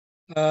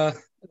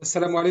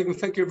 Assalamu alaikum.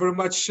 Thank you very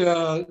much,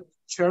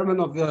 Chairman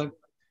of the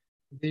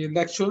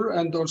lecture,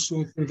 and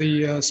also to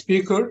the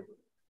speaker,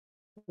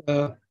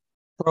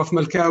 Prof.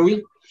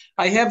 Malkawi.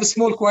 I have a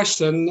small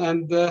question,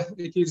 and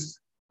it is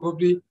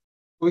probably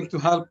going to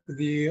help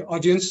the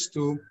audience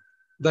to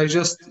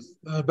digest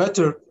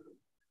better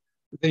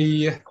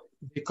the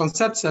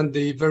concepts and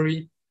the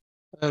very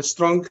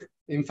strong,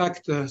 in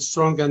fact,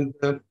 strong and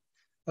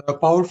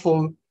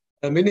powerful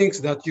meanings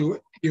that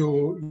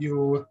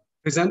you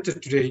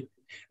presented today.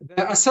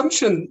 The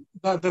assumption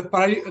that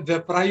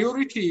the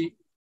priority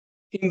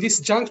in this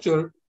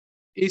juncture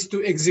is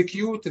to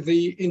execute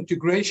the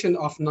integration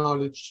of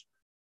knowledge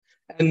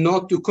and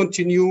not to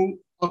continue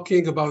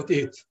talking about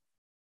it,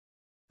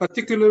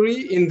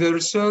 particularly in the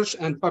research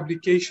and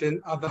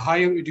publication at the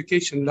higher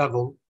education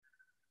level.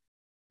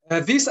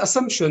 This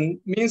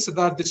assumption means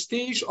that the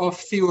stage of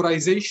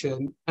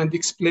theorization and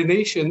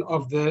explanation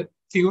of the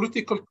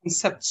theoretical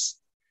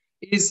concepts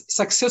is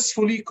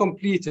successfully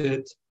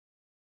completed.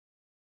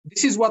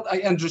 This is what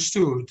I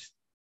understood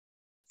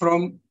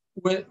from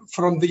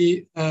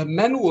the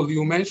manual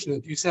you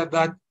mentioned. You said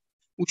that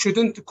we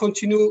shouldn't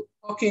continue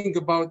talking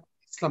about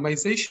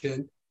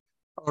Islamization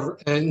or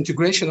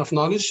integration of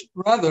knowledge.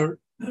 Rather,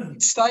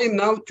 it's time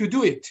now to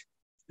do it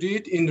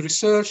in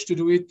research, to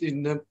do it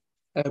in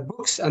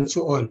books, and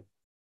so on.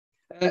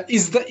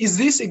 Is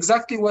this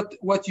exactly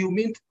what you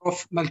meant,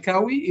 Prof.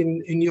 Malkawi,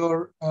 in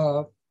your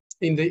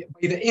by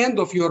the end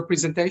of your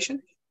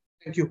presentation?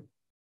 Thank you.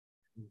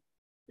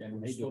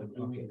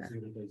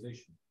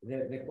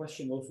 The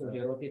question also, they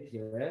wrote it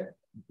here.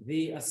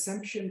 The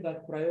assumption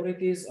that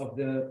priorities of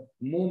the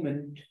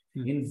moment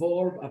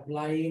involve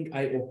applying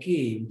IOK,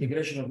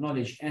 integration of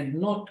knowledge, and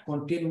not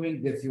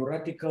continuing the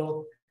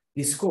theoretical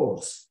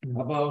discourse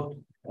about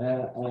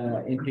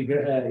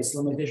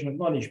Islamization of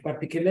knowledge,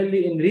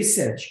 particularly in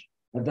research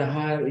at the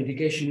higher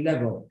education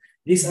level.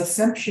 This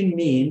assumption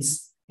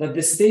means that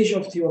the stage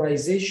of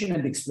theorization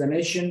and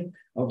explanation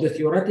of the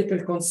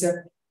theoretical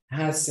concept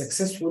has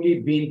successfully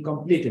been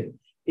completed.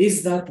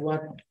 Is that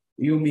what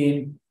you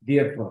mean,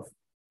 dear Prof?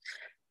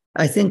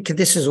 I think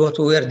this is what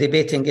we were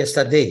debating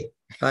yesterday,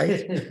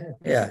 right?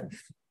 Yeah.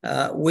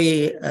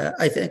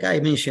 I think I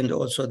mentioned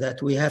also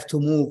that we have to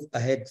move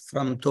ahead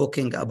from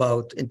talking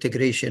about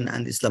integration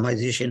and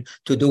Islamization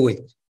to do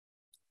it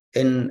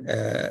in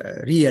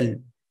real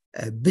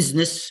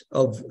business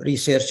of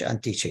research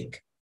and teaching.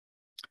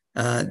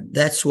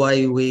 That's why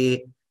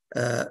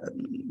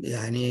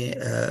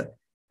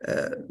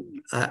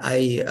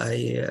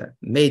I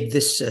made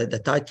this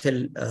the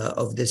title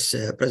of this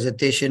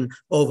presentation,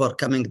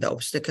 Overcoming the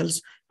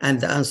Obstacles, and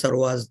the answer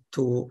was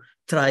to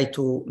try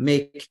to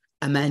make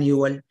a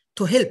manual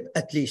to help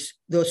at least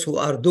those who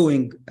are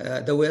doing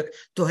the work,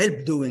 to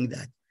help doing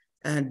that.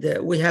 And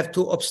we have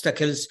two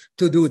obstacles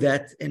to do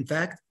that. In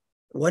fact,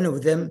 one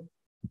of them,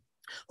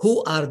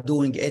 who are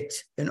doing it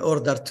in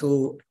order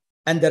to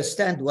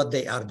understand what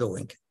they are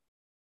doing,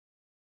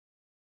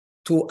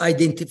 to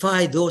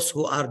identify those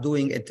who are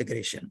doing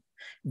integration.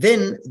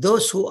 Then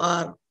those who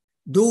are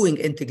doing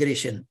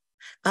integration,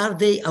 are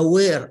they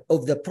aware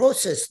of the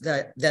process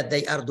that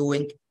they are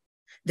doing?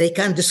 They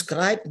can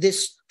describe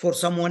this for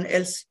someone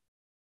else.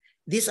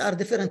 These are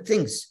different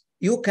things.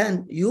 You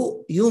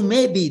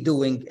may be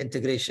doing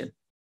integration,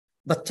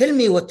 but tell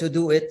me what to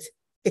do it.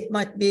 It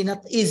might be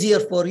not easier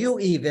for you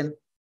even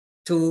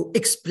to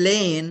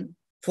explain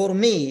for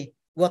me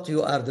what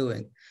you are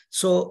doing.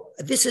 So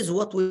this is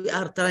what we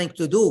are trying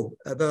to do,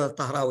 Brother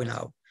Tahrawi,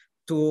 now,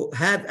 to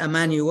have a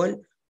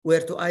manual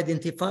where to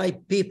identify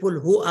people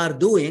who are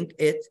doing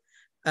it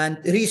and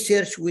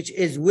research which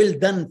is well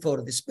done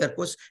for this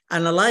purpose,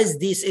 analyze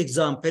these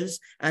examples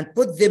and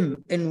put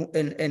them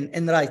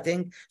in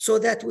writing so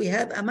that we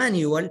have a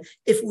manual.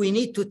 If we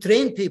need to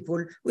train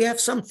people, we have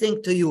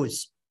something to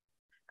use.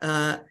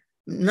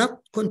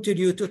 Not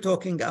continue to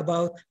talking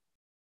about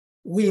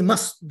we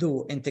must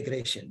do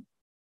integration.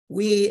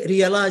 We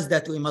realize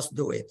that we must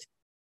do it,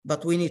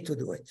 but we need to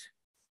do it.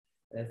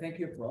 Thank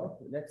you, Prof.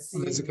 Let's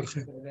see if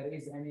there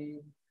is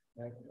any.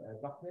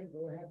 Doctor,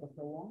 go ahead,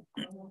 Dr. Wong.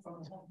 Someone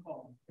from Hong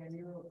Kong. Can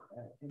you?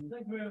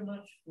 Thank you very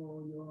much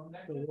for your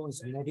lecture. Dr. Wong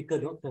is a medical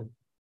doctor.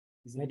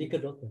 He's a medical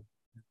doctor.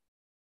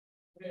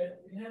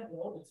 We have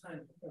all the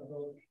time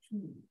about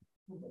two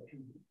people.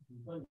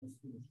 One is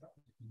the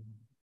instructor.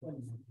 One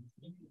is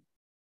the teacher.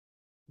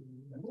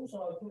 And most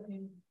are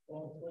talking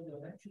of what the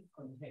lecture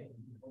contains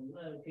on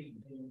allocating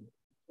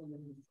so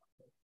many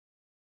instructors.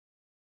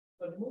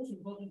 But the most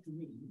important to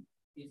me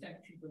is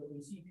actually the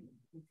recipient,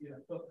 which you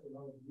have talked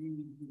about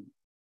really good.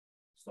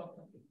 Stop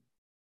talking.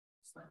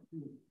 start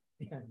doing.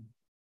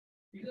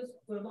 Because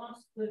for the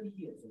last 30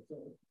 years or so,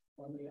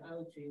 on the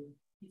IIT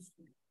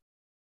history,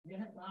 we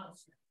have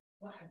asked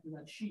what has been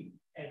achieved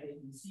at the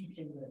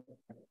incipient level.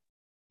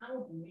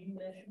 How do we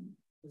measure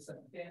the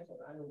success of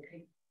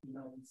IOK in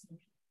our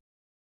incipient?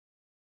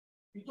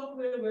 We talk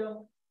very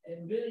well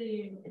and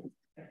very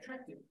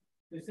attractive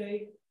to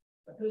say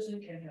a person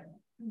can have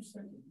two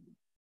sentences.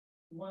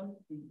 One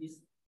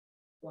is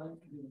one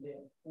in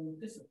their own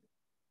discipline.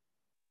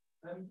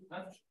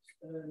 I've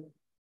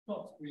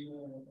taught in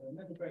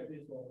medical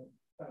practice for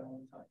quite a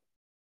long time.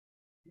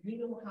 We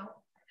know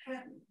how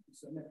happy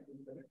is a medical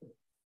director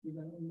in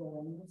a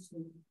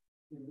non-Muslim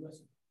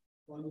university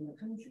or in a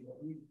country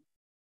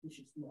which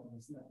is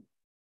non-Islam.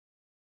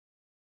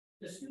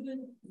 The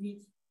student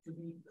needs to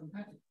be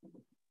competitive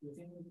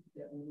within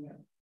their own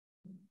realm.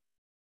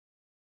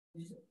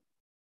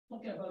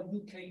 Talking about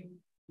UK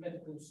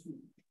medical school,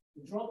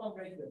 the dropout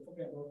rate we're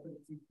talking about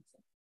 33%.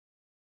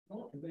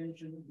 Not to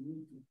mention we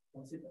need to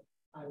consider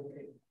IOK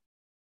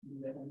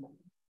in their own.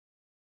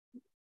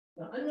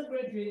 Now,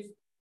 undergraduate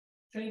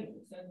training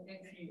is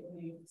actually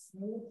only a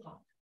small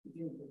part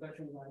within the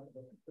professional life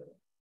of the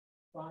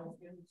 5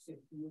 years, 6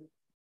 years.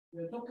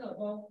 We're talking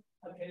about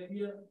a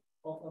career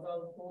of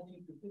about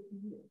 40 to 50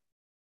 years.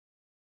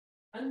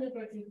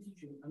 Undergraduate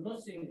teaching, I'm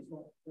not saying it's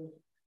not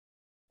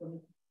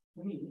important.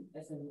 For me,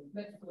 as a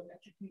medical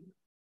educator,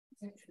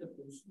 it's actually a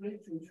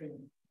postgraduate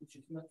training, which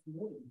is much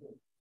more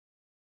important.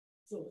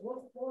 So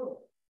what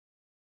follows?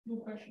 Two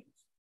questions.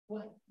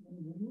 What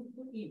will you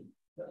put in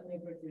the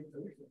undergraduate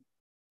curriculum,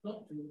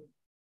 not to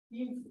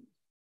influence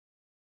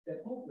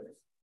their progress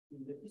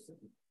in the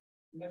discipline,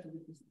 medical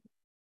discipline?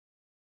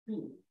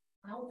 Two,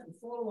 how to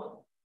follow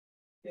up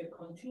their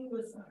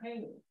continuous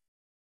training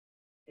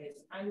as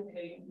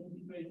IOK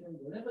integration,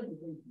 whatever you're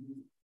going to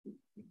use,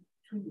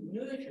 to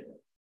nurture them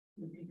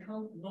to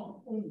become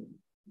not only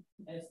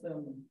as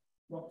the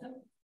doctor,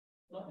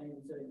 not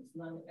as an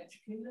Islamic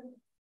educator,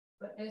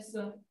 but as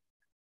a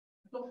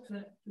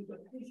doctor to the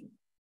patient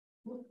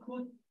who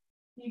could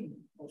him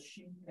or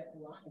she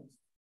advise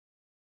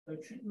a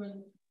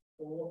treatment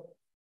or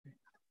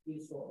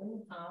his or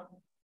own path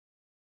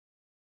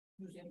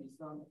using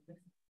Islamic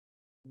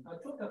technique. I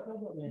took a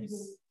couple of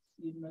people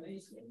in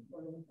Malaysia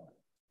for a long time.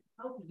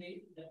 How do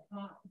they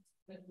apply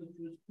medical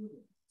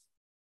jurisprudence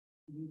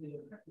in their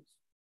practice?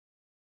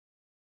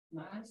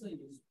 My answer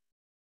is,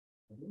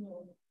 I don't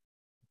know.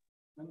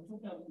 I'm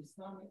talking about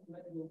Islamic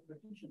medical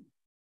practitioners.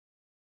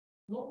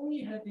 Not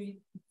only have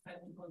they had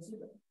to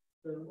consider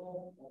the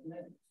law of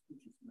medics,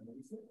 which is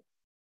Malaysia,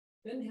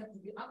 then they have to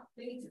be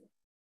updated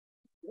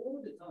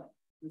all the time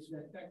with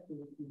respect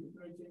to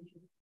deliberation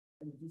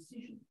and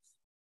decisions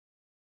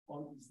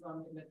on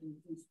Islamic medical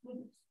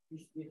jurisprudence,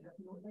 which they have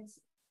no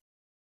access.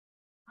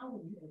 How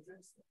will you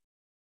address that?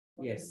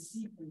 What Yes.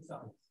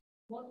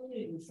 What will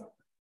they instruct?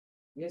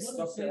 Yes, What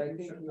Doctor, I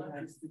think you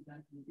have.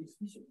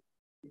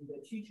 In the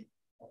teaching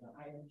of the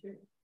IMT.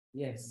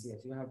 Yes,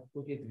 you have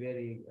put it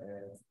very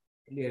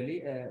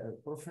clearly.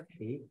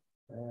 Prophetly,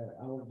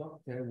 our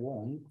Dr.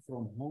 Wong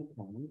from Hong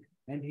Kong,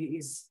 and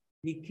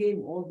he came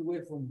all the way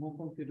from Hong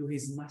Kong to do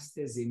his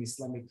master's in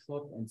Islamic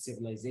thought and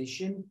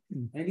civilization,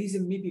 and he's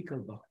a medical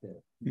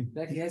doctor.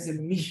 That he has a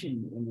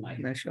mission in life.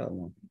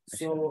 MashaAllah.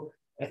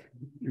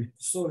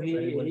 So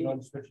he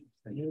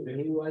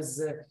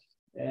was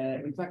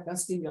in fact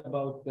asking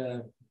about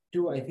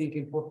two, I think,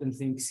 important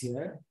things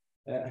here.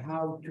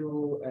 How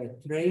to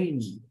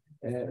train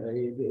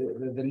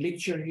the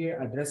lecture here,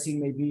 addressing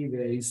maybe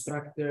the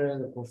instructor,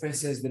 the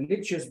professors, the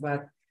lectures,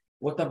 but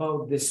what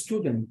about the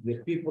student, the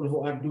people who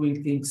are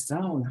doing things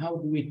now, and how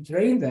do we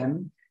train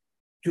them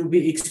to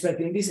be expert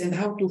in this, and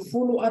how to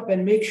follow up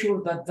and make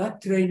sure that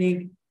that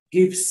training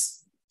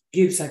gives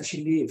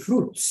actually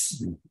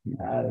fruits.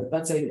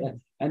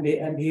 And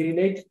he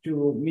relates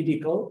to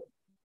medical.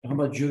 How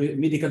about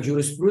medical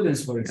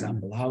jurisprudence, for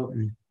example?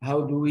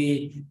 How do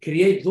we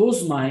create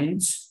those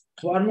minds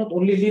who are not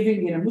only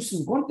living in a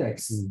Muslim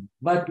context,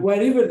 but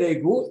wherever they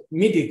go,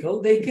 medical,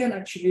 they can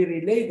actually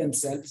relate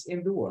themselves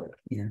in the world.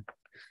 Yeah.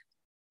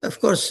 Of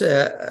course,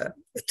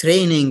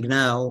 training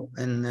now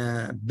in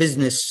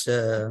business,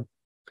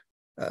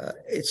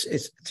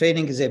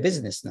 training is a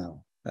business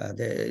now.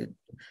 The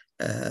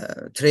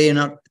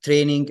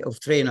training of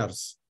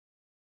trainers,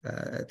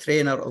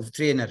 trainer of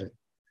trainer.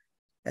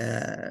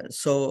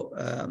 It's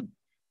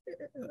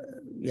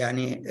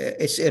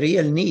a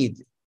real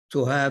need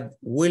to have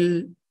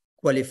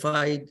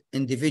well-qualified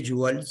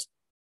individuals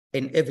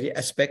in every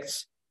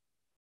aspect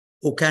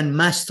who can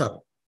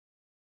master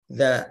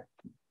the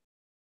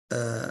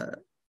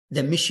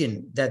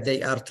mission that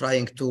they are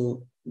trying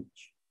to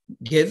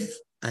give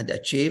and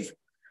achieve,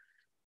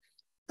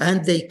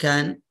 and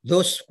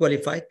those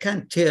qualified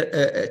can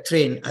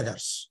train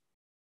others.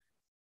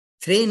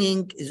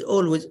 Training is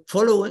always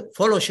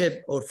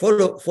fellowship or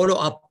follow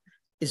up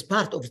is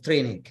part of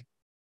training.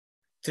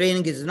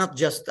 Training is not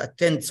just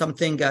attend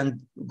something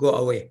and go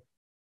away.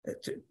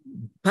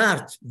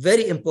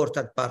 Very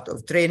important part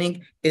of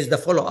training is the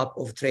follow up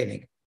of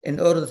training in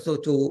order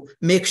to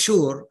make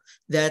sure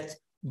that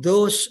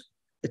those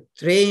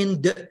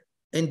trained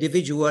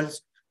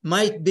individuals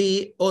might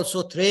be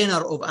also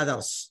trainer of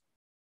others,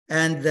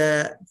 and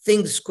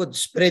things could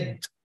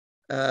spread.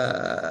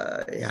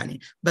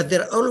 But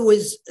they're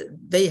always,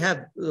 they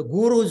have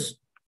gurus,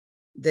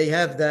 they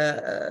have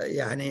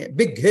the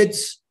big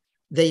heads,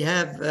 they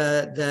have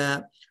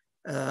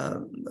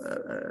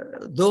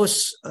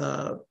those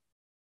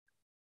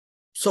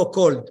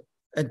so-called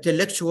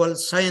intellectual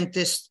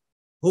scientists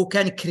who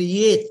can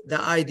create the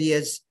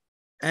ideas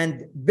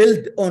and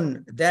build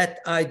on that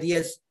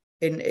ideas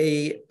in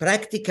a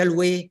practical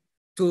way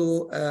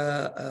to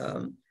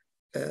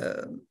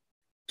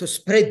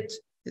spread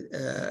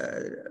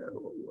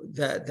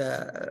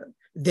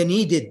the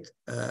needed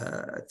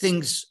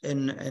things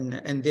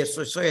in their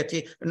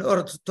society in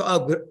order to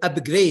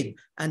upgrade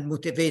and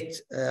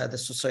motivate the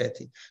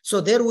society.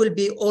 So there will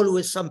be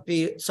always some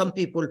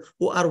people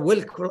who are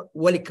well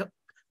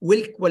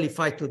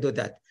qualified to do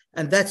that.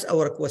 And that's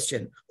our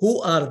question.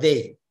 Who are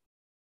they?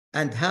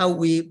 And how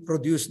we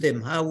produce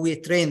them, how we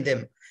train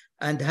them,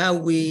 and how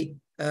we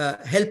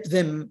help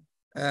them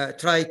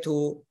try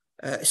to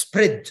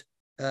spread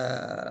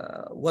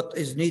what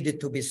is needed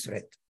to be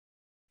spread.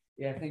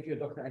 Yeah, thank you,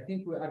 Doctor. I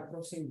think we are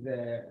crossing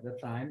the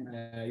time.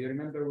 You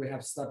remember we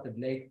have started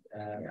late,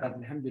 but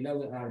alhamdulillah,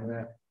 we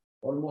are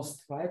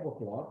almost 5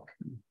 o'clock.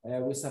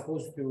 We're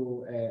supposed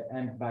to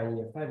end by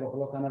 5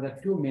 o'clock, another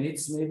 2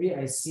 minutes maybe.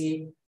 I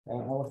see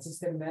our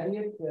sister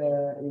Marriott,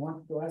 you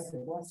want to ask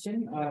a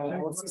question?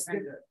 Our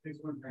sister.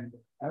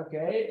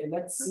 Okay,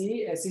 let's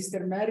see.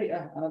 Sister Mary,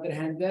 another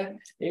hand there.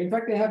 In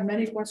fact, I have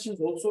many questions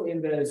also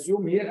in the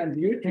Zoom here and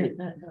YouTube.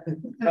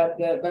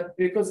 but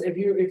because if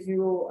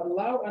you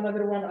allow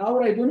another 1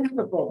 hour, I don't have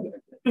a problem.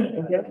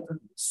 Okay.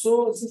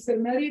 So Sister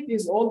Mary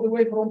is all the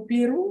way from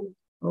Peru.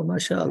 Oh,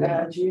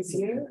 mashallah. She is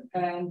here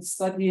and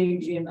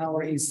studying in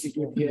our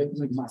institute here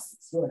with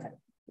masters. Go ahead.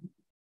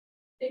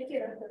 Thank you,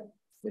 Doctor.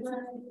 My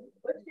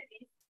question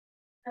is,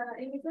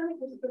 in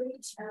Islamic history,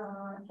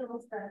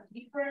 shows that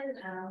different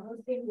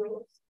Muslim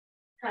groups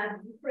have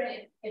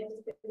different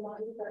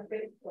epistemological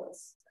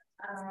principles.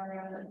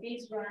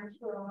 These range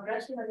from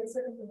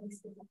rationalism to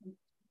mysticism.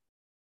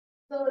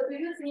 So, do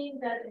you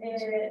think that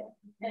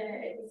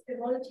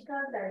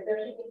epistemological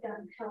diversity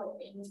can help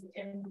in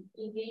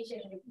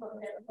engaging with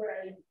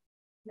contemporary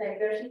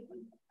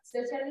diversity,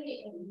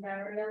 especially in the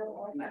realm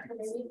of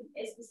academic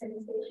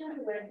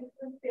specialization, where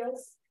different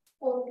fields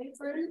hold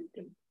different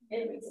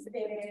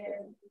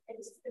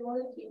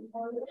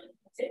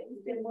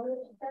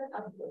epistemological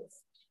approaches?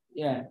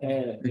 Yeah,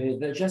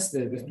 just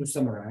to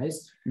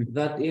summarize,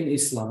 that in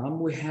Islam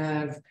we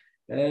have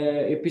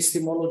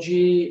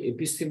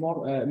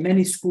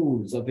many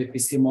schools of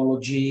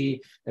epistemology,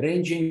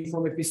 ranging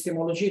from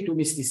epistemology to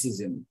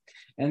mysticism.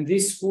 And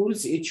these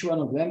schools, each one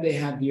of them, they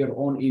have their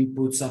own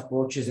inputs,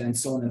 approaches, and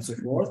so on and so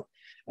forth.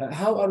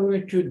 How are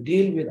we to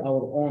deal with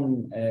our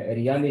own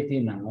reality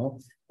now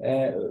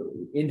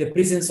in the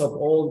presence of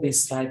all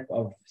this type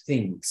of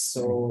things?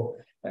 So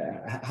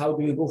how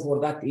do we go for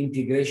that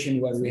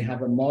integration where we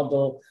have a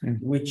model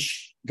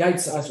which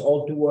guides us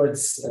all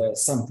towards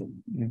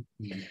something?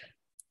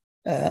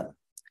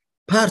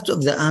 Part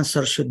of the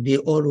answer should be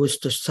always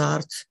to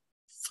start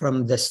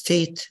from the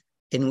state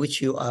in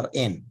which you are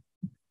in.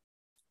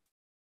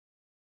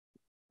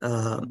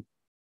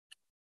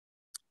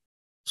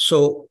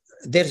 So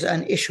there's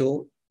an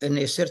issue in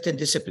a certain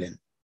discipline,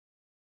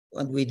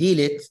 and we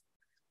deal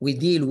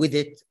with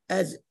it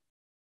as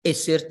a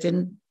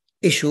certain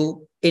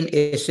issue in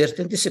a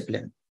certain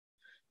discipline.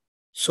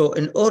 So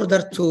in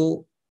order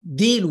to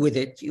deal with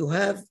it, you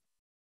have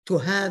to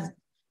have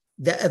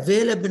the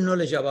available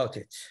knowledge about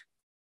it,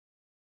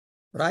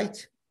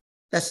 right?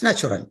 That's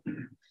natural.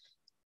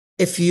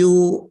 If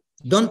you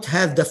don't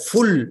have the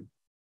full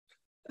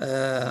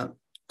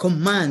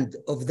command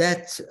of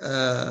that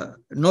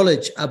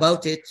knowledge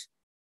about it,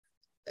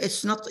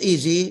 it's not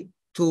easy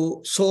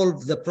to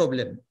solve the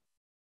problem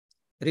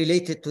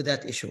related to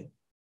that issue.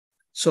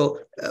 So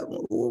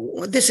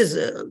this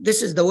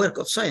is the work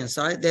of science,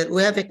 right? That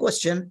we have a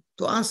question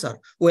to answer,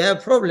 we have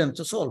a problem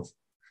to solve.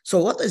 So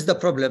what is the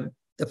problem?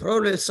 The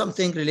problem is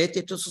something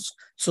related to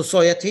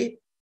society.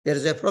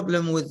 There's a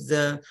problem with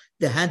the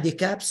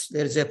handicaps.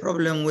 There's a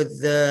problem with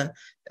the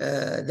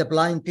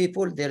blind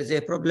people. There's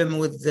a problem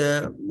with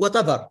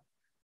whatever.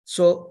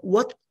 So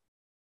what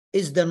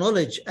is the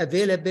knowledge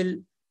available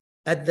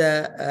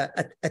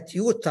at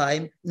your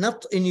time,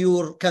 not in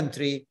your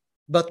country,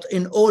 but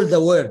in all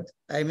the world?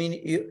 I mean,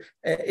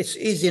 it's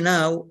easy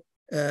now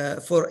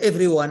for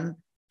everyone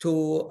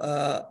to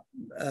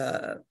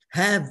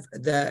have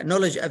the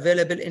knowledge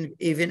available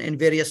even in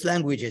various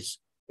languages.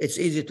 It's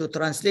easy to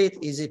translate,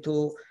 easy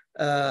to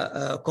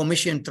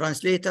commission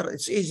translator.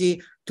 It's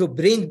easy to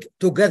bring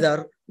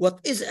together what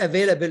is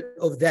available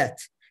of that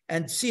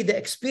and see the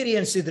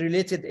experiences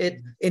related it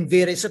in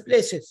various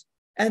places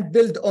and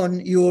build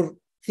on your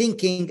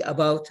thinking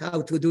about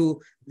how to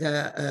do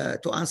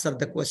to answer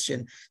the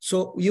question.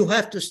 So you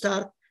have to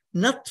start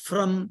not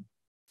from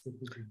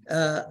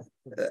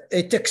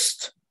a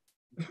text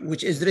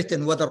which is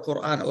written, whether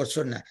Quran or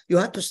Sunnah. You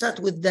have to start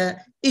with the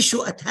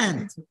issue at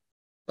hand,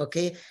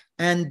 okay?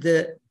 And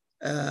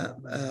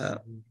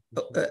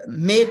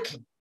make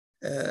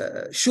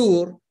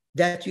sure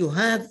that you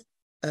have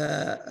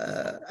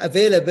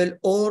available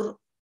or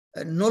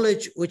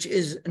knowledge which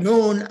is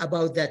known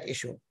about that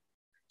issue.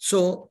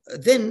 So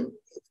then,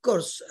 of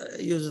course,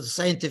 use the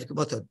scientific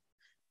method.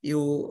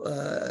 You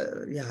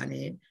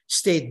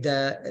state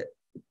the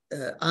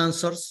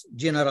answers,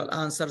 general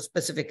answers,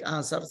 specific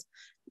answers.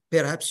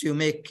 Perhaps you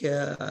make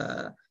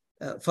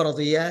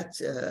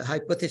faradiyat,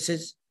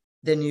 hypothesis.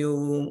 Then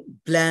you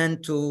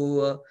plan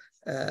to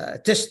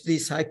test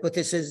these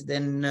hypotheses.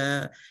 Then,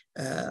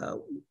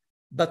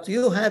 but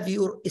you have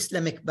your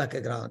Islamic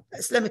background.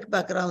 Islamic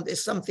background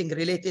is something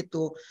related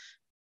to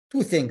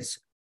two things.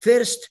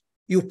 First,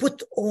 you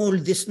put all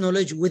this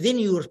knowledge within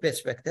your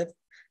perspective,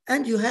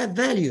 and you have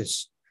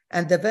values.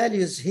 And the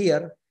values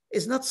here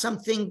is not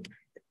something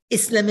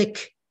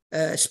Islamic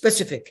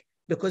specific,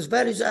 because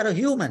values are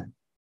human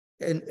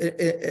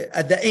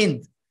at the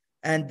end.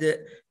 And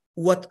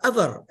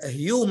whatever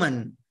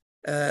human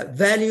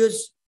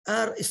values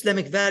are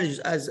Islamic values,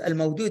 as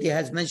Al-Mawdudi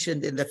has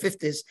mentioned in the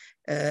 50s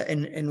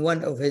in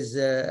one of his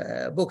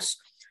books.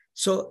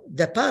 So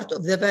the part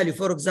of the value,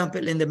 for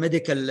example, in the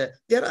medical,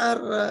 there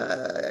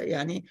are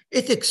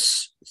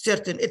ethics,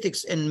 certain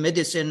ethics in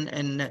medicine,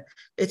 and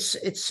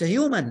it's a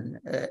human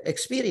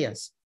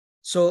experience.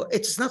 So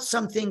it's not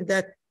something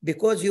that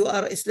because you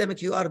are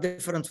Islamic, you are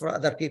different from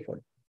other people.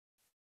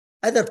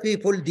 Other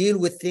people deal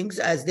with things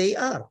as they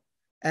are,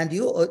 and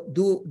you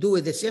do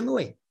it the same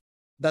way.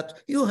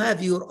 But you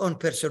have your own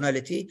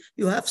personality.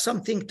 You have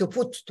something to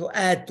put, to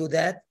add to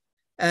that,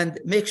 and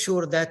make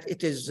sure that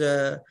it is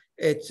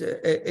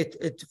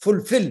it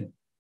fulfill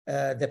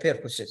the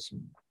purposes.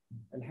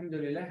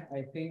 Alhamdulillah,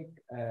 I think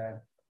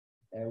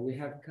we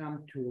have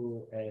come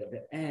to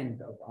the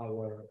end of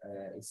our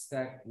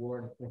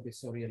Istac-World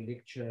Professorial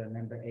Lecture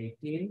number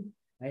 18.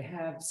 I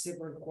have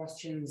several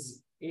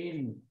questions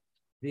in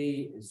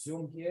the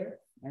Zoom here,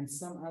 and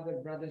some other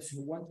brothers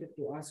who wanted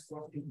to ask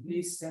questions,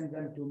 please send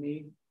them to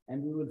me,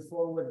 and we will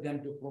forward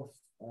them to Prof.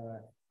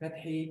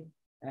 FATHI,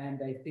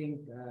 and I think,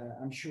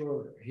 I'm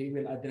sure he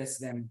will address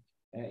them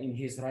in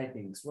his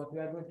writings. What we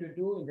are going to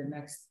do in the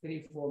next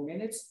 3-4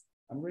 minutes,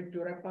 I'm going to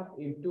wrap up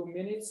in 2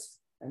 minutes,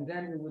 and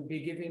then we will be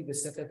giving the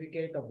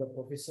certificate of the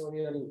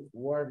Professorial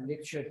World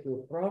Lecture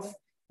to Prof,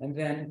 and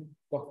then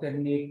Dr.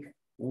 Nick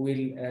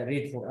will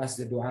read for us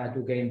the dua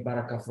to gain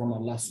barakah from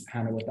Allah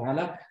subhanahu wa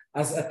ta'ala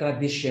as a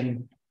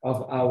tradition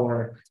of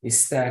our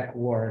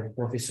Istac-World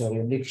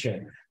Professorial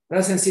Lecture.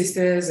 Brothers and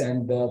sisters,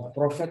 and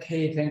Prof.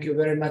 FATHI, thank you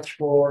very much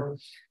for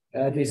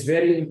this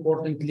very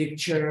important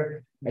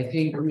lecture. I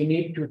think we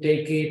need to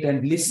take it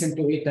and listen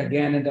to it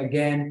again and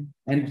again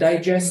and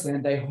digest,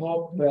 and I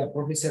hope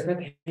Professor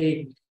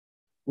FATHI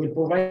will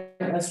provide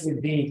us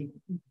with the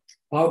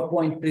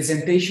PowerPoint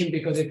presentation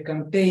because it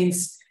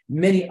contains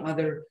many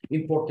other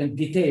important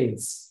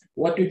details.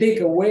 What to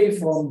take away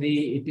from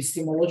the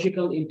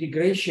epistemological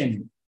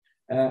integration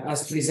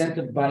as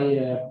presented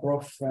by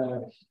Prof.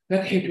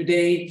 FATHI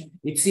today,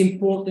 it's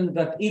important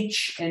that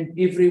each and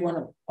every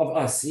one of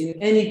us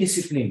in any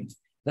discipline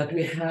that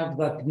we have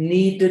that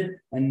needed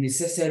and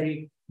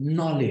necessary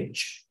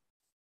knowledge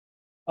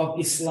of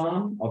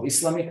Islam, of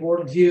Islamic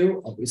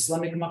worldview, of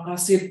Islamic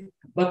maqasid,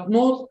 but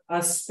not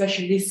as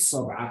specialists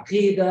of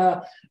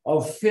aqidah,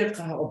 of fiqh,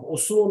 of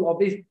usul,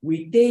 of it.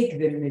 We take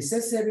the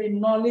necessary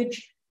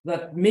knowledge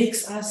that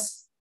makes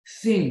us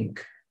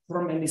think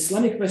from an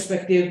Islamic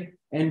perspective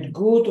and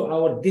go to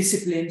our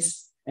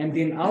disciplines. And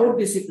in our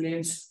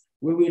disciplines,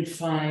 we will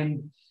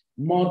find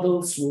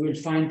models, we will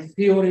find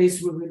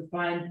theories, we will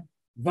find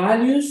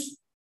values.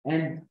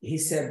 And he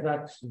said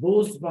that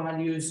those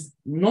values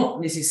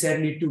not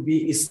necessarily to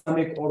be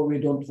Islamic or we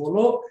don't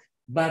follow,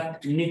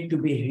 but need to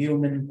be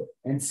human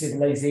and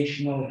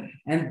civilizational.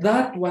 And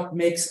that's what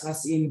makes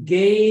us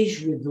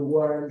engage with the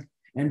world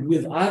and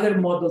with other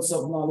models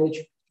of knowledge,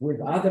 with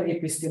other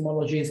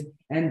epistemologies.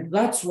 And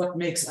that's what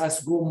makes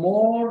us go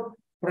more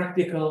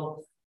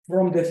practical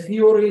from the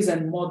theories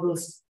and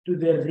models to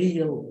the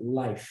real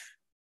life.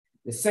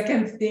 The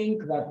second thing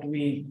that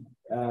we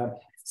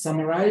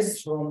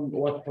summarize from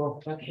what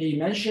Prof. FATHI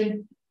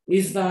mentioned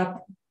is that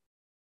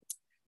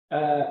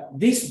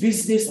this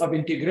business of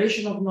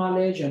integration of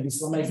knowledge and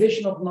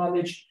Islamization of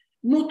knowledge,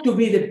 not to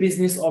be the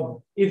business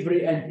of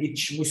every and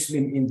each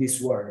Muslim in this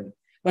world,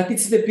 but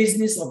it's the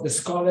business of the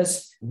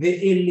scholars, the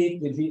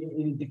elite,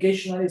 the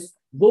educationalists,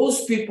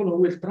 those people who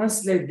will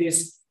translate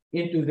this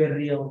into the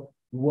real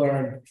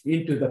world,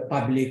 into the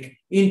public,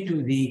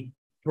 into the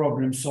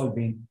problem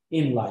solving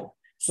in life.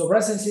 So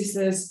brothers and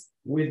sisters,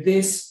 with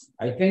this,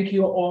 I thank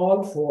you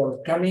all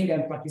for coming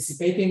and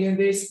participating in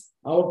this.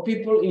 Our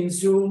people in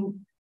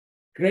Zoom,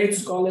 great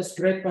scholars,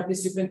 great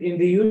participants in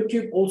the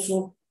YouTube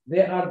also,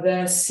 they are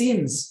there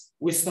since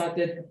we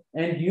started,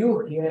 and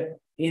you here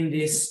in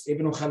this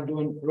Ibn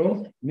Khaldun room.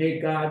 May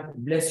God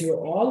bless you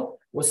all.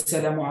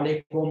 Wassalamu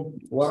alaikum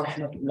wa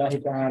rahmatullahi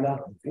ta'ala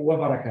wa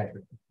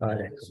barakatuh.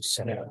 وعليكم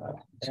السلام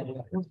ورحمة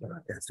الله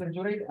وبركاته.